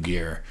new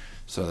gear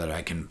so that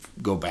I can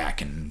go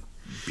back and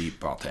beat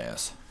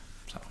Balteus.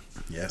 So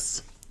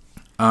Yes.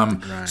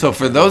 so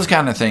for those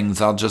kind of things,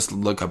 I'll just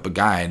look up a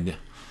guide.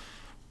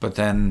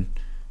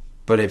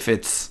 But if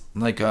it's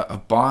like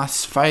a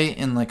boss fight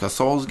in like a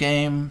Souls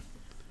game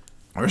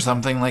or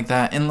something like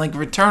that, in like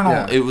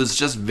Returnal, it was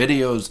just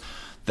videos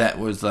that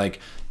was like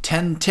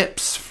 10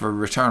 tips for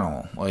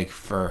Returnal, like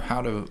for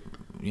how to,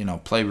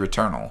 play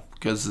Returnal,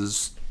 because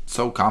it's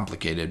so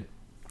complicated.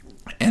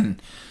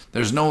 And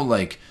there's no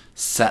like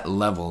set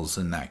levels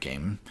in that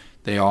game.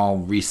 They all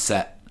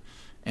reset,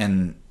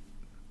 and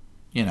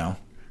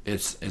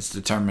it's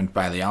determined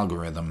by the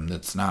algorithm.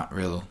 That's not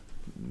real.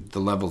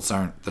 The levels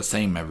aren't the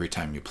same every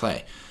time you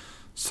play.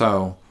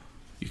 So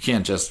you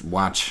can't just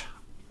watch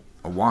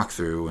a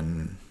walkthrough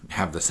and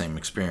have the same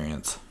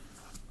experience.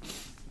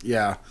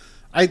 Yeah.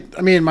 I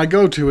mean, my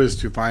go-to is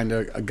to find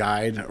a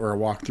guide or a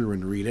walkthrough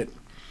and read it.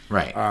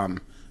 Right.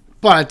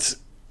 But,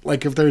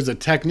 like, if there's a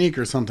technique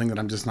or something that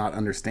I'm just not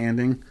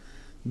understanding,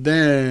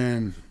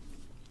 then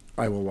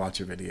I will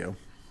watch a video.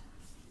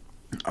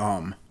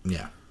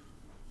 Yeah.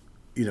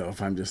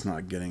 If I'm just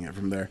not getting it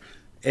from there.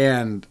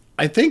 And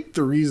I think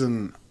the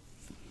reason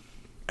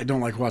I don't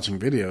like watching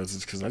videos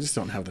is because I just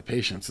don't have the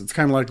patience. It's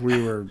kind of like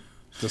we were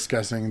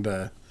discussing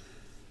the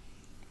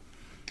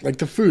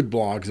food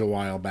blogs a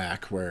while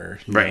back, where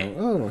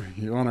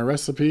you want a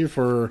recipe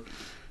for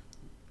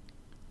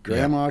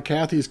Grandma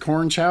Kathy's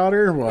corn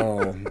chowder?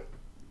 Well,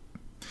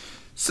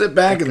 sit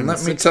back and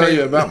let me tell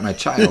you about my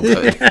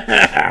childhood.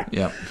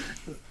 Yep.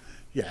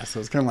 Yeah, so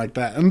it's kind of like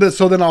that. And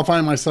so then I'll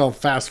find myself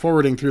fast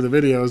forwarding through the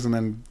videos and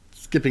then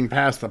skipping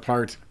past the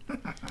part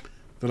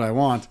that I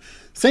want.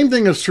 Same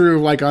thing is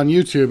true like on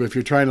YouTube. If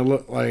you're trying to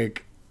look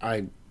like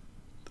I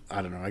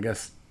don't know, I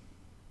guess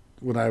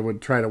when I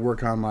would try to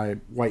work on my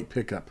white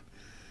pickup,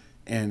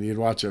 and you'd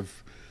watch I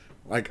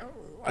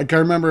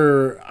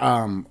remember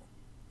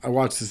I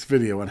watched this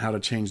video on how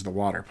to change the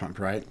water pump,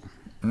 right?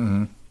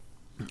 Mm-hmm.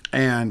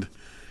 And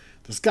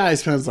this guy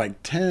spends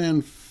like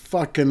 10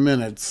 fucking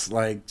minutes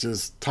like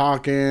just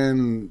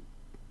talking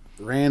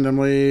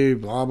randomly,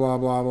 blah blah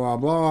blah blah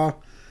blah,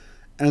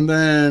 and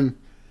then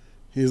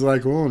he's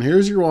like, well, and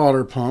here's your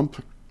water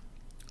pump,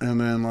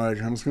 and then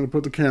like, I'm just gonna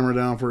put the camera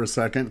down for a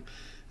second,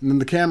 and then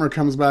the camera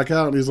comes back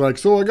out and he's like,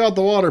 so I got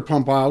the water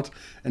pump out,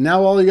 and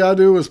now all you gotta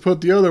do is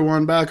put the other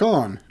one back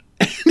on.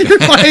 And you're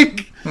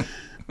like,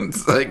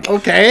 it's like,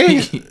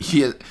 okay,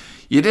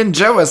 you didn't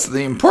show us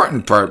the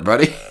important part,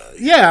 buddy.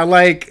 Yeah,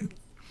 like,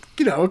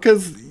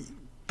 because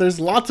there's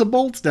lots of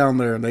bolts down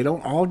there, and they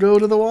don't all go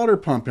to the water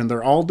pump, and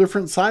they're all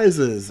different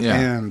sizes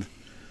and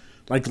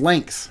like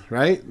lengths,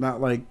 right?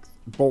 Not like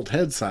bolt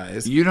head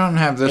size. You don't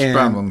have this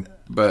problem,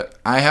 but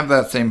I have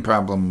that same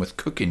problem with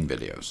cooking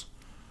videos.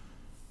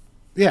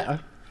 Yeah.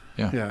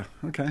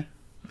 Okay.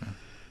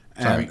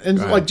 And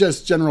like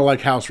just general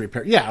like house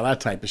repair, that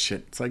type of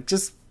shit. It's like,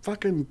 just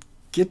fucking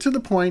get to the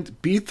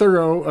point, be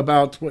thorough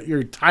about what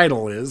your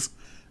title is,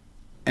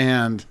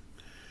 and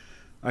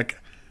like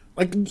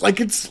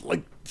it's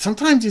like,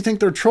 sometimes you think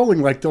they're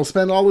trolling. Like, they'll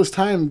spend all this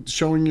time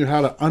showing you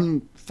how to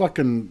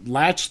unfucking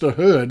latch the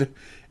hood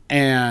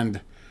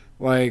and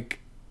like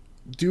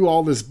do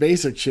all this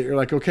basic shit. You're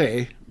like,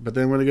 okay, but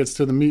then when it gets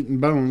to the meat and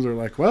bones, they're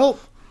like, well,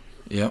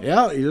 you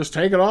just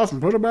take it off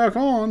and put it back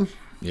on.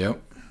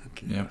 Yep.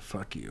 Okay,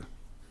 fuck you.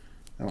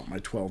 I want my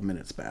 12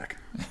 minutes back.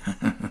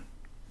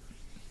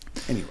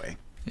 Anyway.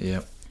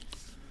 Yep.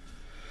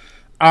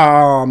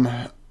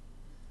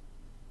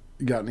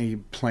 You got any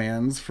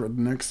plans for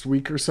the next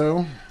week or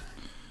so?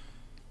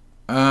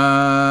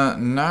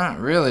 Not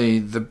really.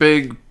 The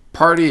big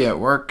party at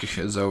work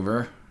is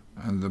over.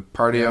 The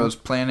party I was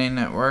planning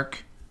at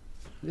work.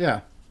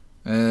 Yeah.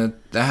 That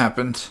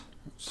happened.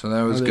 So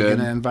that was good. Are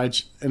they going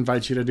to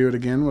invite you to do it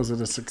again? Was it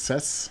a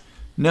success?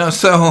 No,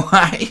 so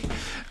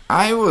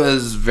I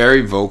was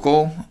very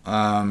vocal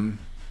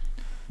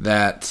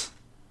that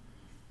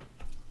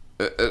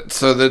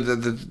so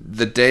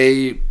the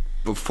day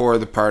before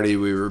the party,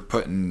 we were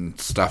putting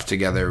stuff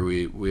together.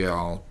 We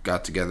all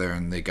got together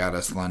and they got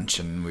us lunch,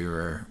 and we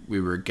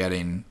were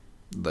getting,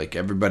 like,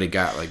 everybody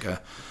got like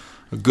a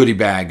goodie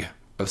bag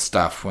of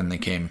stuff when they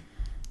came.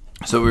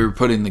 So we were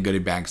putting the goodie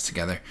bags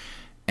together,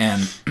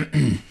 and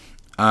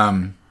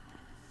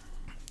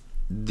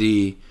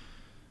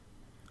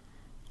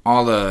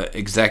all the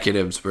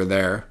executives were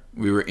there.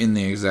 We were in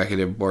the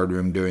executive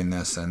boardroom doing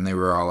this, and they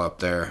were all up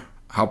there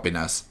helping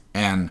us.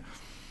 And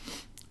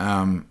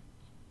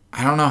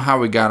I don't know how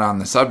we got on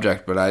the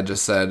subject, but I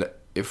just said,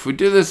 if we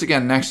do this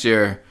again next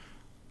year,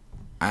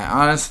 I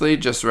honestly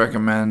just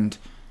recommend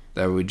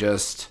that we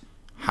just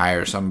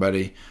hire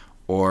somebody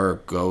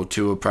or go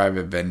to a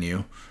private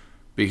venue,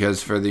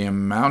 because for the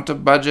amount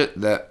of budget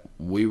that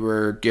we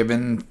were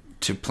given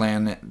to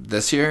plan it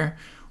this year,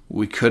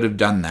 we could have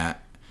done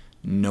that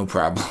no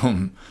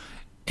problem.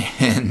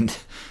 And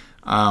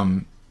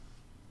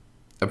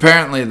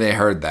apparently they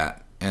heard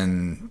that,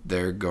 and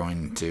they're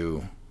going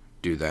to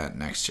do that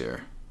next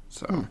year.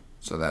 So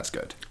that's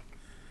good.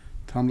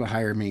 Tell them to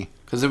hire me.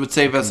 Because it would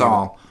save us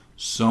all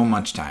so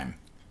much time.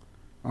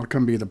 I'll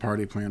come be the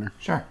party planner.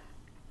 Sure,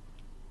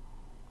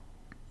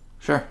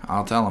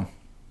 I'll tell them.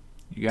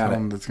 You got Tell it.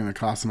 them that's going to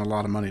cost them a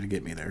lot of money to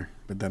get me there,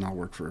 but then I'll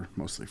work for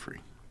mostly free.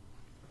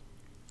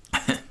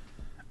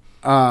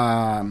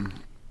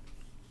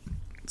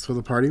 So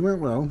the party went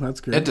well.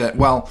 That's good. It did.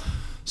 Well,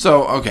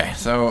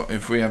 so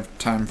if we have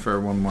time for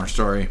one more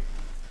story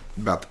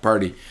about the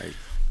party.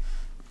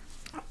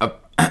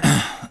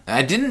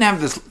 I didn't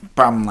have this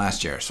problem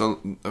last year. So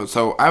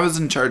I was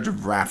in charge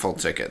of raffle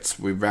tickets.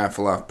 We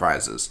raffle off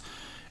prizes.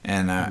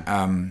 And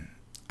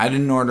I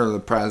didn't order the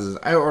prizes.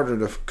 I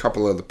ordered a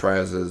couple of the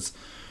prizes,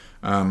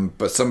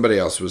 but somebody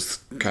else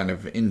was kind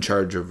of in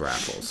charge of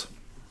raffles,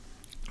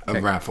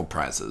 raffle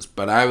prizes.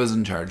 But I was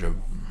in charge of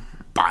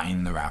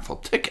buying the raffle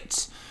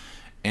tickets.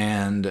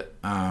 And,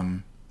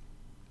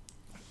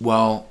 we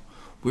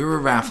were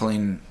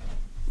raffling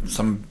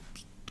some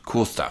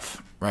cool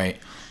stuff, right?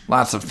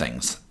 Lots of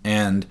things.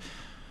 And,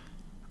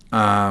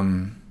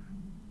 like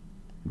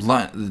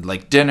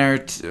dinner,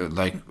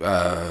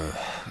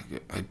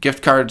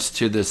 gift cards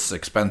to this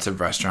expensive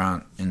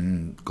restaurant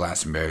in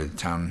Glastonbury, the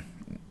town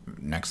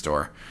next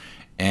door.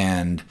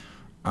 And,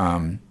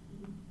 a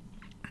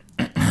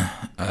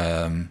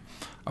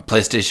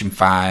PlayStation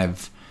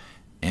 5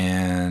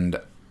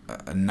 and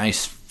a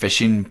nice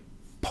fishing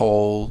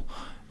pole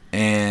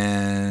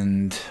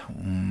and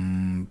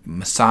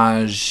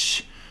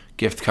massage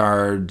gift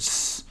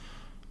cards,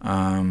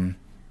 and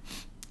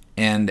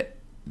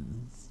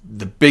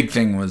the big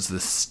thing was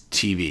this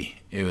TV.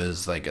 It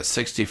was like a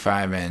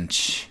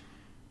 65-inch,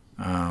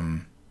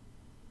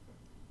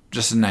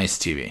 just a nice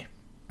TV,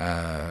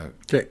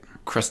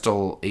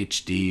 Crystal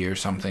HD or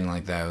something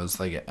like that. It was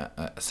like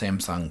a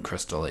Samsung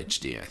Crystal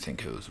HD, I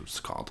think it was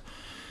called.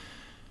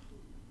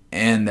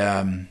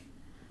 And,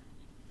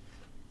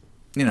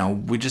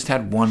 we just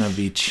had one of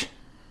each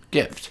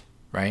gift,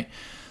 right?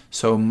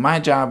 So my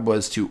job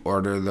was to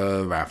order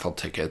the raffle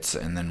tickets,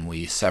 and then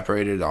we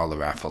separated all the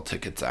raffle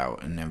tickets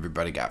out, and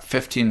everybody got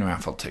 15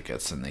 raffle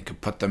tickets, and they could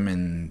put them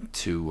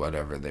into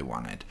whatever they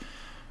wanted.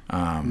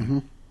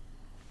 Well,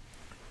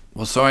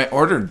 so I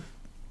ordered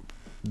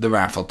the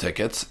raffle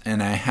tickets,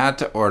 and I had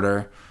to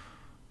order,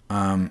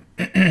 I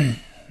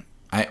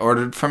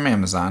ordered from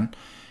Amazon,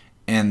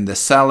 and the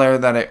seller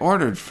that I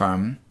ordered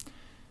from,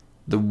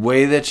 the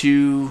way that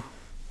you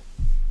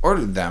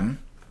ordered them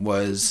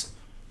was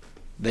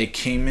they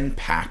came in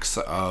packs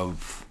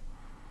of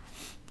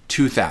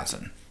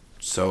 2,000.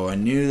 So I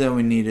knew that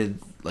we needed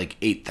like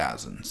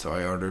 8,000. So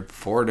I ordered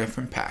 4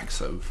 different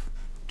packs of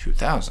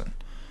 2,000.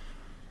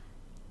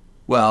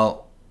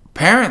 Well,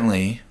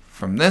 apparently,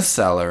 from this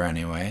seller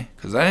anyway,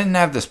 because I didn't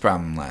have this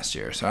problem last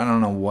year, so I don't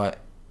know what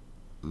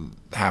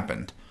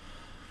happened.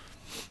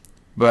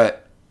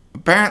 But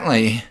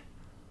apparently,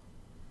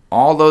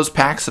 all those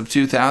packs of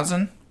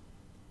 2,000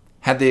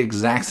 had the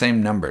exact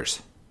same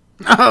numbers.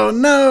 Oh,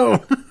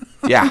 no!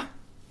 Yeah.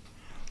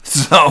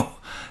 So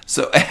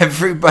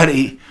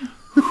everybody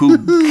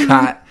who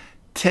got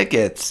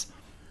tickets,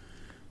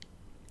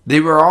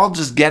 they were all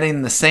just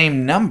getting the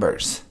same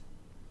numbers.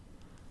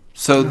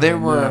 So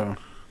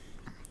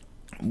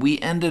we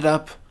ended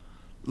up,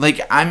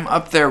 like, I'm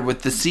up there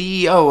with the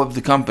CEO of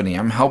the company.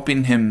 I'm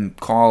helping him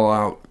call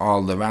out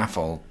all the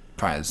raffle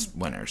prize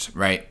winners,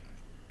 right?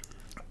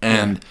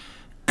 And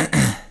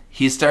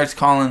he starts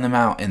calling them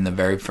out in the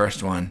very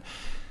first one.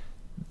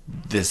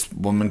 This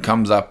woman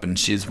comes up and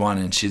she's won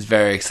and she's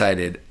very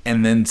excited.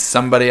 And then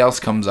somebody else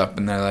comes up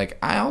and they're like,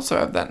 I also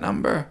have that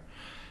number.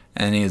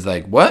 And he's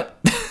like, what?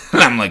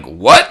 And I'm like,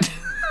 what?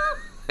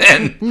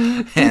 and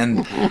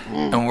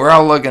we're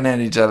all looking at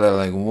each other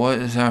like, what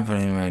is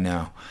happening right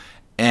now?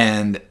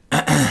 And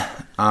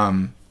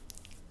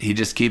he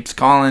just keeps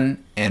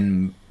calling,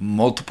 and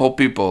multiple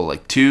people,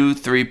 like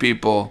 2-3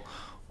 people,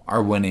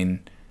 are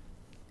winning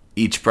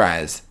each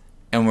prize.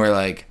 And we're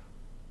like,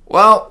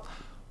 well,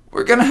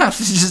 we're going to have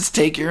to just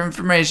take your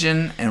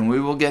information and we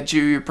will get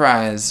you your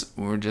prize.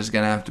 We're just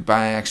going to have to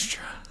buy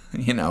extra.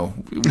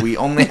 We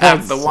only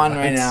have the one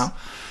right now.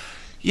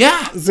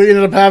 Yeah. So you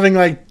ended up having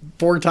like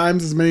 4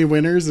 times as many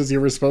winners as you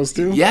were supposed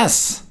to?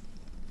 Yes.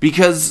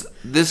 Because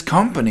this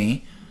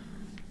company,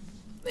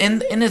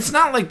 and it's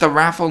not like the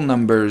raffle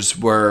numbers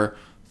were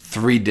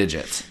 3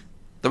 digits.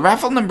 The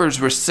raffle numbers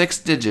were 6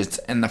 digits,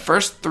 and the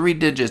first 3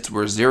 digits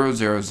were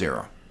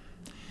 000.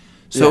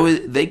 So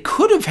they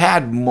could have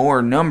had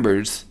more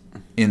numbers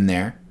in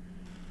there,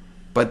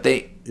 but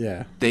they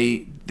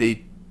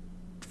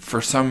for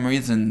some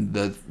reason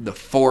the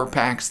 4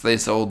 packs they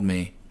sold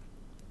me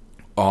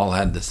all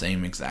had the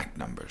same exact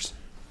numbers.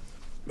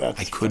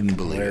 I couldn't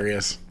believe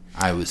hilarious. It.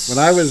 I was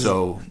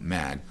so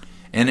mad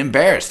and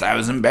embarrassed. I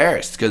was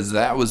embarrassed because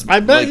that was, I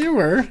bet you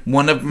were,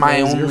 one of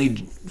my only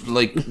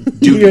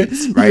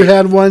duties. Right, you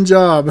had one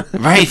job,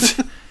 right,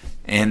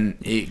 and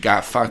it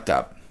got fucked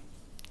up.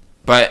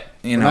 But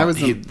you When I know,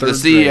 was in the third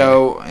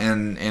CEO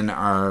and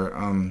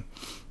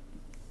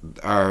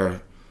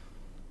our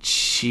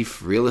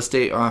chief real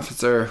estate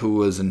officer, who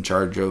was in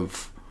charge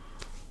of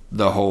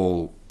the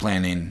whole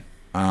planning.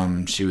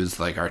 She was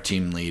like our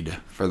team lead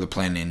for the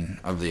planning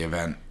of the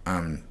event.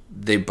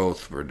 They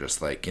both were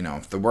just like, you know,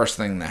 if the worst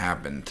thing that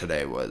happened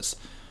today was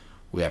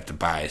we have to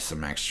buy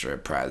some extra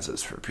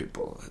prizes for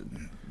people,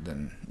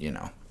 then, you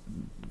know,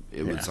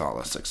 it was all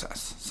a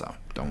success. So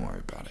don't worry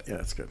about it. Yeah,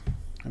 that's good.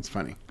 That's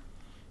funny.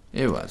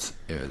 It was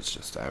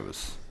just, I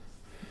was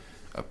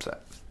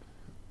upset.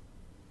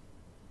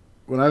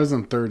 When I was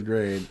in third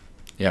grade,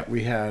 Yep.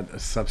 we had a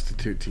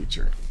substitute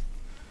teacher.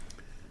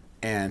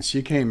 And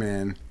she came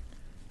in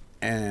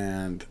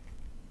and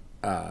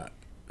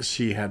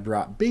she had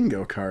brought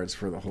bingo cards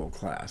for the whole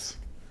class.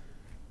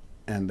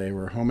 And they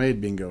were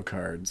homemade bingo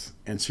cards.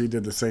 And she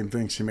did the same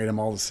thing. She made them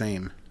all the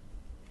same.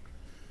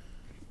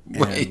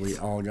 Wait. And we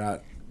all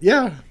got...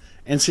 Yeah.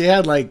 And she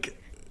had, like,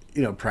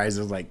 you know,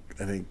 prizes like,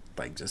 I think,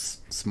 like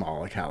just small,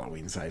 like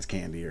Halloween-sized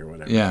candy or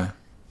whatever. Yeah.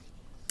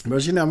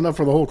 But she didn't have enough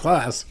for the whole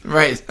class.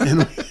 Right.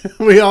 And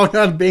we all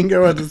got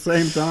bingo at the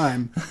same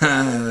time.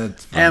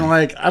 That's funny. And,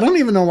 like, I don't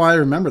even know why I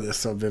remember this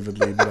so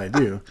vividly, but I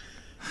do.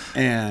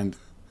 And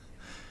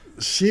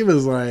she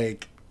was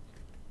like,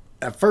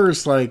 at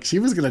first, like, she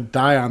was going to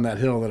die on that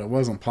hill that it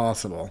wasn't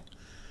possible.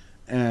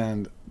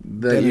 And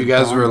That you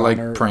guys were,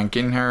 like,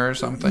 pranking her or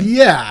something?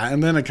 Yeah.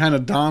 And then it kind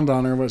of dawned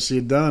on her what she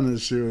had done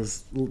as she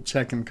was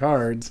checking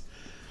cards.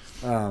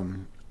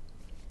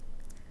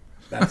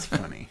 That's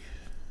funny.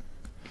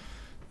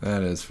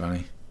 That is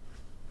funny.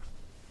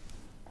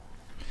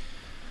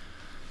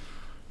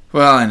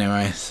 Well,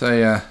 anyway, so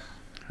yeah.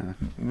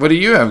 What do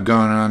you have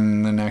going on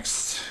in the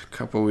next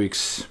couple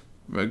weeks?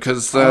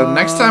 Because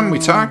next time we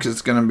talk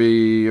is going to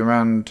be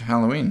around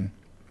Halloween.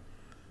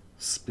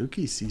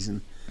 Spooky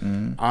season.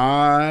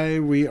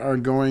 Mm-hmm. We are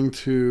going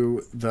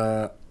to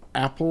the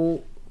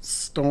Apple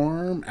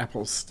Storm,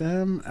 Apple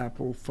Stem,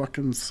 Apple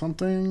fucking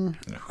something.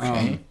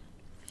 Okay.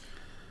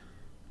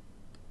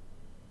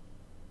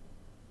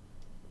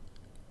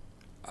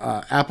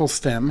 Apple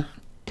Stem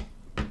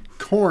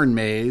Corn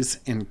Maze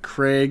in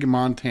Craig,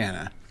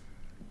 Montana.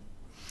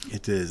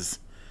 It is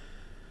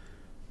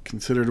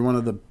considered one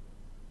of the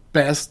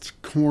best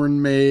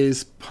corn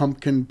maze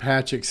pumpkin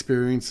patch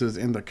experiences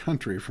in the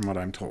country, from what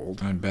I'm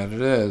told. I bet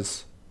it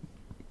is.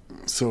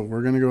 So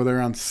we're going to go there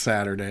on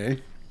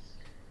Saturday.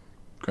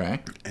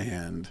 Okay.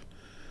 And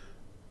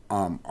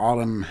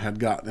Autumn had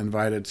gotten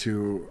invited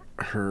to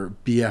her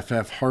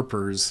BFF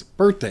Harper's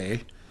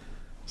birthday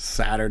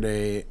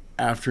Saturday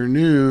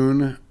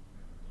afternoon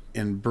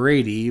in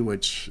Brady,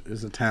 which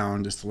is a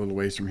town just a little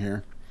ways from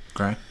here.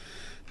 Okay.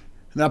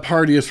 And that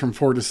party is from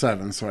 4 to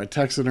 7. So I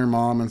texted her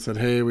mom and said,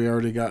 hey, we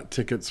already got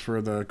tickets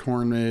for the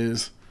corn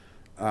maze.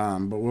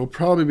 But we'll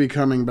probably be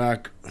coming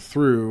back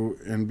through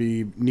and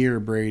be near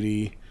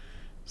Brady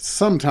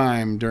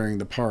sometime during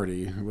the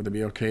party. Would it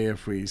be okay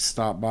if we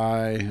stop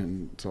by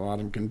and so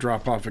Autumn can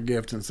drop off a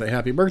gift and say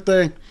happy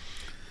birthday?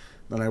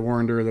 Then I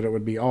warned her that it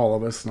would be all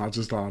of us, not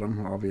just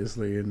Autumn,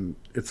 obviously. And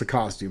it's a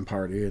costume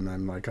party. And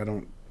I'm like, I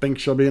don't think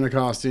she'll be in a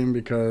costume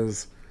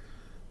because,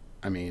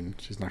 I mean,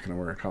 she's not going to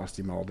wear a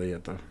costume all day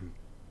at the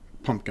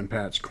pumpkin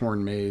patch,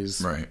 corn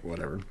maze, right,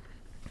 whatever.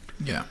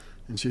 Yeah.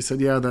 And she said,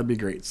 yeah, that'd be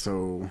great.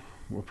 So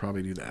we'll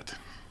probably do that.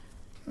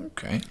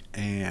 Okay.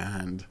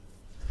 And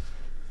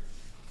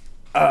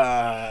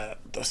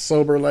the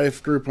Sober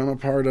Life group I'm a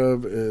part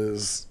of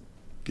is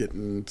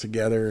getting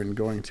together and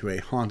going to a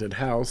haunted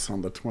house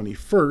on the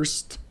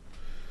 21st.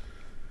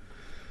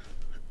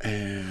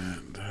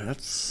 And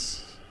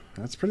that's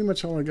pretty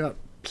much all I got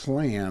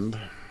planned.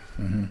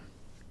 Mm-hmm.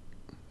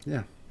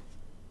 Yeah.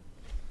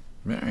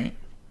 All right.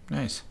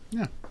 Nice.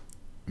 Yeah.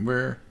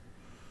 We're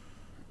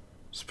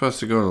supposed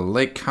to go to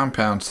Lake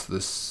Compounce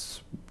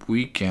this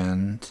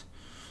weekend.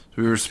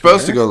 We were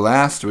supposed to go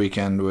last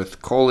weekend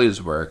with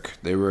Coley's work.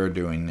 They were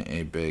doing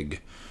a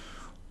big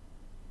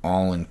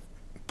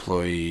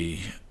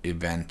all-employee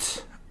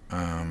event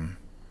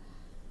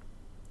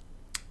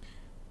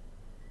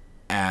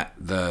at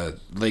the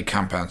Lake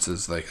Compounce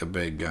is like a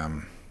big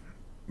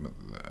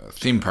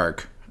theme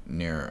park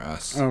near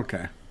us.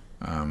 Okay.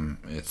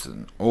 It's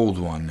an old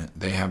one.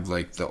 They have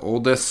like the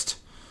oldest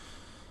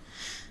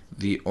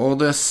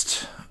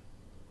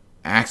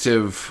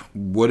active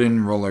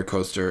wooden roller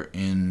coaster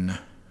in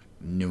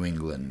New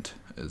England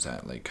is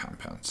at Lake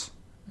Compounce.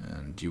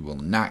 And you will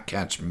not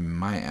catch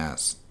my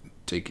ass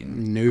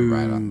taking a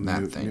ride on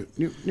that thing.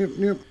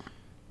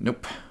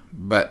 Nope.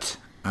 But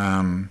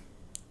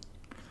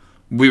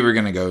we were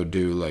going to go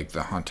do like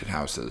the haunted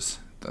houses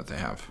that they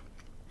have.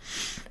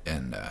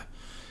 And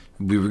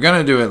we were going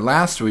to do it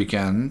last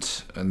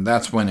weekend, and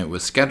that's when it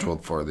was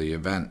scheduled for. The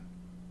event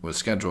was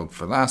scheduled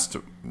for last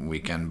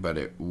weekend, but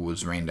it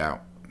was rained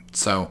out.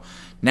 So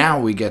now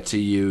we get to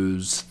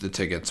use the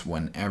tickets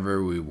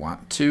whenever we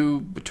want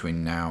to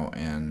between now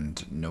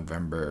and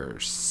November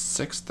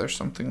 6th or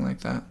something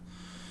like that.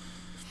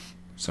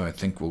 So I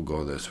think we'll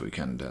go this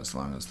weekend as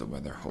long as the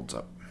weather holds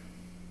up.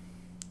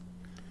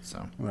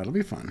 So Well, that'll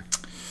be fun.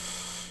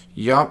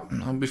 Yup,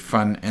 that'll be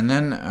fun. And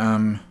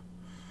then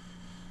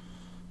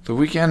the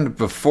weekend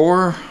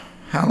before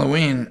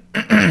Halloween,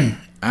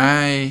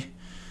 I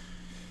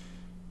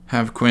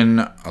have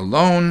Quinn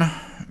alone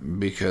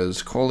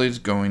because Coley's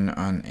going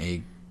on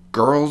a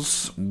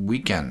girls'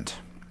 weekend.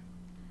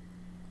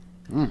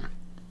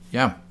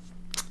 Yeah.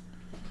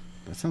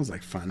 That sounds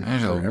like fun. I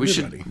know. For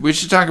everybody. We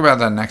should talk about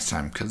that next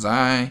time because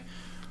I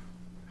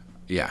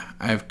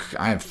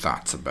have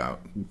thoughts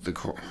about the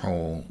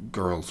whole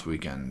girls'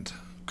 weekend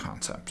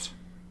concept.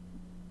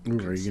 Ooh,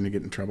 are you going to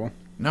get in trouble?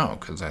 No,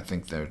 because I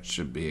think there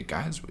should be a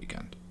guys'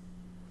 weekend.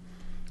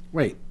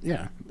 Wait,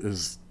 yeah.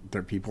 Is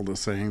there people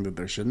that's saying that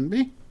there shouldn't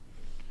be?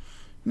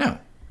 No.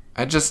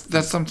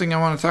 That's something I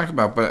want to talk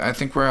about, but I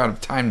think we're out of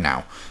time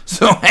now.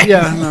 So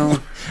no.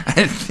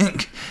 I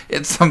think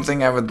it's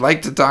something I would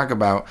like to talk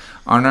about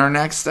on our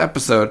next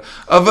episode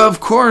of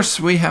course,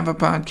 we have a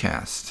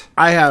podcast.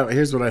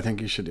 Here's what I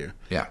think you should do.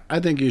 Yeah. I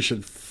think you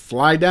should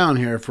fly down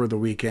here for the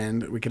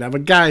weekend. We could have a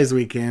guys'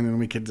 weekend, and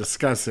we could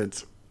discuss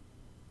it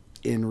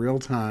in real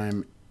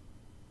time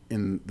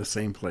in the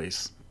same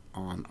place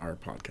on our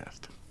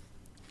podcast.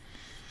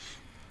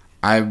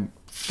 I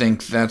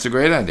think that's a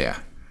great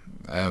idea.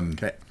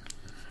 Okay.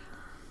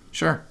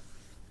 Sure.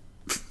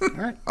 All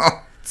right.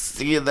 I'll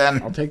see you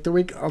then. I'll take the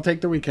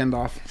weekend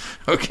off.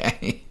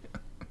 Okay.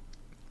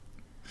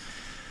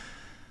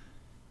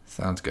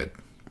 Sounds good.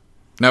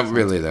 No,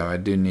 really though, I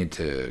do need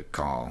to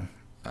call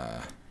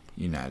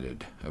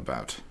United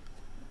about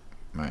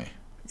my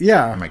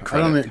credit. I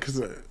don't know,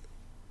 because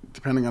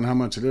depending on how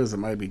much it is, it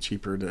might be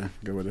cheaper to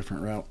go a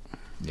different route.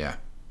 Yeah.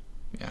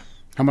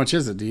 How much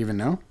is it? Do you even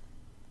know?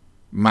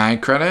 My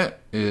credit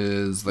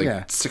is like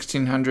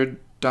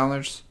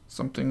 $1,600,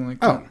 something like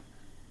that. Oh,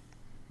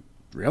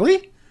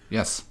 really?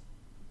 Yes.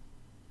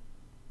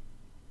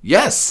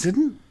 That's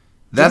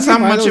That's you how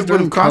buy much those it would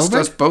during have cost COVID?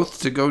 us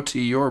both to go to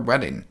your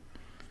wedding.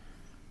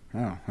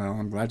 Oh, well,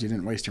 I'm glad you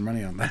didn't waste your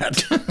money on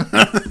that.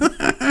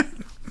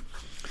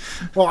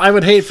 Well, I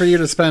would hate for you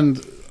to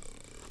spend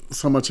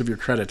so much of your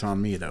credit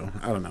on me, though.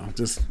 I don't know.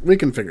 Just, we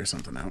can figure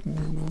something out.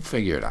 We'll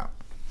figure it out.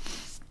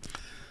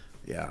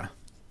 Yeah.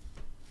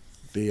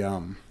 I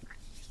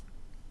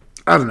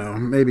don't know.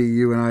 Maybe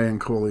you and I and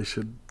Coley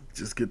should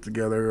just get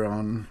together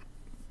and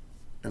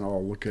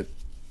all look at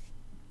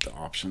the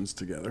options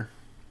together.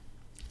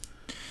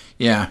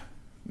 Yeah,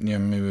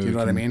 maybe. Do you know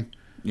what I mean?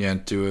 Yeah,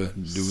 do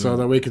so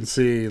that we can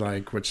see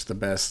like which the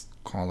best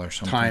call or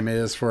something. time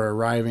is for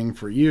arriving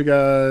for you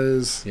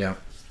guys. Yeah.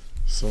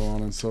 So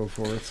on and so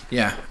forth.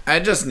 Yeah, I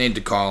just need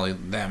to call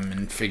them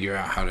and figure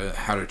out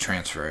how to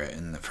transfer it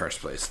in the first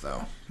place,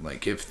 though.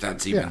 Like if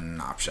that's even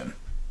an option.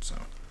 So.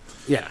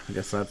 Yeah, I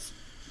guess that's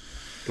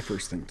the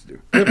first thing to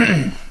do.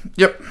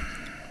 Yep.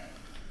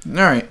 All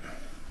right.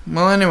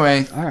 Well,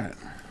 anyway. All right.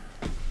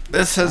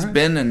 This has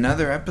been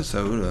another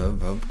episode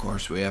of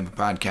course, we have a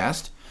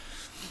podcast.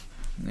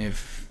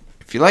 If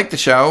you like the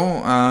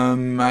show,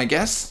 I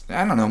guess,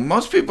 I don't know,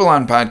 most people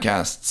on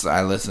podcasts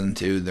I listen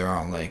to, they're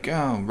all like,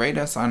 oh, rate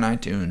us on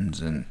iTunes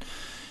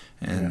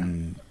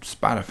and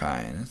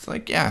Spotify. And it's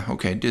like, yeah,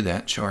 okay, do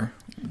that, sure.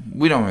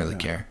 We don't really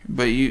care.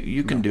 But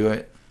you can do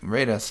it.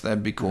 Rate us,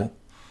 that'd be cool.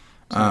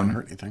 It's not going to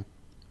hurt anything.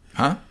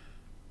 Huh?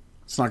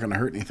 It's not going to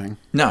hurt anything.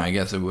 No, I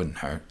guess it wouldn't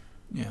hurt.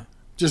 Yeah.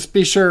 Just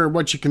be sure,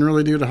 what you can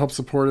really do to help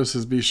support us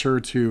is be sure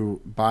to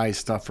buy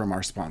stuff from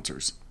our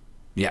sponsors.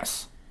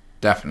 Yes,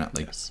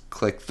 definitely. Yes.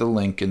 Click the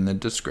link in the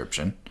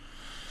description.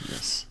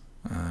 Yes.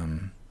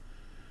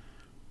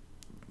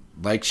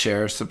 Like,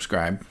 share,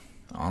 subscribe,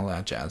 all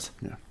that jazz.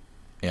 Yeah.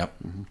 Yep.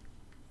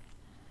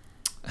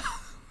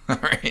 All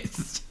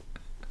right.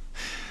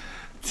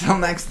 Till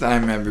next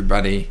time,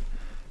 everybody.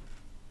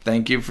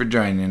 Thank you for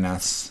joining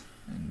us.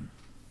 And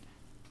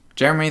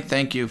Jeremy,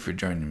 thank you for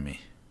joining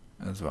me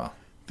as well.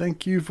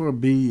 Thank you for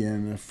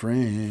being a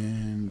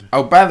friend.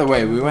 Oh, by the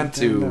way, we went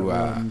to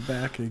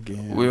back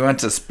again. we went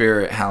to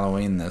Spirit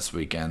Halloween this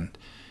weekend,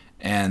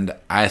 and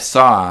I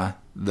saw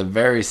the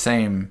very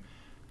same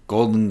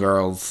Golden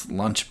Girls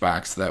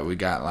lunchbox that we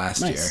got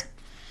last year.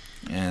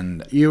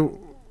 And you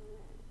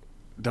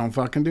don't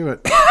fucking do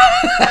it.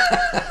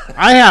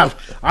 I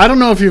don't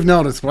know if you've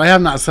noticed, but I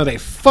have not said a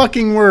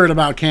fucking word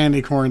about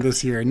candy corn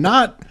this year.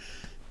 Not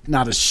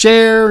a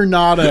share,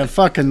 not a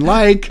fucking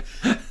like,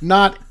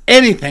 not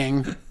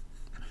anything.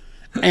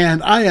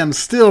 And I am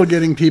still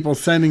getting people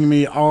sending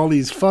me all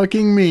these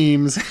fucking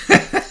memes.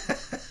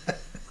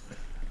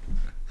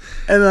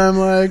 And I'm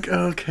like,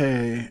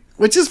 okay.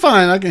 Which is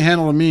fine. I can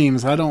handle the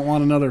memes. I don't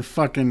want another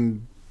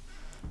fucking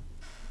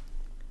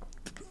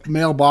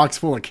mailbox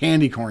full of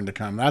candy corn to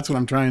come. That's what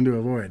I'm trying to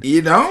avoid.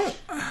 you don't?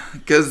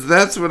 Because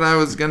that's what I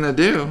was going to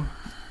do.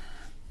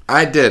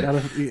 I did.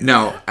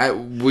 No,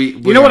 we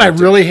You know what I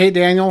really hate,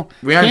 Daniel?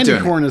 We aren't candy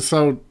doing corn is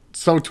so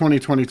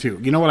 2022.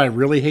 You know what I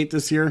really hate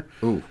this year?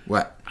 Ooh,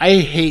 what? I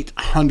hate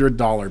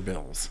 $100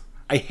 bills.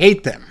 I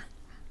hate them.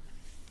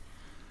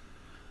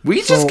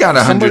 We just got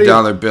a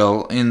 $100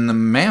 bill in the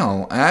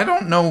mail. I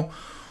don't know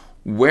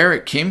where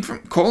it came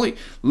from. Coley,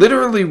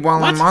 literally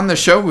while I'm on the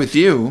show with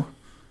you.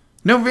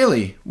 No,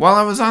 really. While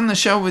I was on the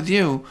show with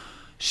you,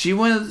 she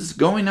was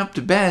going up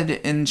to bed,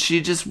 and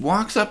she just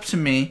walks up to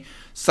me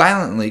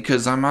silently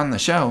because I'm on the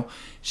show.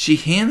 She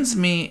hands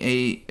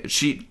me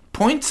she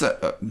points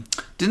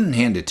didn't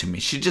hand it to me.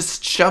 She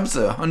just shoves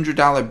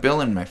 $100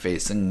 bill in my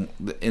face and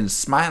is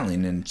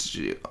smiling, and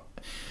she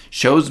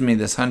shows me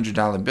this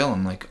 $100 bill.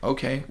 I'm like,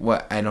 okay,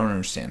 what? I don't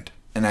understand.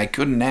 And I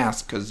couldn't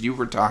ask because you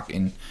were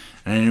talking,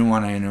 and I didn't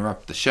want to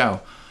interrupt the show.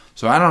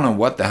 So I don't know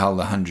what the hell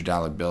the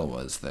 $100 bill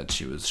was that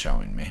she was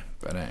showing me.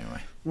 But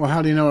anyway. Well,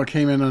 how do you know it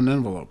came in an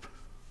envelope?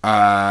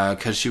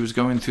 Because she was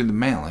going through the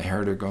mail. I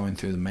heard her going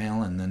through the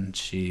mail, and then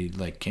she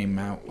came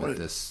out with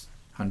this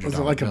 $100 Was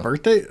it like bill. a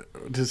birthday?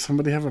 Did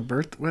somebody have a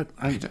birthday? What?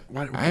 I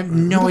have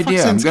no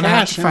idea. I'm going to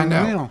have to find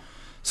out.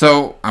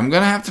 So I'm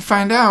going to have to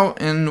find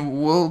out,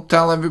 and we'll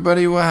tell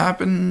everybody what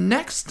happened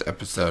next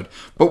episode.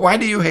 But why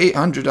do you hate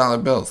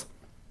 $100 bills?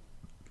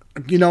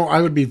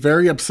 I would be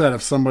very upset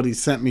if somebody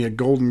sent me a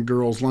Golden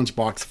Girls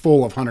lunchbox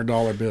full of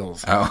 $100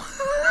 bills. Oh.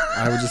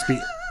 I would just be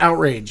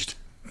outraged.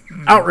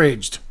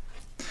 Outraged.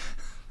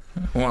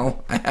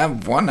 Well, I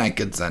have one I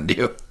could send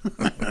you.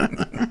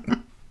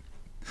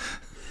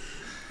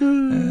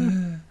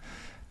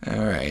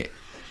 All right.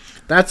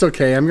 That's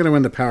okay. I'm going to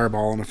win the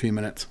Powerball in a few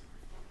minutes.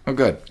 Oh,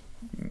 good.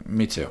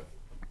 Me too.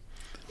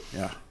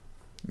 Yeah.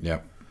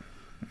 Yep.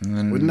 And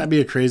then, wouldn't that be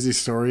a crazy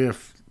story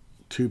if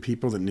two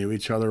people that knew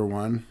each other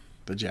won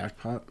the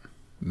jackpot?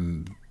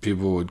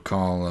 People would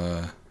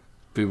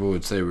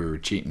say we were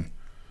cheating.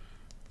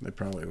 They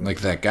probably would. Like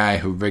that guy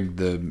who rigged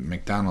the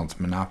McDonald's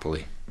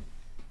Monopoly.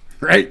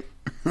 Right?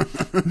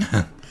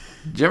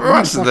 Did you ever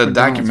watch the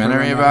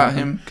documentary about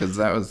him? Because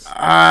that was...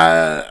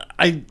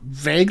 I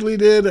vaguely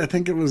did. I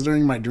think it was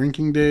during my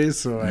drinking days,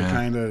 so I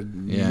kind of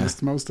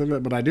missed most of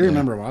it. But I do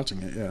remember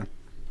watching it, yeah.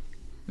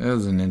 It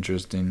was an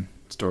interesting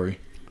story.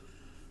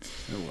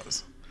 It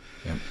was.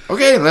 Yep.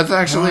 Okay, let's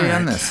actually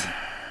end this.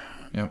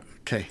 Yep.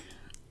 Okay.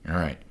 All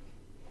right.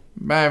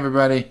 Bye,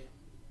 everybody.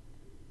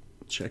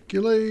 Check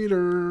you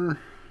later.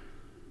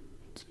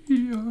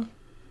 See ya.